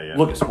and like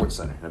look at Sports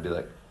Center, and I'd be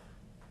like,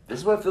 "This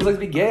is what it feels like to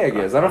be gay, I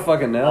guess." I don't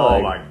fucking know.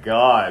 Oh my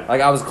god!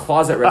 Like, I was a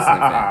closet wrestling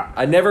fan.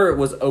 I never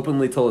was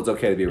openly told it's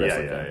okay to be a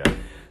wrestling fan.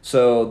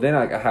 So then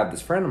I have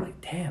this friend. I'm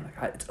like, "Damn,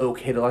 it's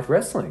okay to like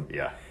wrestling."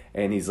 Yeah.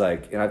 And he's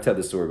like, and I've told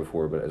this story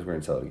before, but we're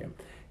gonna tell it again.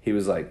 He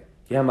was like,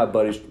 "Yeah, my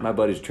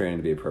buddy's training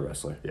to be a pro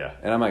wrestler." Yeah.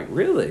 And I'm like,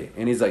 "Really?"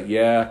 And he's like,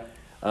 "Yeah."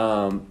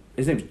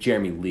 His name's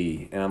Jeremy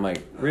Lee. And I'm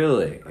like,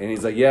 "Really?" And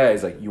he's like, "Yeah."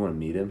 He's like, "You want to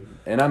meet him?"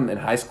 And I'm in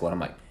high school, and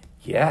I'm like,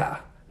 "Yeah.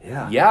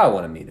 Yeah, I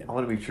want to meet him. I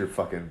want to meet your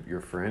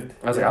friend."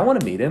 I was like, "I want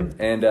to meet him."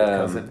 And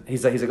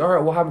he's like, "All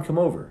right, we'll have him come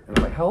over." And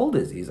I'm like, "How old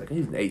is he?" He's like,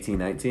 "He's 18,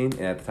 19.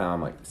 And at the time,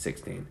 I'm like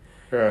 16.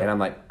 And I'm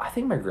like, "I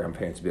think my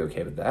grandparents would be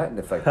okay with that." And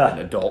if like an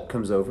adult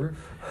comes over,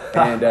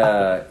 and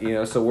you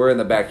know, so we're in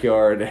the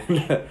backyard,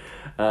 and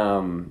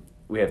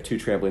we have 2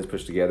 trampolines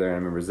pushed together. And I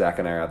remember Zach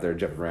and I are out there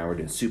jumping around. We're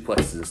doing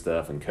suplexes and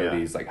stuff. And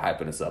Cody's like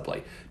hyping us up,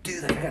 like,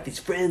 "Dude, like, I got these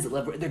friends that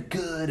love it. They're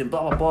good," and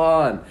blah blah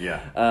blah. And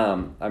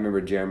I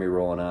remember Jeremy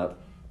rolling up.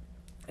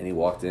 And he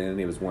walked in, and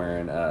he was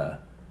wearing a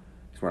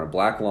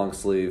black long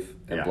sleeve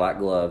and black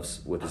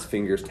gloves with his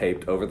fingers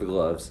taped over the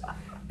gloves.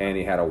 And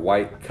he had a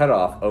white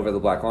cutoff over the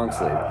black long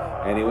sleeve.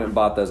 And he went and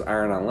bought those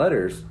iron-on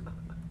letters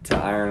to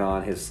iron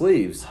on his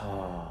sleeves.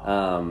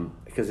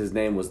 Because his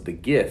name was The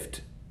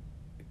Gift,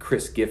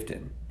 Chris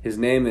Gifton. His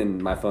name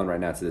in my phone right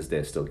now to this day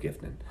is still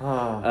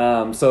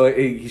Gifton. So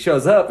he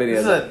shows up, and he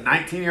has a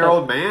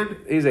 19-year-old man?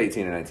 He's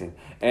 18 or 19.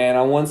 And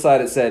on one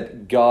side it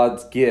said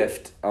God's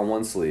Gift on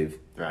one sleeve.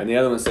 And the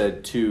other one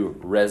said to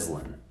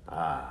Reslin.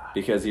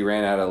 Because he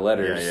ran out of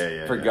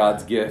letters for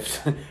God's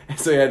Gift.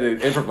 So he had to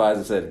improvise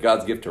and said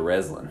God's Gift to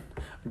Reslin.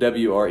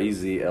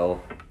 WREZLN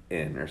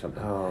or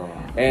something.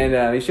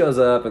 And he shows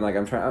up, and like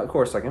I'm trying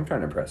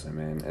to impress him,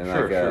 man. And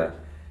sure.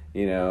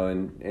 You know,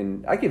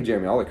 and I give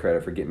Jeremy all the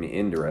credit for getting me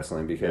into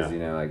wrestling because you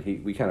know, like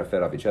we kind of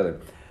fed off each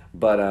other.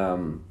 But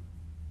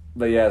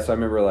yeah, so I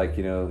remember, like,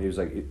 you know, he's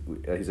like,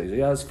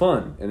 "Yeah, it's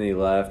fun." And then he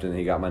left, and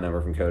he got my number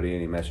from Cody,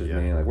 and he messaged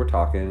me, and like, we're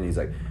talking, and he's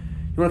like,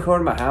 "You want to come over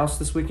to my house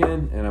this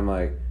weekend?" And I'm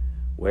like,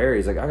 "Where?"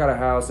 He's like, "I got a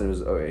house," and it was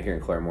here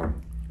in Claremore.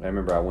 I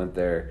remember I went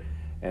there,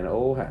 and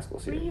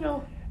Haskell's here. You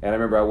know. And I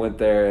remember I went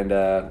there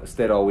and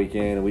stayed all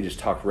weekend, and we just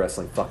talked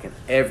wrestling fucking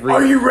every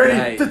night. Are you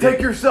ready to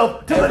take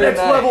yourself to the next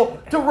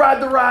level, to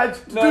ride the rides,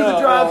 to do the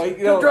drives,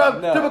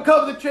 to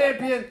become the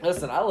champion?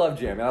 Listen, I love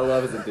Jeremy. I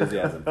love his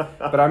enthusiasm.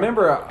 But I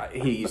remember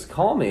he used to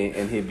call me,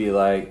 and he'd be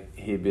like,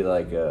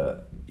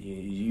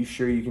 "You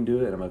sure you can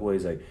do it?" And I'm like, "What?"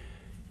 He's like,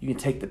 "You can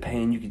take the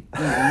pain. You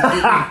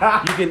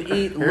can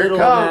eat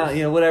little amount,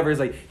 you know, whatever." He's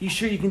like, "You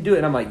sure you can do it?"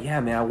 And I'm like, "Yeah,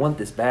 man, I want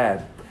this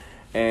bad."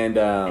 And eat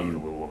a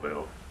little bit.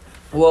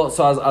 Well,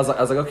 so I was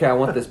like, okay, I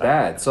want this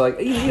bad. So like,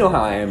 you know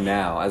how I am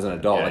now as an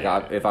adult.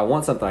 If I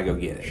want something, I go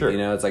get it. Sure. You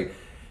know, it's like,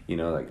 you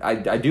know, like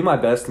I do my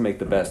best to make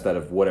the best out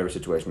of whatever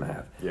situation I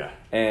have. Yeah.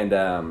 And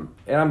I'm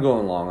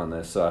going long on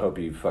this, so I hope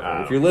you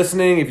if you're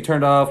listening, if you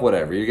turned off,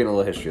 whatever, you're getting a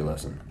little history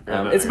lesson.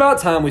 It's about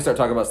time we start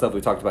talking about stuff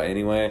we talked about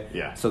anyway.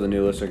 Yeah. So the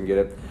new listener can get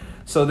it.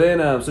 So then,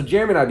 so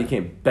Jeremy and I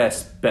became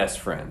best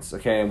friends,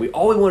 okay? And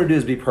all we wanted to do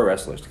is be pro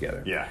wrestlers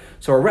together. Yeah.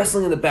 So we're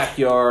wrestling in the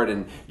backyard,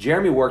 and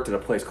Jeremy worked at a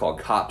place called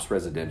Cops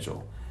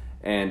Residential.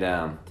 And,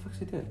 what the fuck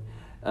he did?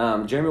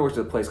 Jeremy worked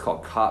at a place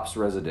called Cops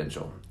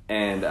Residential.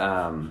 And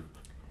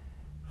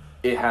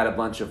it had a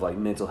bunch of, like,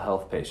 mental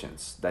health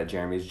patients that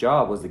Jeremy's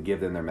job was to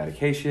give them their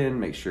medication,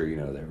 make sure, you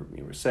know,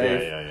 they were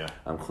safe.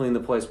 Clean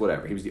the place,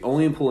 whatever. He was the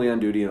only employee on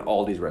duty in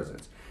all these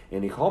residents.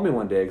 And he called me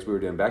one day because we were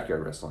doing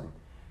backyard wrestling.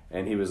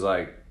 And he was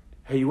like,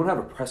 "Hey, you want to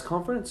have a press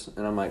conference?"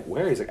 And I'm like,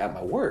 "Where?" He's like, "At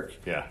my work."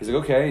 Yeah. He's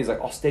like, "Okay." He's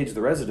like, "I'll stage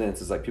the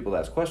residents as like people that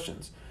ask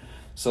questions."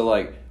 So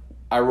like,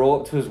 I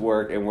roll up to his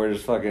work, and we're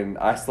just fucking.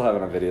 I still have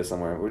it on video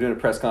somewhere. We're doing a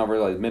press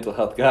conference, like mental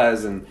health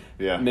guys and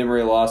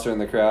memory loss are in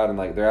the crowd, and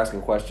like they're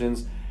asking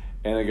questions,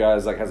 and the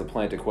guy's like has a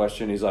planted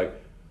question. He's like,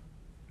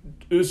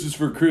 "This is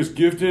for Chris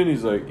Gifton."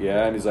 He's like,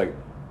 "Yeah," and he's like,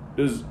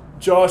 "Does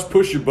Josh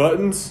push your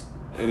buttons?"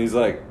 And he's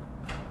like,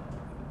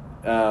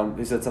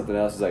 he said something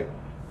else. He's like,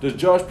 "Does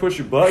Josh push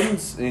your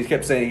buttons?" And he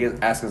kept saying, he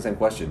kept asking the same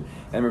question.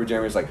 And I remember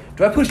Jeremy was like,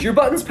 "Do I push your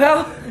buttons,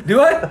 pal?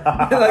 Do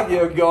I?" Like, you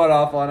know, going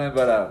off on it.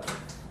 But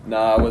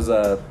no,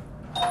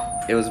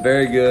 it was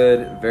very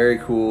good, very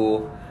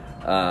cool.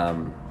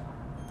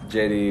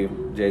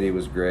 JD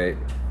was great.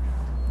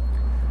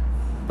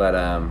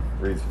 But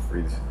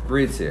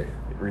Reed's here.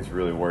 Reed's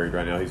really worried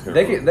right now. He's gonna.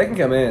 They can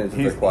come in.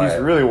 He's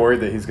really worried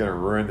that he's going to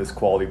ruin this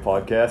quality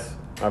podcast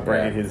by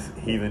bringing his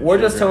heathen. We're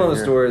just telling the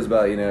here. stories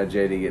about JD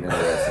getting into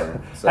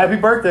wrestling. So. Happy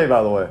birthday,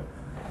 by the way.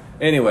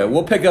 Anyway,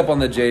 we'll pick up on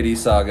the JD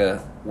saga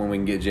when we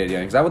can get JD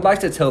on, because I would like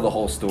to tell the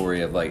whole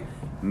story of like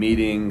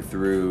meeting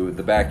through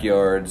the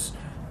backyards,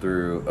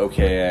 through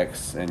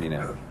OKX,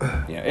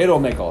 and it'll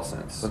make all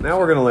sense. So now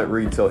we're going to let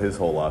Reed tell his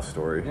whole life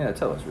story. Yeah,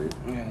 tell us, Reed.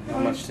 Yeah,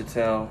 not much to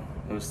tell.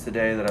 It was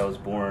today that I was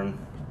born,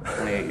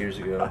 28 years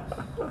ago.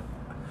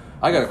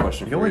 I got a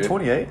question for you. You're only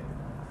 28?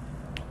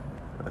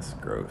 That's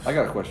gross. I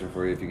got a question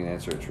for you if you can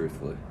answer it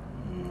truthfully.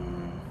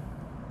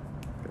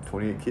 Got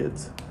 28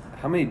 kids.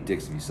 How many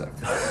dicks have you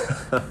sucked?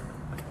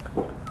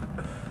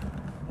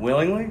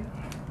 Willingly?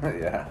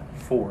 Yeah.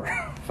 4.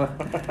 I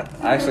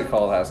actually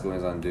called high school when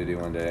he was on duty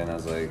one day, and I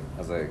was like,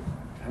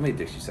 how many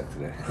dicks you sucked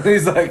today?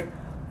 He's like,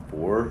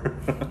 4.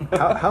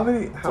 How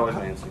many? always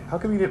fancy. How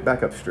come you didn't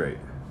back up straight?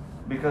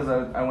 Because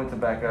I went to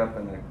back up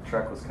and the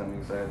truck was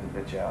coming, so I had to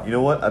bitch out. You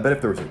know what? I bet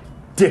if there was a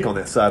dick on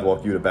that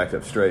sidewalk, you would have backed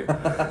up straight. Nah.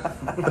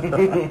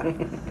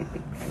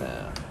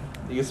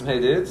 You get some hey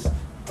dudes?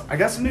 I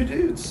got some new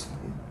dudes.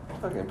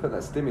 Fucking putting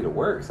that stimmy to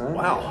work, son.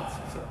 Wow.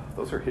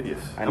 Those are hideous.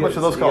 I How much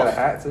do those You got a cost?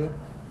 hat too?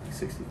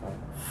 65.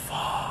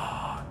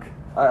 Fuck.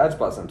 I just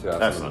bought some too.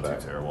 That's not too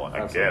terrible. I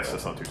That's guess not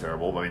that's not too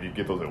terrible. I mean, you can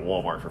get those at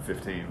Walmart for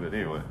 $15, but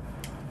anyway.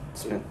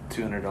 Spent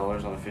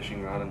 $200 on a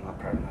fishing rod. I'm not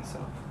proud of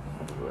myself.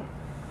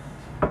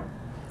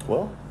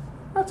 Well,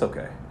 that's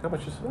okay. How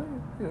much is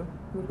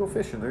we'll go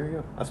fishing. There you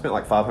go. I spent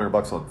like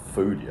 $500 on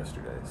food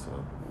yesterday.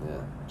 So Yeah.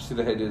 See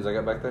the hey dudes I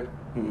got back there?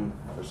 Mm-hmm.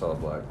 They're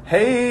solid black.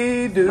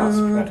 hey, dude. Not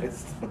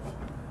surprised.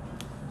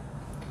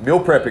 Meal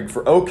prepping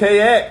for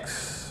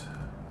OKX.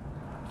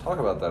 Talk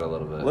about that a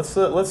little bit.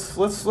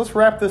 Let's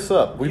wrap this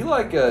up. Do you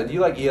like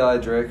Eli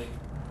Drake?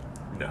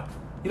 No.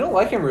 You don't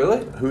like him,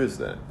 really? Who is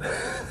that?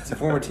 He's a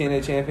former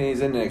TNA champion.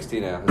 He's in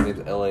NXT now. His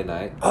name's LA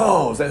Knight.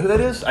 Oh, is that who that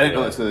is? I didn't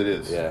know that's who that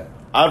is. Yeah.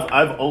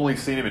 I've only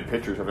seen him in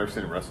pictures. I've never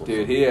seen him wrestle.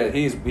 Dude,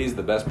 he's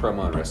the best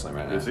promo in wrestling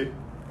right now. Is he?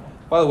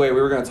 By the way,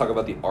 we were going to talk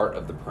about the art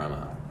of the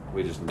promo.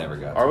 We just never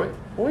got to. Are we?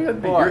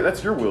 Well,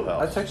 that's your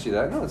wheelhouse. I text you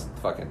that. No, it's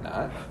fucking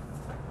not.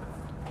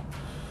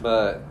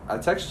 But I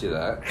text you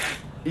that.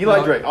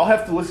 Eli Drake. I'll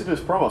have to listen to his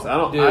promos. I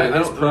don't. Dude, I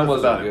his don't know enough promos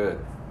about are him.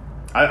 good.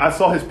 I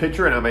saw his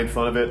picture and I made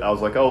fun of it. I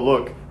was like, oh,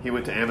 look, he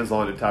went to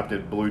Amazon and typed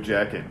in blue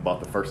jacket and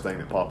bought the first thing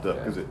that popped up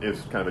because it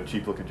was kind of a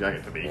cheap looking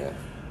jacket to me. Yeah.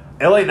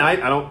 LA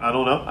Knight, I don't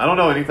know. I don't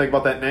know anything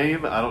about that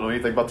name. I don't know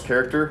anything about the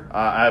character.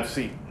 I've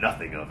seen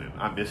nothing of him.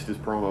 I missed his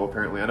promo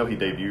apparently. I know he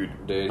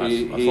debuted. Dude, I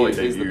he's saw he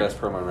the debuted. best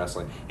promo in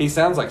wrestling. He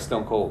sounds like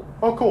Stone Cold.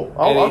 Oh, cool.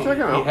 And I'll check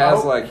him out. He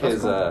has Oh, like that's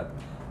his cool.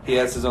 he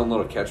has his own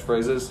little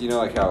catchphrases. You know,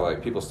 like how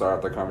like people start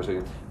off their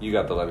conversation. You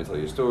got the let me tell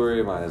you a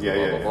story. Mine is the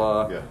blah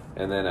blah blah. Yeah.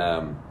 And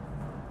then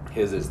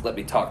his is let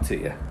me talk to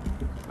you.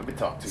 Let me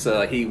talk to you. So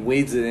like he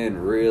weeds it in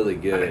really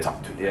good. Let me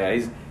talk to you. Yeah,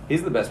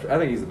 he's the best. I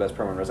think he's the best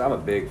promo in wrestling. I'm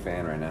a big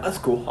fan right now. That's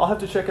cool. I'll have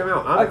to check him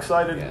out. I'm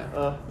excited.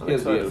 Yeah. I'm He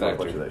has excited the about a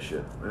bunch factory. of that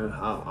shit. Man,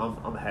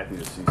 I'm happy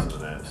to see some of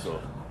that.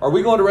 So Are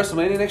we going to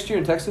WrestleMania next year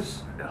in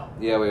Texas? no,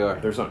 Yeah, we are.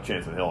 there's no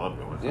chance in hell I'm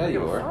going. Yeah,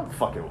 you are. I'm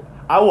fucking.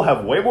 I will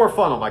have way more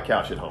fun on my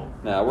couch at home.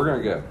 Nah, we're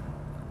gonna go.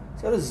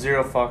 Is that a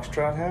Zero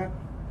Foxtrot hat?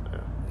 Yeah.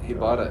 He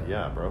bought it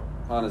Yeah, bro.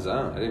 on his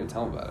own. I didn't even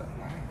tell him about it.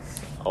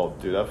 Oh,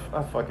 dude,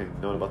 I've fucking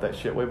known about that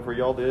shit way before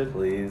y'all did.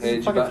 Please. Hey, did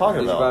you fucking buy,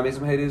 talking did you about? buy me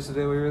some Hades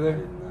today while you were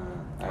there?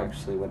 I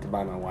actually went to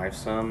buy my wife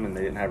some, and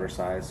they didn't have her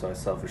size, so I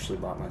selfishly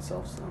bought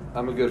myself some.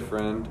 I'm a good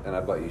friend, and I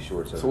bought you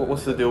shorts. So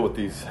what's the deal with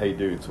these hey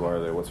dudes? Why are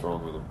they? What's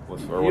wrong with them?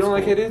 What's You what's don't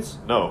like cool? hey dudes?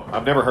 No,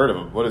 I've never heard of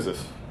them. What is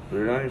this?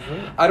 Put it on your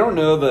foot. I don't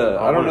know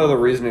the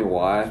reasoning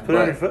why. Put it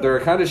on but your foot. They're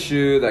a kind of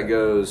shoe that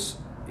goes,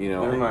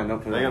 Never mind, don't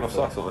put it They on got no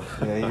your socks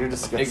foot. on. Yeah, you're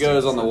disgusting. it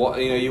goes on the wall.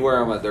 You know, you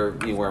wear them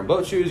you wear them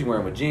boat shoes. You wear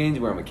them with jeans.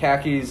 You wear them with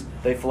khakis.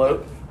 They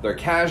float. They're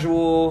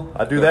casual.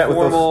 I do they're that with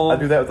formal. those.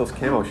 I do that with those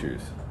camo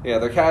shoes. Yeah,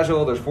 they're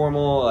casual. They're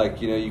formal.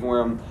 Like you can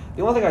wear them.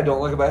 The only thing I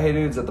don't like about Hey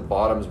Dudes is that the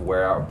bottoms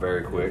wear out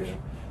very quick.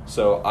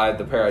 So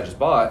the pair I just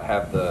bought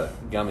have the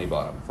gummy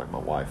bottom, It's like my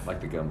wife. like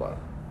the gum bottom.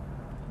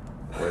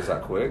 Wears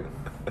that quick.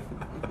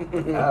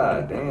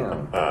 Ah,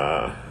 damn.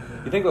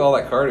 You think with all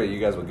that cardio, you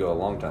guys would go a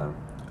long time.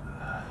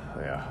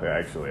 Yeah,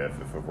 actually,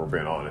 if we're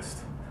being honest,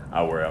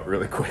 I wear out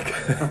really quick.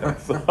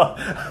 So,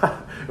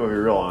 we'll be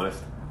real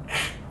honest.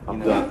 I'm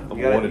done. I'm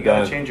You one gotta and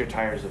done. change your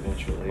tires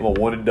eventually. I'm a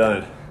one and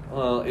done.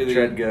 Well,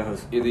 Tread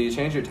goes. Either you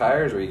change your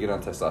tires or you get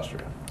on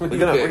testosterone. We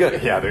gotta,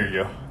 yeah, there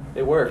you go.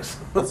 It works.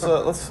 Let's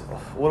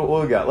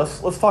what we got? Let's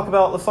talk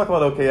about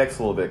OKX a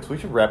little bit because we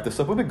should wrap this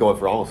up. We've been going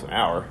for almost an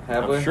hour.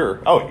 Have I'm we?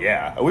 Sure. Oh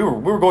yeah, we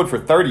were going for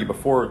 30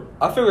 before.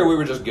 I figured we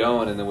were just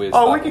going and then we.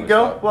 Oh, we could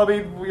go. Well, I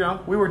mean,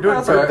 we were doing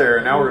That's good all right. there,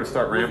 and now we're gonna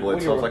start rambling.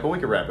 We So I was like, well, we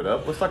can wrap it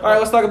up. Let's talk. All right,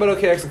 let's talk about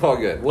OKX and call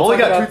it good. We'll Only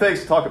talk got about- two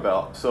things to talk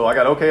about. So I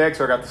got OKX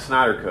or I got the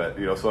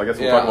Snydercut. So I guess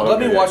we'll Yeah, talk about let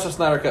me OKX. watch the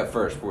Snydercut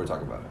first before we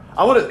talk about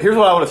it. Here's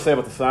what I want to say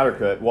about the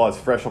Snydercut while it's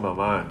fresh on my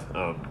mind,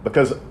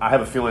 because I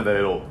have a feeling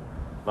that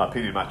my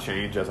opinion might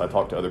change as I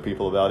talk to other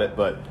people about it.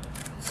 But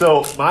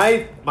So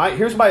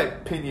here's my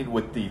opinion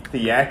with the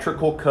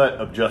theatrical cut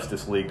of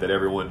Justice League that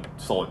everyone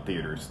saw in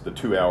theaters, the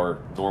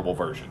 2-hour normal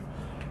version.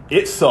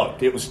 It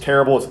sucked. It was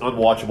terrible. It's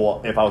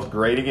unwatchable. If I was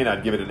grading it,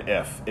 I'd give it an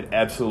F. It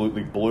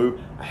absolutely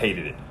blew. I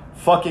hated it.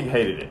 Fucking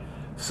hated it.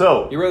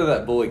 So You'd rather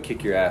that bullet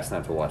kick your ass than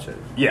have to watch it.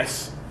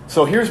 yes.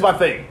 So here's my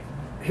thing.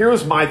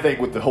 Here's my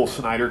thing with the whole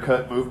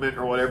Snydercut movement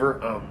or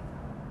whatever.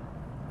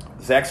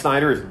 Zack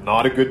Snyder is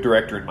not a good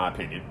director in my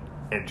opinion,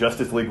 and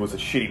Justice League was a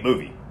shitty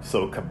movie.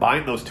 So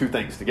combine those two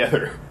things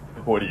together,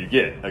 what do you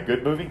get? A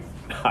good movie?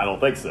 I don't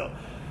think so.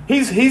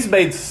 He's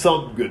made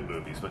some good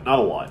movies, but not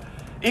a lot.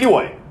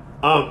 Anyway,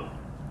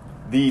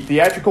 the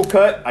theatrical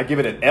cut, I give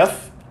it an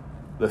F.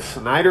 The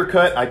Snyder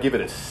cut, I give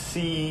it a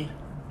C-.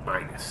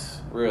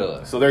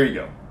 Really? So there you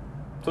go.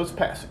 So it's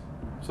passing.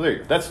 So there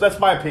you go. That's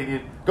my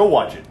opinion. Go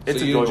watch it. It's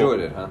so you enjoyable.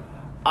 enjoyed it, huh?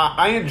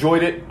 I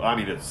enjoyed it. I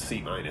mean, it's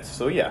C-.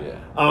 So yeah.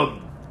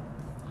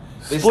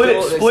 They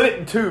Split it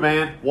in two,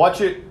 man.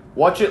 Watch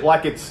it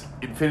like it's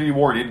Infinity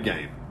War and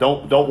Endgame.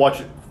 Don't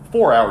watch it.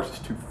 4 hours is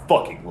too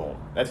fucking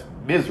long. That's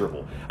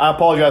miserable. I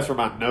apologize for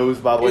my nose,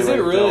 by the way. Is it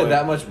really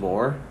that much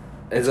more?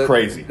 It's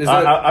crazy.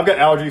 I've got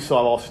allergies, so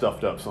I'm all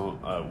stuffed up.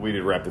 So we need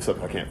to wrap this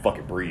up. I can't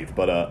fucking breathe.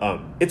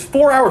 But it's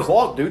 4 hours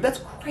long, dude. That's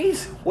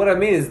crazy. What I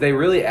mean is they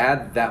really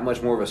add that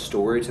much more of a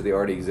story to the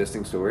already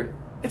existing story.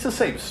 It's the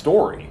same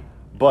story,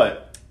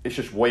 but it's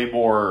just way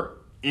more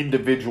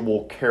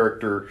individual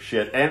character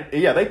shit. And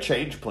yeah, they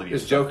changed plenty.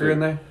 Is of stuff, Joker dude. in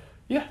there?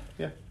 Yeah.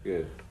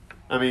 Good.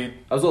 I mean,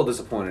 I was a little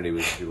disappointed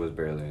he was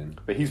barely in.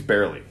 but he's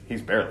barely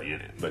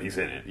in it. But he's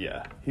in it.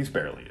 Yeah, he's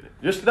barely in it.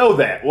 Just know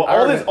that. Well,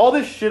 I all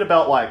this shit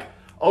about like,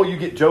 oh, you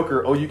get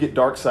Joker, oh, you get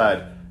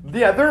Darkseid.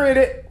 Yeah, they're in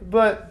it,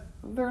 but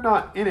they're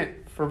not in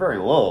it for very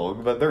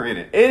long. But they're in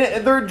it,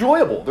 and they're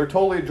enjoyable. They're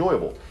totally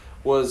enjoyable.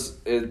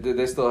 Did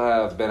they still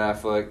have Ben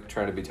Affleck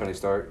trying to be Tony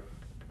Stark?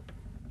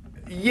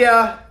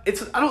 Yeah,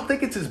 I don't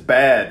think it's as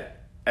bad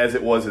as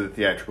it was in the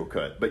theatrical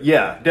cut. But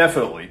yeah,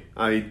 definitely.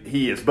 I mean,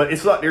 he is. But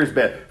it's not near as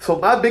bad. So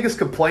my biggest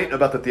complaint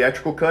about the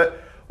theatrical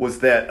cut was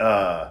that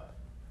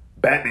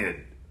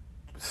Batman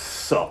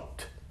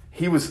sucked.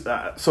 He was...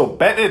 so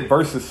Batman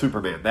versus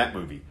Superman, that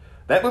movie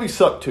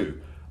sucked too.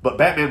 But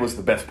Batman was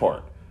the best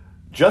part.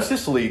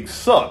 Justice League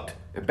sucked,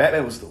 and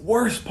Batman was the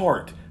worst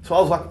part. So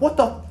I was like, what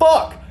the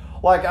fuck?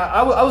 Like,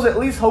 I was at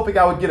least hoping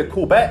I would get a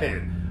cool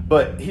Batman.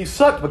 But he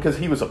sucked because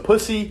he was a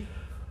pussy.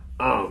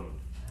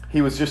 He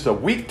was just a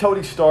weak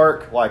Tony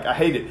Stark. Like, I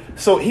hate it.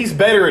 So he's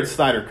better in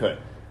Snyder Cut.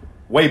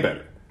 Way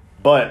better.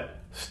 But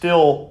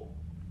still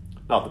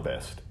not the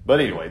best. But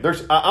anyway,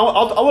 I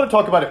want to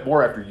talk about it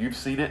more after you've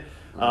seen it.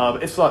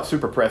 It's not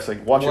super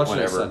pressing. Watch it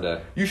whenever.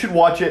 Sunday. You should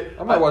watch it.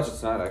 I might watch it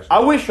tonight, actually. I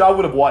wish I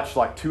would have watched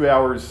like 2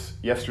 hours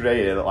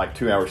yesterday and like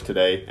 2 hours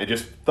today. And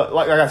just,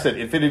 like I said,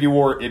 Infinity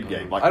War,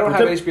 Endgame. Like, I don't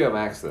have HBO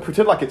Max, though.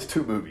 Pretend like it's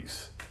two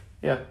movies.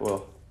 Yeah,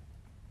 well...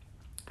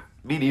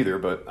 Me neither,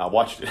 but I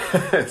watched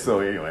it. So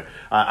anyway,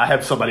 I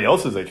have somebody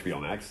else's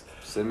HBO Max.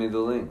 Send me the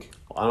link.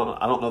 I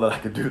don't know that I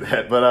could do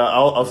that, but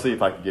I'll see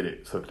if I can get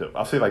it hooked up.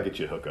 I'll see if I can get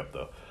you a hookup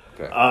though.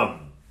 Okay.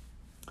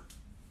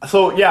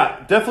 So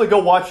yeah, definitely go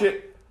watch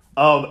it.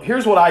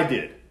 Here's what I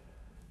did,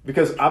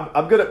 because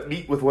I'm gonna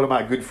meet with one of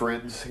my good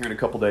friends here in a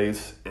couple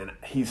days, and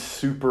he's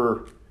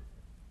super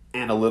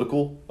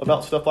analytical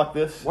about stuff like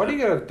this. Why do you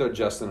gotta throw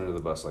Justin under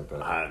the bus like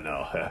that? I don't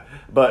know,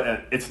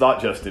 but it's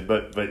not Justin,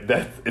 but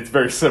it's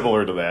very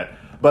similar to that.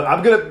 But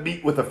I'm gonna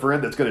meet with a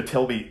friend that's gonna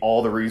tell me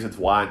all the reasons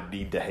why I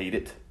need to hate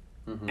it,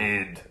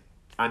 and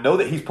I know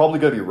that he's probably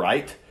gonna be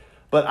right.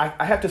 But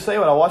I have to say,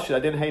 when I watched it,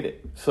 I didn't hate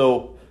it.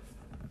 So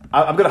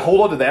I'm gonna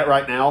hold on to that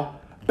right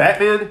now.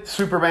 Batman,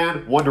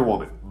 Superman, Wonder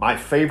Woman, my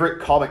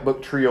favorite comic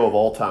book trio of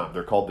all time.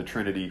 They're called the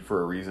Trinity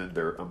for a reason.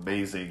 They're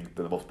amazing.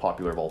 They're the most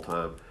popular of all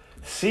time.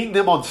 Seeing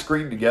them on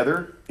screen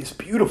together is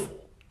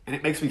beautiful, and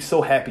it makes me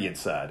so happy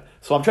inside.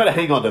 So I'm trying to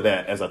hang on to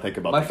that as I think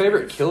about my these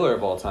favorite movies. killer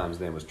of all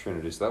time's name was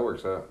Trinity, so that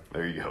works out.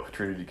 There you go,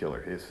 Trinity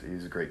Killer.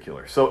 He's a great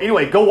killer. So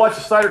anyway, go watch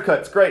the Snyder Cut.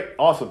 It's great,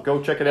 awesome.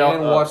 Go check it out.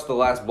 And watch The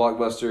Last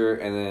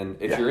Blockbuster, and then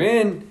if you're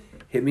in,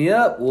 hit me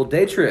up. We'll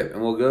day trip,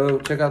 and we'll go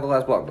check out The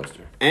Last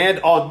Blockbuster. And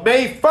on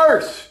May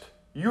 1st,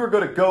 you are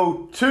going to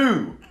go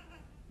to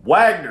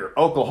Wagner,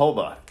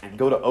 Oklahoma, and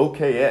go to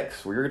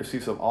OKX, where you're going to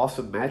see some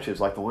awesome matches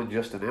like the one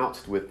just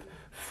announced with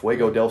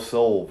Fuego del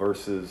Sol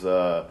versus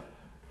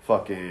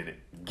fucking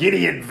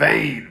Gideon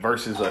Vane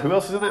versus who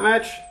else is in that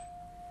match?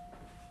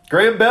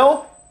 Graham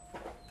Bell?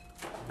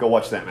 Go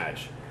watch that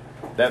match.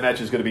 That match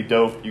is going to be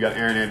dope. You got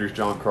Aaron Andrews,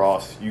 John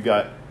Cross. You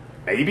got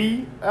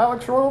maybe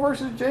Alex Royal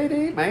versus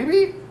JD?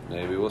 Maybe?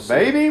 Maybe. We'll see.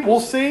 Maybe.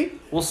 We'll see.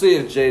 We'll see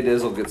if Jay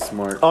Dizzle gets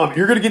smart.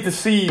 You're going to get to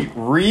see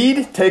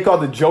Reed take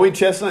on the Joey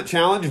Chestnut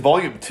Challenge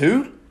Volume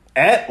 2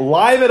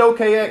 live at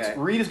OKX. Okay.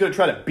 Reed is going to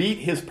try to beat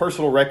his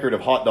personal record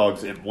of hot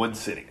dogs in one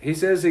sitting. He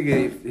says he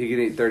can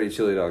eat 30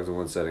 chili dogs in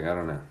one setting. I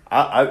don't know.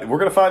 We're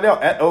going to find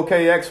out at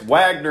OKX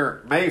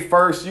Wagner, May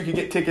 1st. You can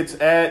get tickets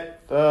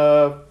at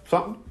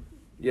something?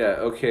 Yeah,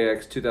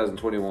 OKX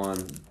 2021.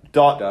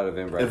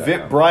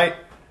 Eventbrite.com.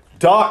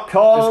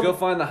 Just go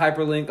find the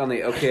hyperlink on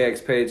the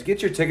OKX page.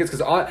 Get your tickets,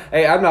 because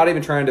hey, I'm not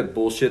even trying to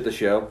bullshit the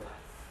show.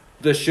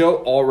 The show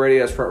already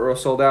has front row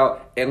sold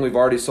out, and we've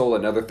already sold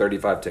another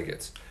 35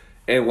 tickets.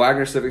 And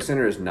Wagner Civic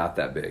Center is not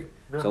that big.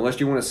 No. So unless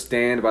you want to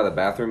stand by the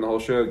bathroom the whole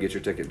show, get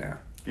your ticket now.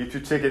 Get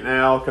your ticket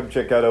now. Come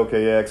check out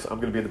OKX. I'm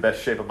going to be in the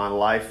best shape of my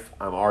life.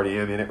 I'm already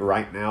in it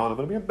right now, and I'm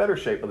going to be in better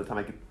shape by the time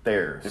I get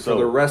there. And so, for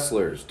the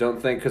wrestlers,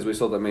 don't think because we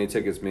sold that many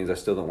tickets means I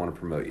still don't want to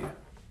promote you.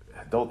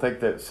 Don't think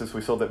that since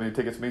we sold that many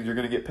tickets means you're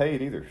going to get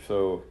paid either.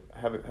 So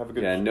have a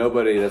good. Yeah,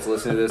 nobody that's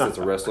listening to this that's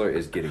a wrestler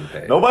is getting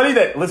paid. Nobody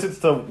that listens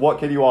to What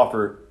Can You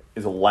Offer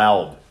is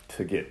allowed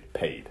to get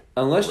paid.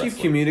 Unless you've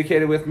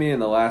communicated with me in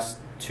the last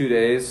 2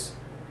 days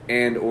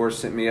and or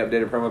sent me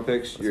updated promo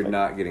pics, you're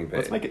not getting paid.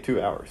 Let's make it 2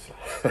 hours.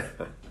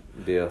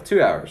 Deal.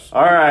 2 hours.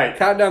 All right.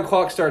 Countdown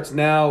clock starts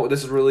now.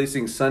 This is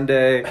releasing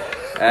Sunday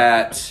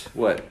at,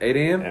 8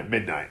 a.m.? At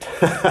midnight.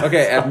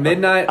 Okay, at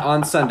midnight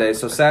on Sunday,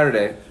 so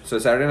Saturday. So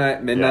Saturday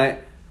night,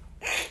 midnight.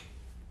 Yeah.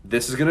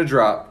 This is going to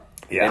drop.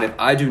 Yeah. And if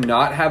I do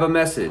not have a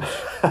message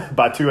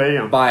by 2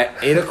 a.m. by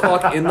 8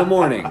 o'clock in the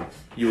morning,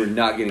 you are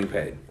not getting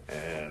paid.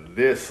 And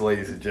this,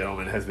 ladies and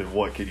gentlemen, has been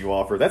What Can You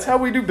Offer? That's how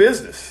we do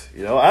business.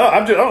 You know,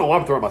 I don't know why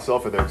I'm throwing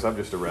myself in there because I'm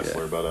just a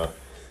wrestler. Yeah. But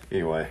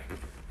anyway.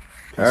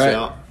 All right.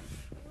 Out.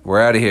 We're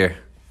out of here.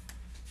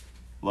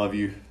 Love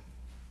you.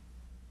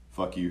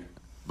 Fuck you.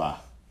 Bye.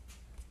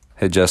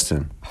 Hey,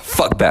 Justin.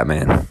 Fuck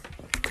Batman.